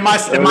 Am I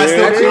still?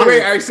 Actually,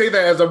 wait, I say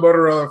that as a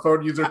Motorola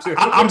phone user too.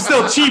 I'm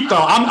still cheap though.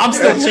 I'm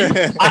still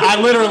cheap. I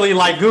literally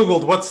like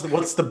Googled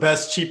what's the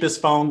best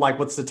cheapest phone, like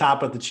what's the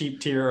top of the cheap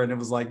tier, and it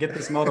was like, get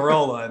this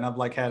Motorola, and I've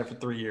like had it for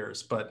 3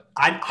 years. But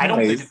I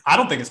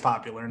don't think it's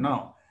popular.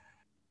 No.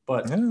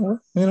 But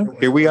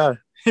here we are.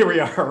 Here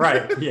we are.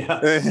 Right.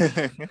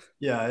 Yeah.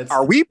 Yeah.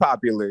 Are we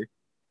popular?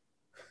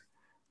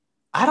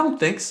 I don't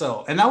think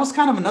so. And that was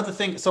kind of another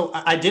thing. So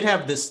I did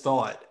have this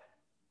thought.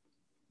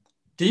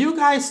 Do you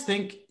guys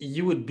think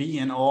you would be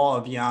in awe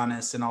of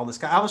Giannis and all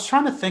this? I was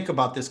trying to think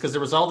about this because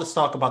there was all this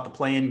talk about the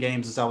play-in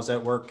games as I was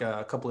at work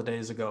a couple of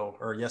days ago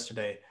or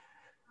yesterday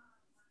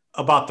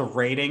about the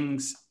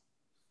ratings.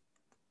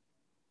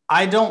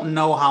 I don't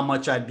know how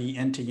much I'd be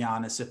into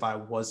Giannis if I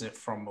wasn't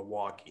from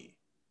Milwaukee.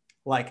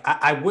 Like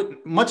I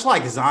wouldn't, much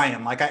like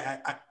Zion. Like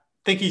I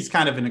think he's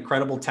kind of an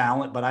incredible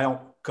talent, but I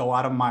don't go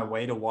out of my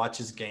way to watch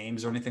his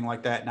games or anything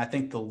like that. And I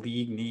think the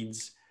league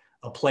needs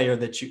a player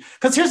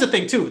because here's the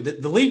thing too,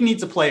 the league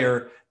needs a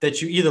player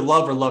that you either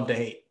love or love to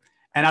hate.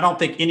 And I don't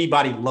think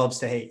anybody loves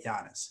to hate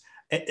Giannis.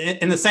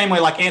 In the same way,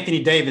 like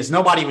Anthony Davis,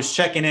 nobody was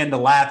checking in to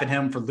laugh at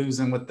him for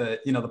losing with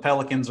the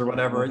Pelicans or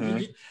whatever.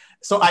 Mm-hmm.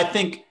 So I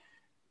think,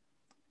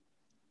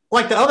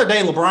 like the other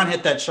day, LeBron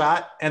hit that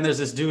shot and there's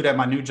this dude at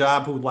my new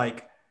job who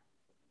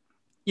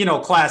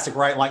classic,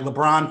 right? Like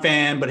LeBron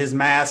fan, but his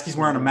mask, he's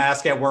wearing a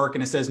mask at work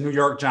and it says New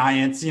York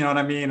Giants, you know what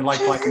I mean? Like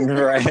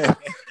right.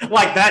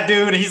 Like that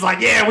dude. And he's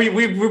like, yeah,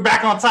 we're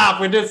back on top.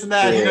 We're this and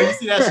that. Yeah. You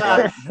see that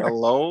shot?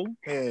 Hello?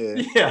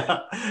 Yeah. Yeah.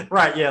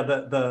 Right. Yeah.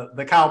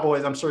 The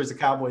Cowboys, I'm sure he's a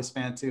Cowboys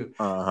fan too.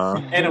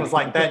 Uh-huh. And it was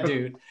like that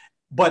dude.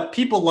 But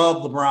people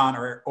love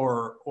LeBron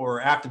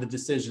or after the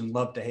decision,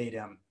 love to hate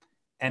him.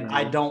 And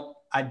Mm-hmm.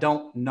 I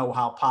don't know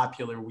how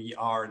popular we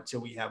are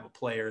until we have a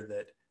player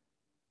that,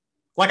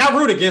 like, I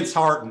root against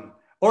Harden,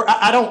 or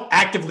I don't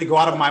actively go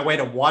out of my way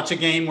to watch a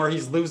game where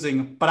he's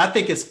losing, but I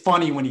think it's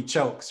funny when he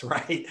chokes,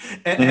 right?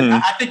 And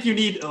I think you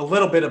need a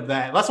little bit of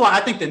that. That's why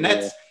I think the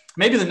Nets,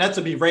 maybe the Nets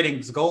will be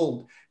ratings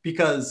gold,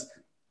 because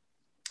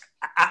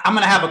I'm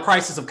going to have a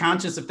crisis of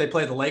conscience if they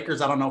play the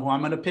Lakers. I don't know who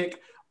I'm going to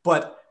pick,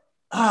 but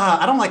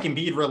I don't like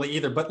Embiid really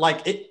either. But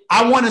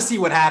I want to see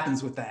what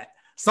happens with that.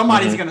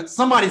 Somebody's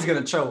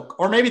gonna choke,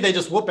 or maybe they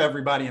just whoop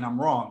everybody and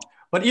I'm wrong.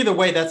 But either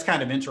way, that's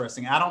kind of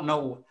interesting. I don't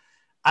know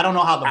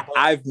how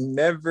I've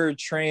never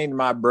trained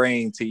my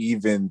brain to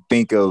even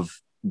think of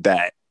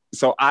that.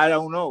 So I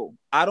don't know.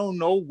 I don't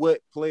know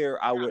what player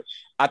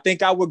I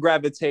think I would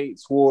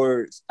gravitate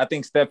towards. I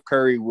think Steph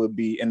Curry would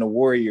be, and the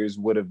Warriors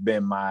would have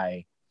been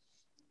I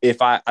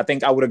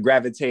think I would have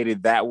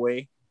gravitated that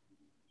way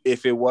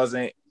if it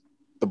wasn't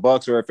the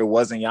Bucks or if it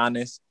wasn't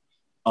Giannis.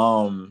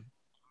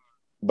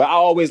 But I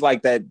always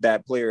like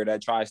that player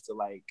that tries to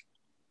like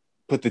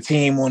put the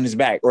team on his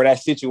back, or that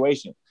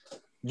situation.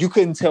 You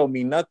couldn't tell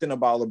me nothing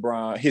about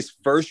LeBron. His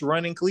first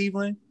run in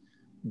Cleveland,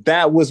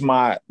 I was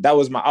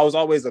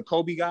always a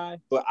Kobe guy,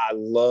 but I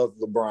love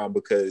LeBron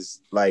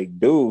because, like,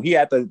 dude, he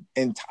had the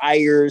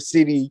entire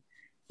city,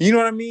 you know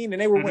what I mean?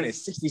 And they were winning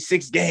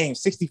 66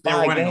 games,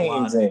 65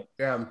 games.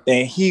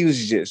 And he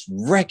was just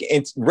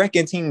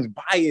wrecking teams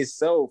by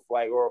himself,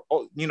 like,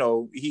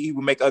 he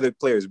would make other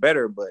players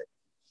better, but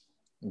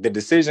the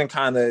decision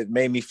kind of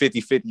made me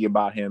 50-50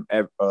 about him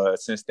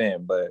since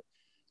then. But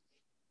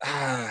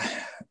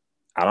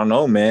I don't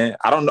know, man.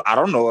 I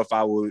don't know if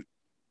I would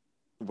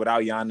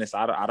without Giannis.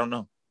 I don't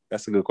know.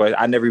 That's a good question.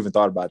 I never even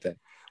thought about that.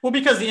 Well,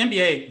 because the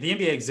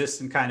NBA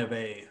exists in kind of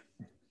a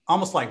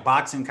almost like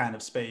boxing kind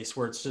of space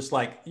where it's just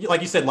like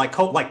you said, like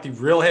the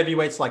real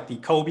heavyweights, like the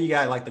Kobe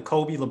guy, like the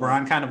Kobe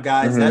LeBron kind of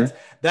guys.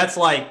 That's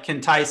like,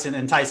 can Tyson,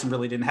 and Tyson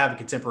really didn't have a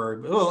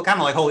contemporary, kind of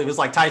like it was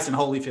like Tyson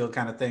Holyfield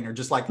kind of thing, or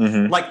just like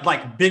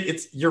like big.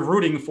 You're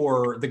rooting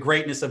for the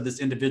greatness of this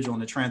individual,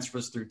 and it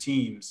transfers through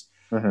teams.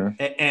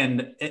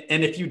 And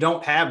if you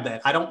don't have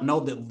that, I don't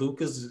know that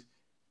Luka's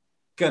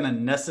gonna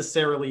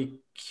necessarily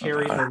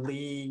carry the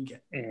league.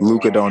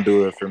 Luka don't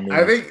do it for me.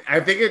 I think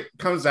it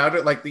comes out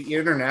at like the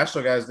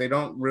international guys. They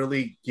don't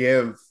really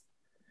give,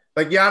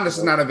 like, Giannis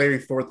is not a very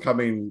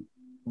forthcoming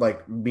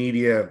like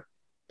media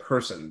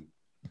person,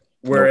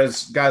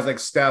 whereas guys like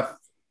Steph,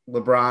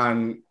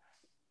 LeBron,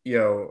 you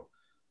know,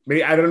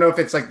 maybe I don't know if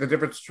it's like the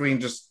difference between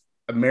just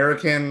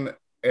American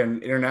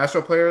and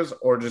international players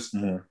or just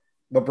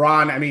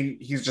LeBron. I mean,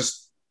 he's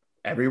just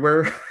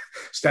everywhere.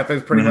 Steph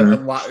is pretty much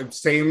a lot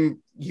same.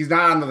 He's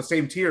not on the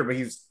same tier, but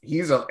he's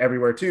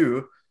everywhere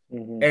too.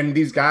 And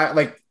these guys,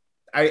 like,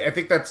 I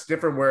think that's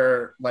different.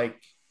 Where,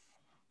 like,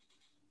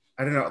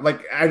 I don't know,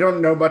 like, I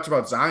don't know much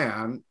about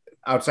Zion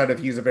outside of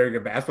he's a very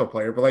good basketball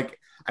player, but like,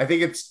 I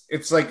think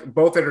it's like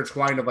both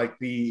intertwined of like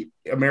the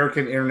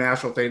American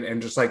international thing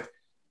and just like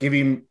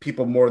giving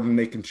people more than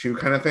they can chew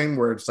kind of thing,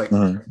 where it's like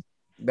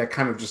that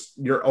kind of just,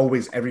 you're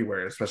always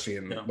everywhere, especially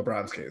in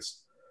LeBron's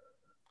case.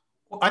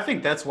 Well, I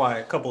think that's why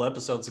a couple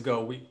episodes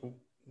ago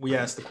we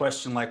asked the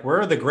question, like,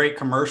 where are the great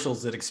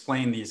commercials that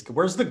explain these?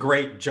 Where's the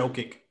great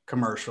Jokic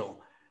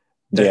commercial?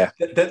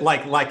 That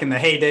like in the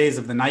heydays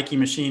of the Nike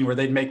machine, where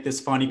they'd make this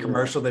funny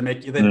commercial, they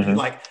make you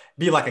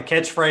be like a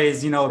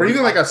catchphrase, you know, or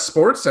even like a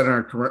Sports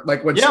Center,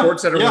 like when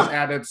Sports Center was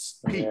at its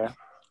peak.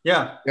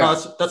 No,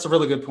 that's a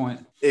really good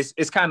point.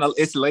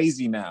 It's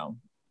lazy now.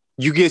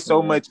 You get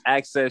so much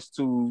access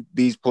to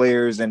these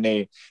players and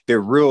their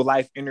real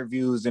life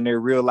interviews and their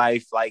real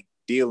life like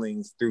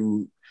dealings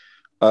through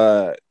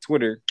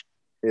Twitter.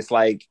 It's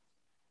like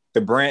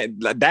the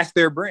brand, that's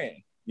their brand.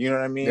 You know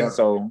what I mean? Yeah.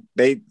 So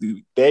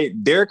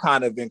they're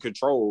kind of in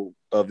control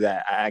of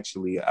that,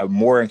 actually,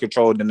 more in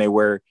control than they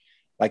were,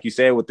 like you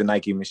said, with the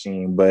Nike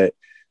machine. But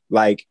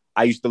like,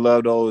 I used to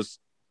love those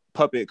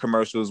puppet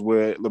commercials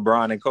with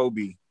LeBron and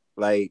Kobe.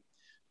 Like,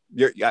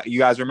 you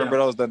guys remember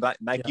those, the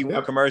Nike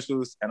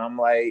commercials? And I'm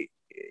like,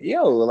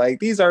 yo, like,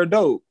 these are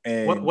dope.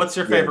 And what's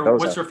your favorite?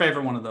 What's your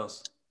favorite one of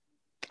those?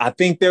 I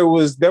think there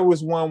was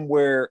one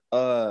where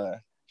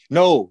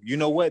no, you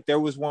know what? There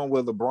was one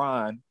with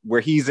LeBron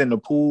where he's in the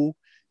pool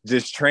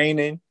just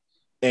training,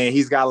 and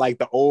he's got like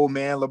the old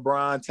man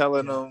LeBron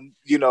telling him,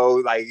 you know,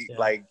 like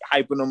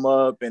hyping him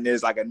up, and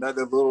there's like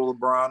another little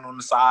LeBron on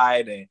the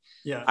side, and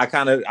I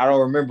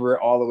don't remember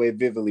it all the way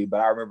vividly, but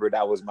I remember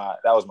that was my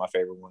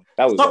favorite one.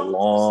 That was a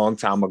long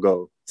time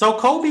ago. So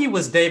Kobe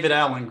was David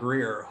Allen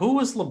Greer. Who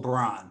was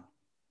LeBron?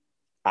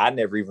 I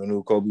never even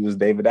knew Kobe was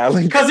David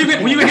Allen. Because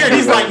when you hear it,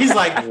 he's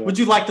like, would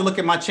you like to look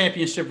at my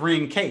championship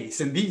ring case?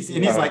 And he's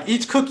like,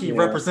 each cookie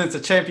represents a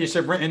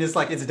championship ring, and it's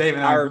like, it's David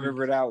Allen. I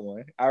remember that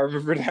one.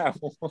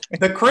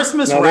 The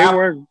Christmas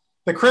rap.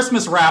 The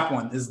Christmas rap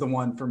one is the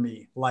one for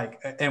me. Like,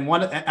 and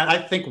I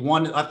think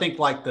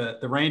like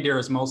the reindeer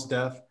is Mos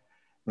Def,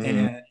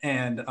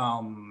 and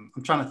I'm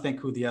trying to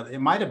think who the other.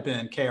 It might have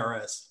been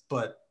KRS,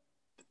 but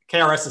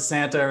KRS is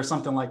Santa or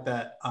something like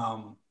that.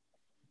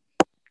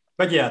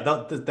 But yeah,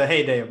 the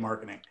heyday of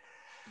marketing.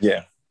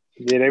 Yeah,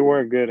 they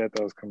were good at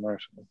those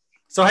commercials.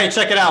 So, hey,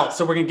 check it out.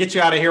 So we're going to get you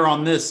out of here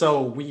on this.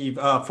 So we've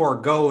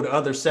foregoed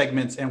other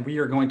segments, and we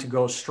are going to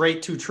go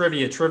straight to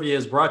trivia. Trivia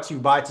is brought to you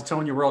by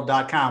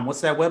TitoniaWorld.com.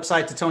 What's that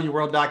website?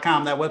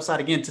 TitoniaWorld.com. That website,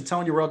 again,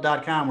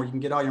 TitoniaWorld.com, where you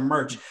can get all your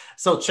merch.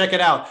 So check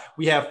it out.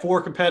 We have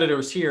 4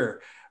 competitors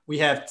here. We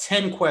have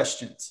 10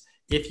 questions.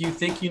 If you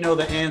think you know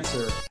the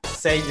answer,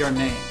 say your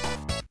name.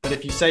 But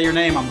if you say your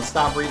name, I'm going to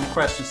stop reading the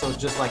questions. So it's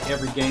just like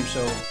every game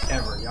show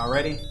ever. Y'all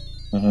ready?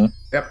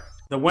 Yep.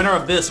 The winner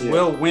of this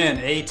will win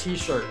a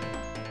t-shirt.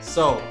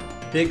 So,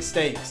 big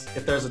stakes.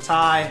 If there's a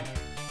tie,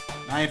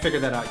 I ain't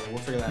figured that out yet. We'll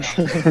figure that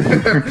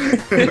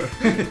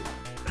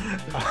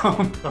out.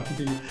 I'm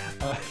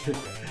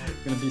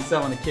going to be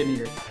selling a kidney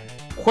here.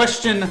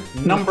 Question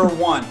number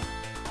 1.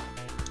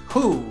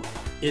 Who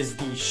is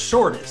the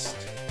shortest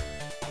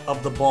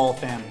of the Ball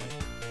family?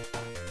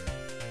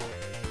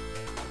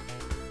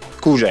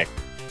 Cool J.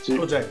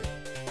 Cool J.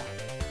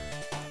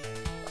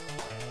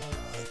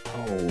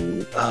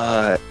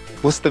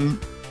 What's the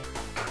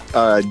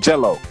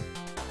Jello?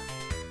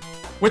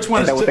 Which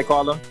one is that? What they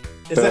call him?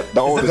 Is that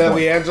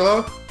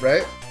LiAngelo,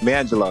 right?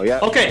 LiAngelo, yeah.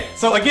 Okay,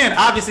 so again,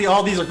 obviously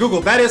all these are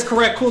Google. That is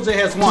correct. Cool J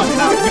has won.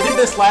 Now, we did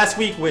this last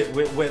week with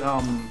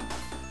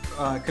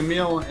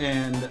Camille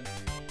and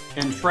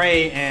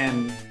Trey,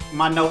 and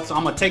my notes.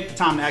 I'm gonna take the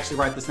time to actually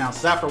write this down.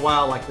 So after a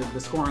while, like the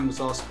scoring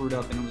was all screwed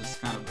up, and it was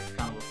kind of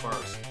a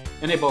farce.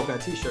 And they both got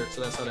t-shirts,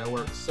 so that's how that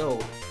works. So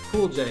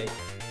Cool J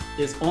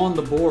is on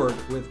the board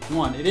with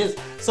 1. It is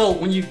so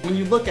when you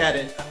look at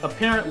it,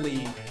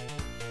 apparently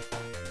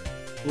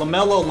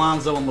LaMelo,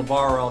 Lonzo, and LeVar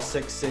are all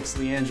 6'6".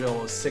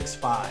 LiAngelo is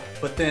 6'5".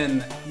 But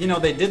then,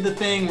 they did the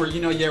thing where,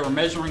 we're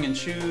measuring in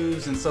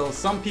shoes. And so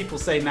some people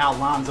say now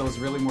Lonzo is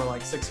really more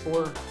like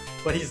 6'4".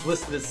 but he's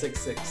listed as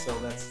 6'6", so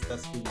that's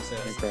who you said.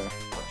 Okay.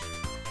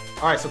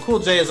 All right, so Cool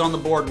J is on the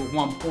board with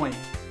 1 point.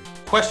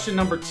 Question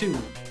number 2.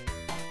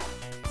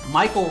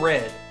 Michael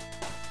Redd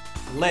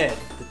led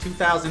the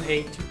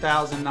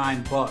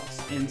 2008-2009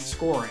 Bucks in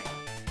scoring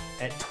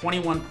at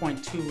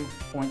 21.2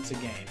 points a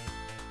game.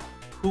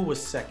 Who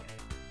was second?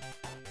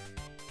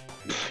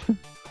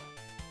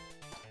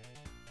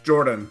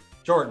 Jordan.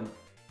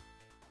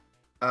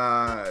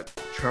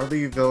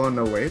 Charlie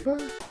Villanueva?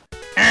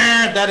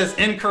 That is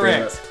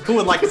incorrect. Yeah. Who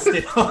would like to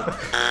steal?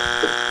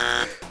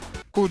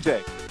 Cool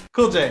J.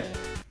 Cool J.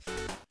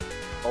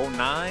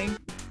 09.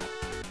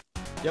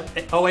 Yep,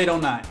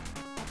 08-09.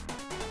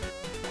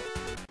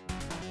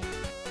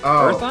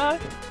 Oh,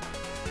 Earthside?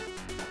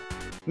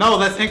 No,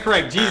 that's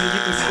incorrect. Jesus, you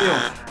can steal.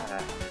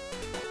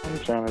 I'm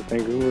trying to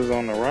think who was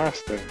on the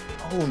roster.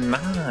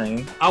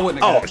 09. I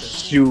wouldn't have got Oh this.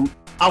 shoot.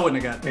 I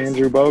wouldn't have got this.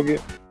 Andrew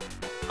Bogut.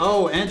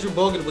 Oh, Andrew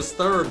Bogut was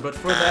third, but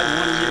for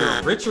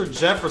that 1 year, Richard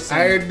Jefferson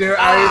I knew.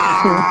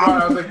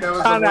 I was like, that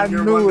was I the 1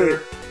 year knew wonder.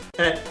 it.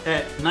 at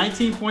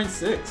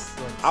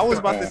 19.6. I was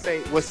about to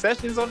say, was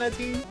Sessions on that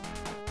team?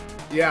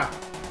 Yeah.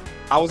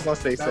 I was gonna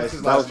say That was Sessions.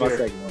 his That was last my year.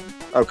 second one.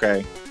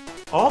 Okay.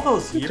 All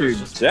those years Richard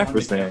just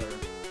Jefferson. run together.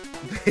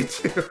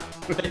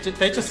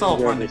 They just all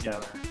run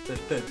together.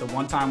 The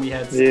one time we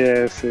had.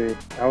 Yeah, see,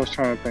 I was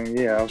trying to think.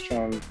 Yeah, I was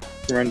trying to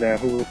run down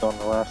who was on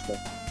the roster.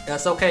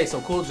 That's okay. So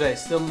Cool J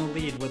still in the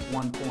lead with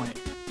 1 point.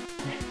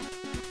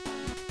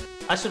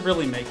 I should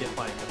really make it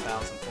like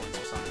 1,000 points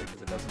or something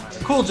because it doesn't matter.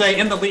 Cool J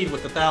in the lead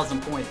with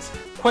 1,000 points.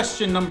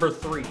 Question number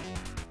 3.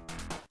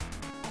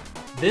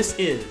 This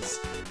is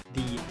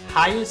the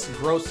highest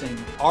grossing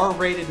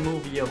R-rated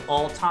movie of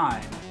all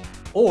time,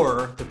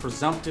 or the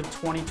presumptive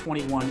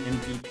 2021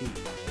 MVP.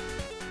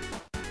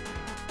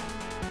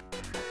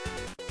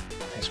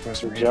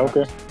 The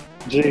Joker.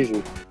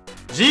 Jeezy.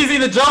 Jeezy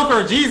the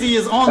Joker. Jeezy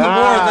is on the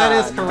board. That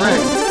is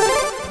correct.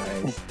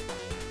 Nice.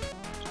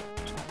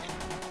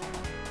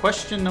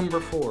 Question number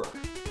 4.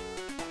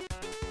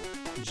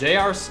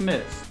 J.R.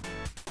 Smith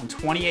in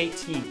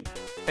 2018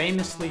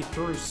 famously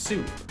threw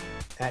soup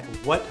at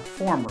what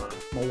former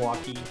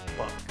Milwaukee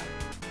Buck?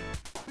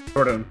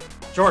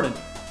 Jordan.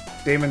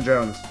 Damon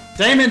Jones.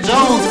 Damon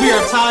Jones, we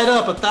are tied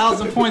up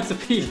 1,000 points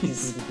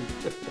apiece.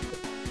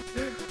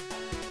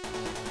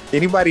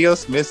 Anybody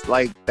else missed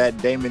like that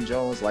Damon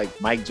Jones, like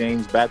Mike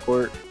James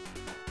backcourt?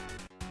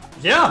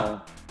 Yeah.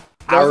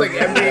 That was like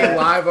NBA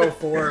Live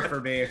 04 for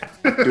me.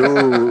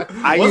 Dude,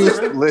 I used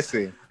to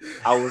listen.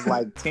 I was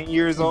like 10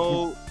 years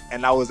old,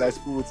 and I was at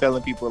school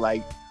telling people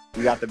like,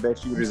 we got the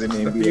best shooters in the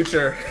The NBA.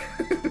 future.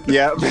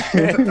 Yeah, we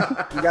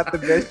got the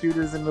best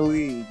shooters in the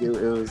league. It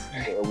was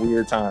a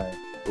weird time.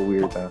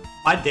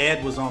 My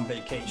dad was on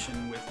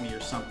vacation with me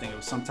or something. It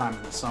was sometime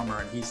in the summer,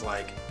 and he's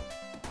like,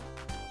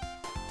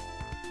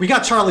 we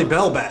got Charlie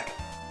Bell back.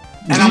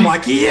 And I'm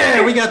like,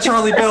 yeah, we got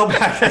Charlie Bell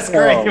back. That's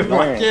great. Oh, I'm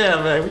like,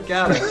 yeah, man, we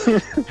got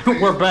it.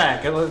 We're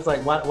back. And it's like,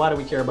 why do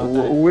we care about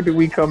that? What did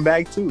we come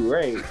back to?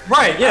 Right.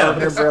 Right, yeah. I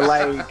remember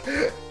like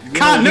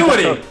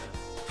Continuity.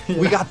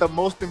 We got the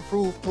most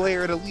improved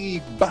player of the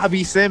league,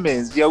 Bobby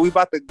Simmons. Yo, we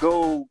about to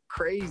go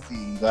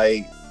crazy.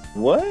 Like,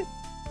 what?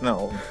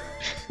 No.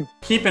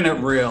 Keeping it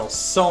real,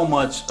 so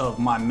much of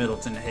my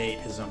Middleton hate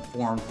is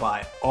informed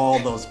by all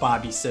those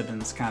Bobby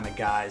Simmons kind of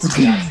guys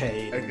who got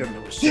paid. And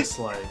it was just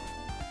like,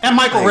 and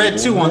Michael Redd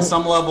too on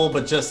some level,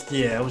 but just,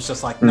 yeah, it was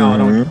just like,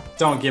 no,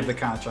 don't give the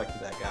contract to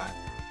that guy.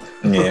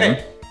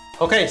 Yeah.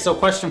 Okay, so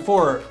question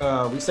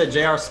 4, we said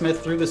J.R.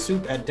 Smith threw the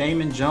soup at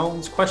Damon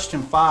Jones.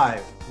 Question 5,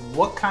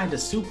 what kind of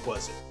soup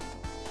was it?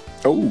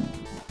 Oh.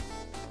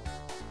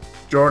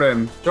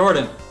 Jordan.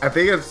 I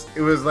think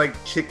it was like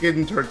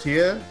chicken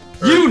tortilla.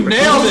 You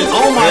nailed it!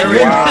 Oh my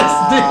goodness!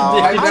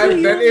 Wow.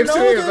 Dude. That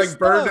instantly is like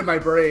burned in my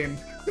brain.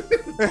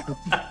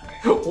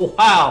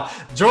 Wow.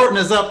 Jordan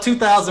is up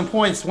 2,000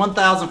 points,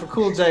 1,000 for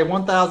Cool J,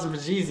 1,000 for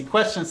Jeezy.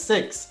 Question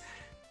 6.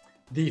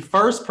 The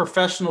first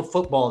professional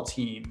football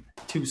team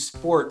to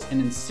sport an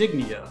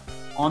insignia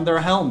on their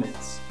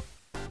helmets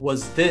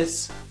was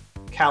this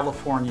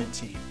California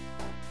team.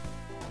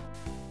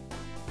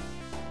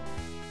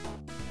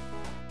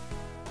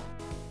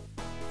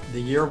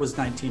 The year was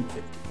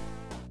 1950.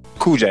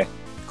 Cool J.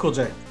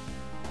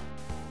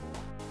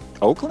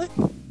 Oakland?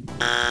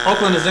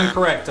 Oakland is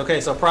incorrect.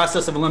 Okay, so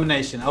process of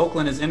elimination.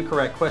 Oakland is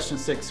incorrect. Question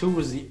 6. Who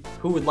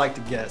would like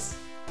to guess?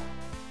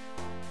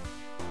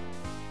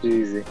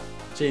 Jeezy.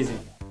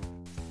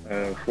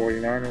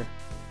 49ers.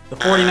 The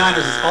 49ers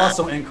is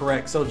also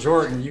incorrect. So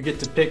Jordan, you get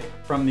to pick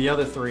from the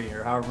other 3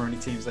 or however many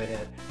teams they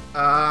had.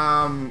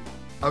 I'll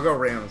go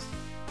Rams.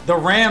 The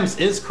Rams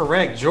is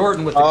correct.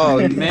 Jordan with the I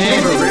didn't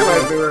commanding.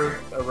 realize they were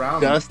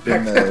around.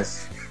 Dustin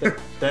knows. The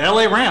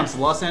LA Rams,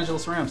 the Los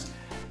Angeles Rams.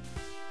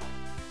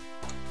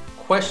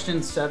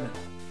 Question 7,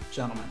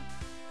 gentlemen.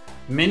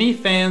 Many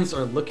fans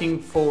are looking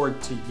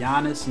forward to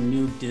Giannis'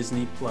 new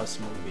Disney Plus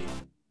movie.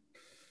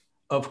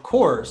 Of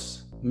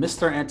course,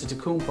 Mr.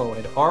 Antetokounmpo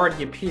had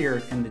already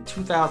appeared in the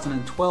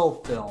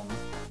 2012 film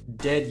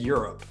Dead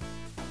Europe,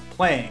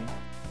 playing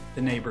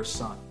the neighbor's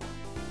son.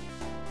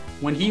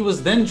 When he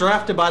was then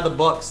drafted by the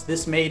Bucks,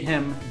 this made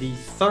him the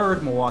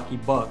third Milwaukee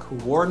Buck who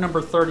wore number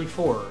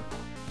 34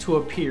 to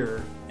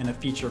appear in a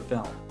feature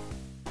film.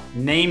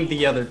 Name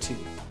the other two.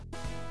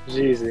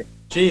 Jeezy.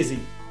 Jeezy.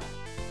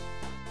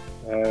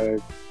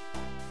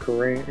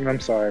 Kareem.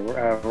 I'm sorry.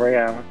 Ray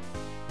Allen.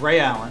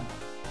 Ray Allen.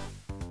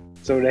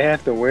 So they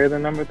have to wear the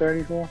number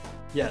 34?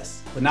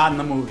 Yes, but not in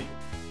the movie.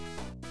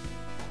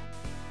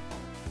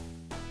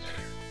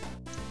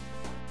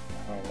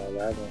 I don't know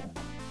that one.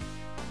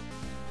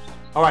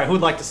 All right,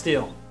 who'd like to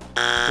steal?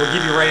 We'll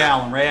give you Ray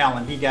Allen. Ray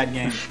Allen, he got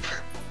game.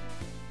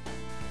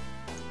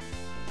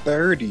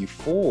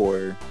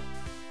 34.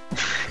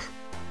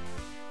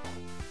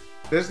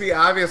 There's the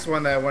obvious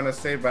one that I want to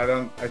say, but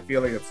I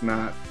feel like it's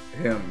not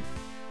him.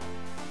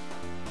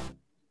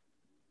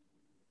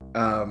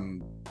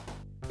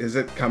 Is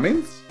it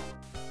Cummings?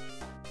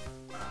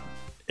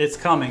 It's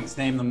Cummings.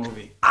 Name the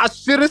movie. I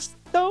should have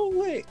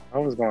stole it. I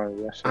was going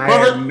to rush. I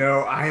have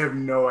no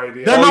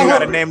idea. There Oh, no you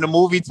gotta rule. name the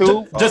movie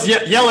too? Just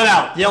yell it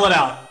out. Yell it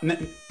out.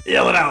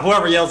 Yell it out.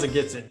 Whoever yells it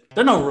gets it.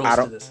 There are no rules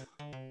to this.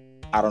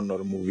 I don't know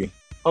the movie.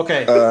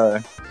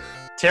 Okay.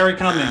 Terry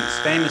Cummings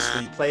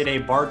famously played a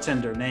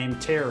bartender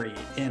named Terry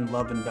in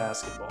Love and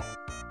Basketball.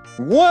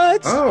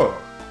 What? Oh.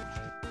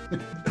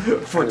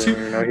 For I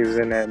didn't even know he was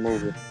in that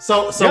movie.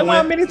 So You know how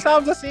when many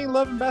times I've seen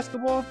Love and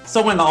Basketball?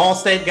 so when the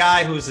Allstate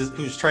guy who's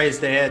Trey's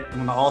dad,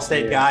 when the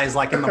Allstate guy is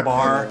like in the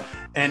bar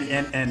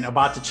and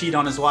about to cheat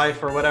on his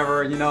wife or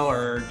whatever, you know,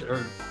 or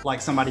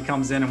like somebody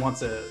comes in and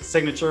wants a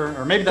signature,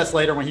 or maybe that's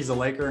later when he's a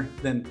Laker,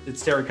 then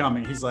it's Terry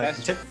Cummings. He's like,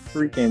 That's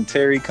freaking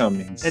Terry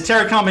Cummings. and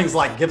Terry Cummings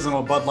like gives him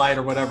a Bud Light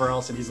or whatever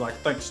else, and he's like,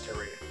 "Thanks,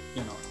 Terry."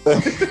 You know.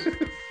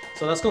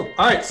 So that's cool.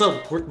 All right, so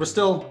we're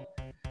still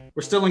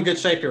in good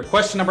shape here.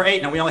 Question number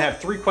 8. Now we only have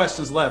 3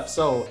 questions left.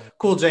 So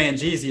Cool J and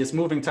Jeezy, it's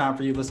moving time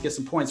for you. Let's get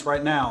some points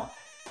right now.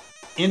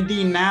 In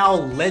the now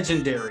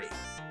legendary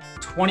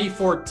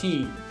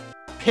 2014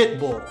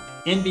 Pitbull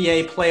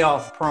NBA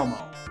playoff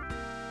promo,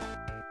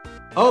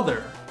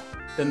 other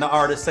than the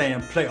artist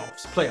saying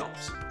playoffs,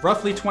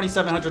 roughly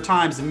 2,700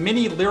 times,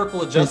 many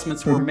lyrical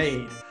adjustments were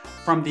made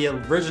from the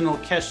original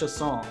Kesha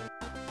song.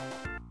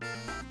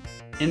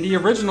 In the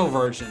original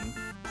version,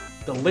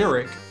 the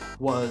lyric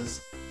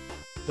was,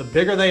 "The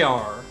bigger they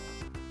are,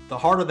 the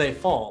harder they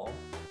fall.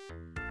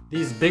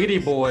 These biggity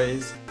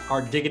boys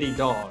are diggity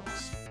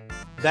dogs."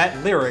 That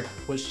lyric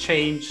was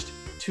changed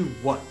to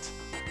what?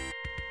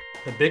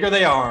 The bigger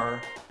they are,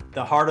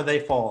 the harder they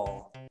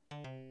fall. ...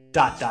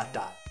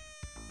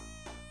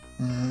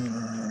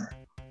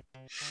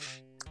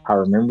 I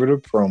remember the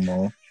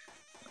promo.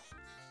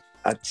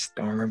 I just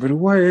don't remember the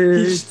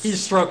words.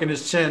 He's stroking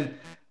his chin.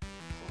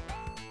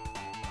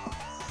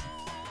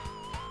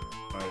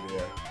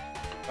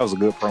 That was a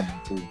good promo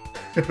too.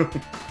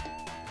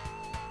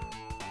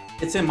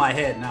 It's in my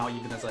head now,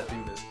 even as I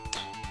do this.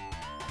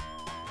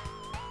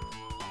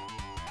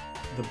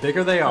 The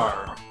bigger they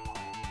are,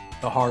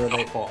 the harder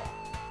they fall.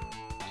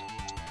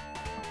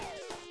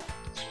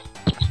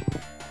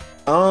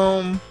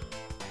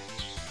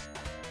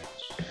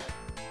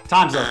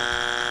 Time's up.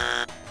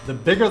 The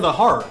bigger the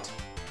heart,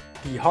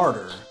 the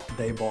harder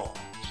they ball.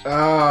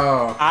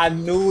 Oh. I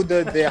knew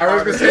the I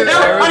was gonna say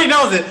that. Everybody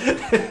knows it.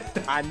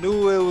 I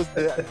knew it was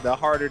the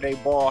harder they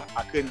ball.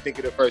 I couldn't think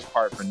of the first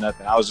part for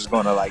nothing. I was just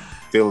gonna like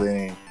fill it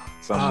in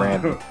some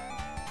random.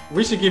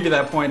 We should give you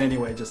that point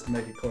anyway, just to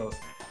make it close.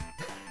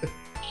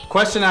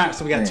 Question 9.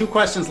 So we got 2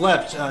 questions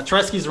left.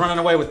 Tresky's running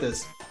away with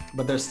this,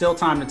 but there's still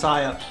time to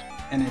tie up.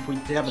 And if we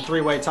have a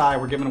 3-way tie,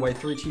 we're giving away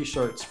 3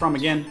 t-shirts from,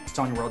 again,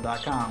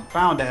 TonyWorld.com,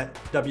 found at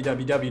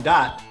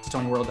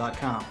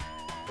www.TonyWorld.com.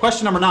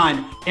 Question number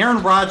 9.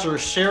 Aaron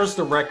Rodgers shares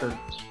the record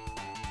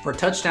for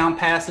touchdown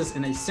passes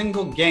in a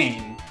single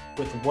game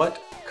with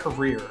what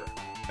career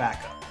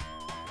backup?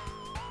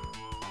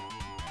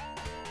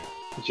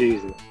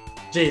 Jeezy.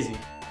 Jeezy.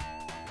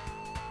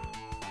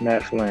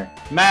 Matt Flynn.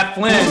 Matt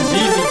Flynn.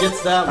 Jeezy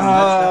gets that one.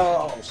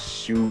 Oh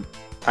shoot!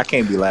 I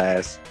can't be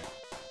last.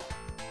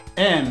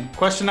 And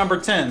question number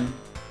 10.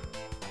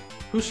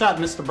 Who shot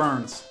Mr.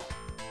 Burns?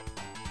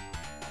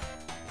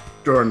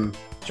 Jordan.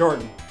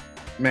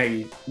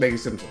 Maggie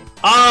Simpson.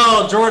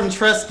 Oh, Jordan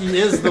Tresky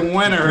is the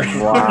winner.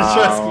 Wow. Jordan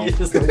Tresky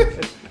is the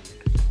winner.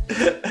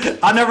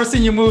 I've never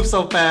seen you move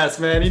so fast,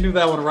 man. He knew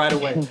that one right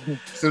away.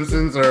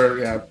 Simpsons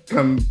are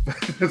come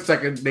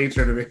second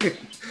nature to me.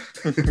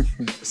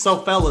 So,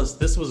 fellas,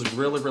 this was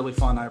really, really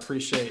fun. I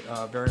appreciate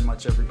very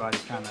much everybody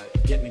kind of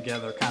getting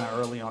together kind of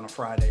early on a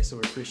Friday. So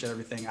we appreciate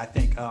everything. I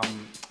think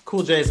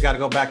Cool J's got to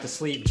go back to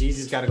sleep.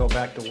 Jeezy's got to go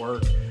back to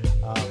work.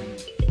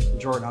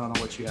 Jordan, I don't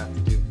know what you have to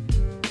do.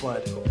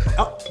 But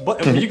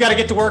you got to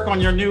get to work on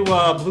your new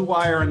Blue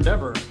Wire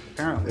endeavor,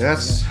 apparently.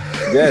 Yes.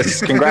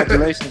 Yes.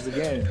 Congratulations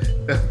again.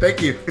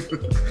 Thank you.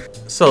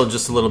 So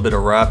just a little bit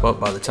of wrap up.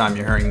 By the time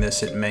you're hearing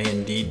this, it may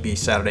indeed be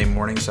Saturday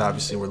morning. So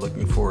obviously we're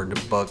looking forward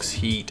to Bucks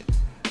Heat.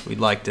 We'd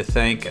like to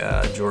thank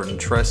Jordan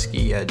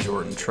Tresky at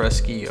Jordan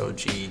Tresky,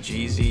 OG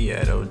Jeezy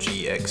at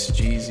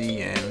OGXJeezy,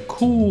 and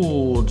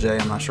Cool J.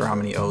 I'm not sure how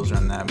many O's are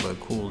in that, but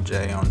Cool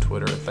J on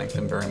Twitter. Thank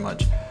them very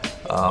much.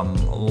 A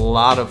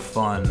lot of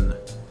fun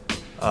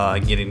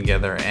getting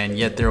together, and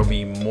yet there will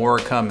be more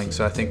coming.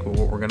 So I think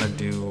what we're gonna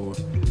do,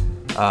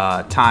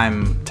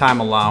 time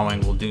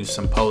allowing, we'll do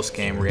some post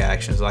game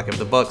reactions. Like if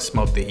the Bucks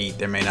smoke the Heat,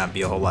 there may not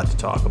be a whole lot to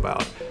talk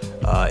about.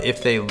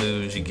 If they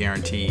lose, you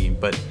guarantee.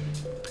 But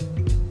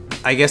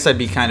I guess I'd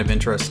be kind of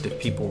interested if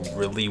people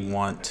really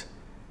want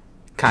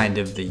kind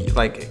of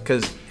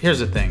because here's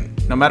the thing: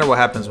 no matter what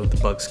happens with the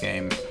Bucks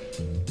game,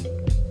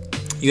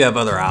 you have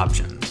other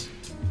options,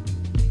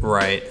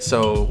 right?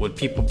 So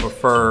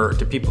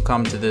do people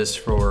come to this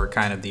for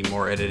kind of the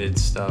more edited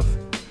stuff?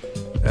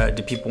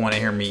 Do people want to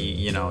hear me,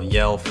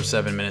 yell for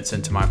 7 minutes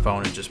into my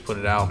phone and just put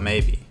it out?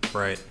 Maybe,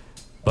 right?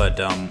 But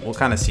we'll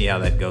kind of see how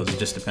that goes. It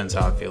just depends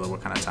how I feel or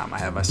what kind of time I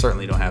have. I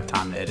certainly don't have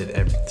time to edit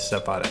every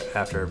stuff out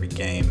after every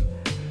game.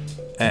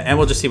 And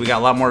we'll just see. We got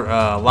a lot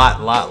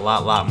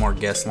more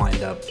guests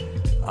lined up.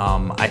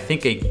 I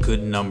think a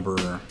good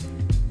number.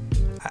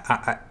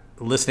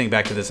 Listening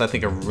back to this, I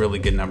think a really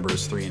good number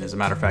is 3. And as a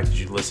matter of fact, as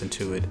you listen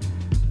to it,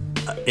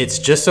 it's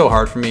just so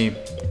hard for me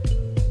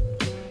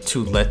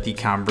to let the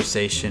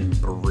conversation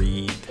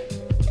breathe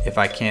if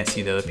I can't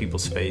see the other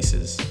people's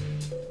faces.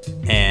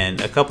 And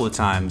a couple of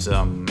times,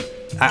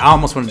 I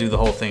almost want to do the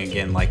whole thing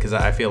again, because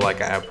I feel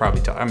like I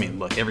probably talk. I mean,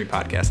 look, every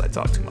podcast I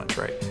talk too much,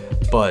 right?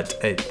 But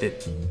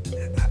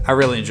I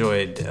really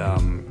enjoyed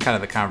kind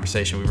of the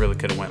conversation. We really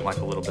could have went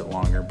a little bit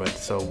longer, but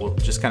so we'll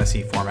just kind of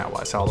see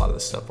format-wise how a lot of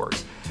this stuff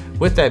works.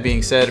 With that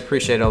being said,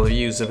 appreciate all of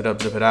you. Zip it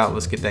up, zip it out.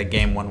 Let's get that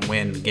game 1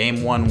 win.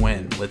 Game 1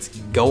 win. Let's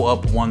go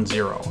up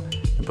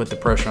 1-0 and put the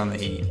pressure on the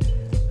Heat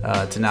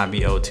to not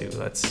be 0-2.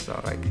 That's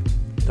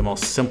the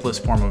most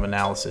simplest form of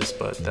analysis,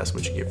 but that's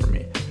what you get from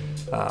me.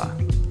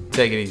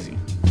 Take it easy.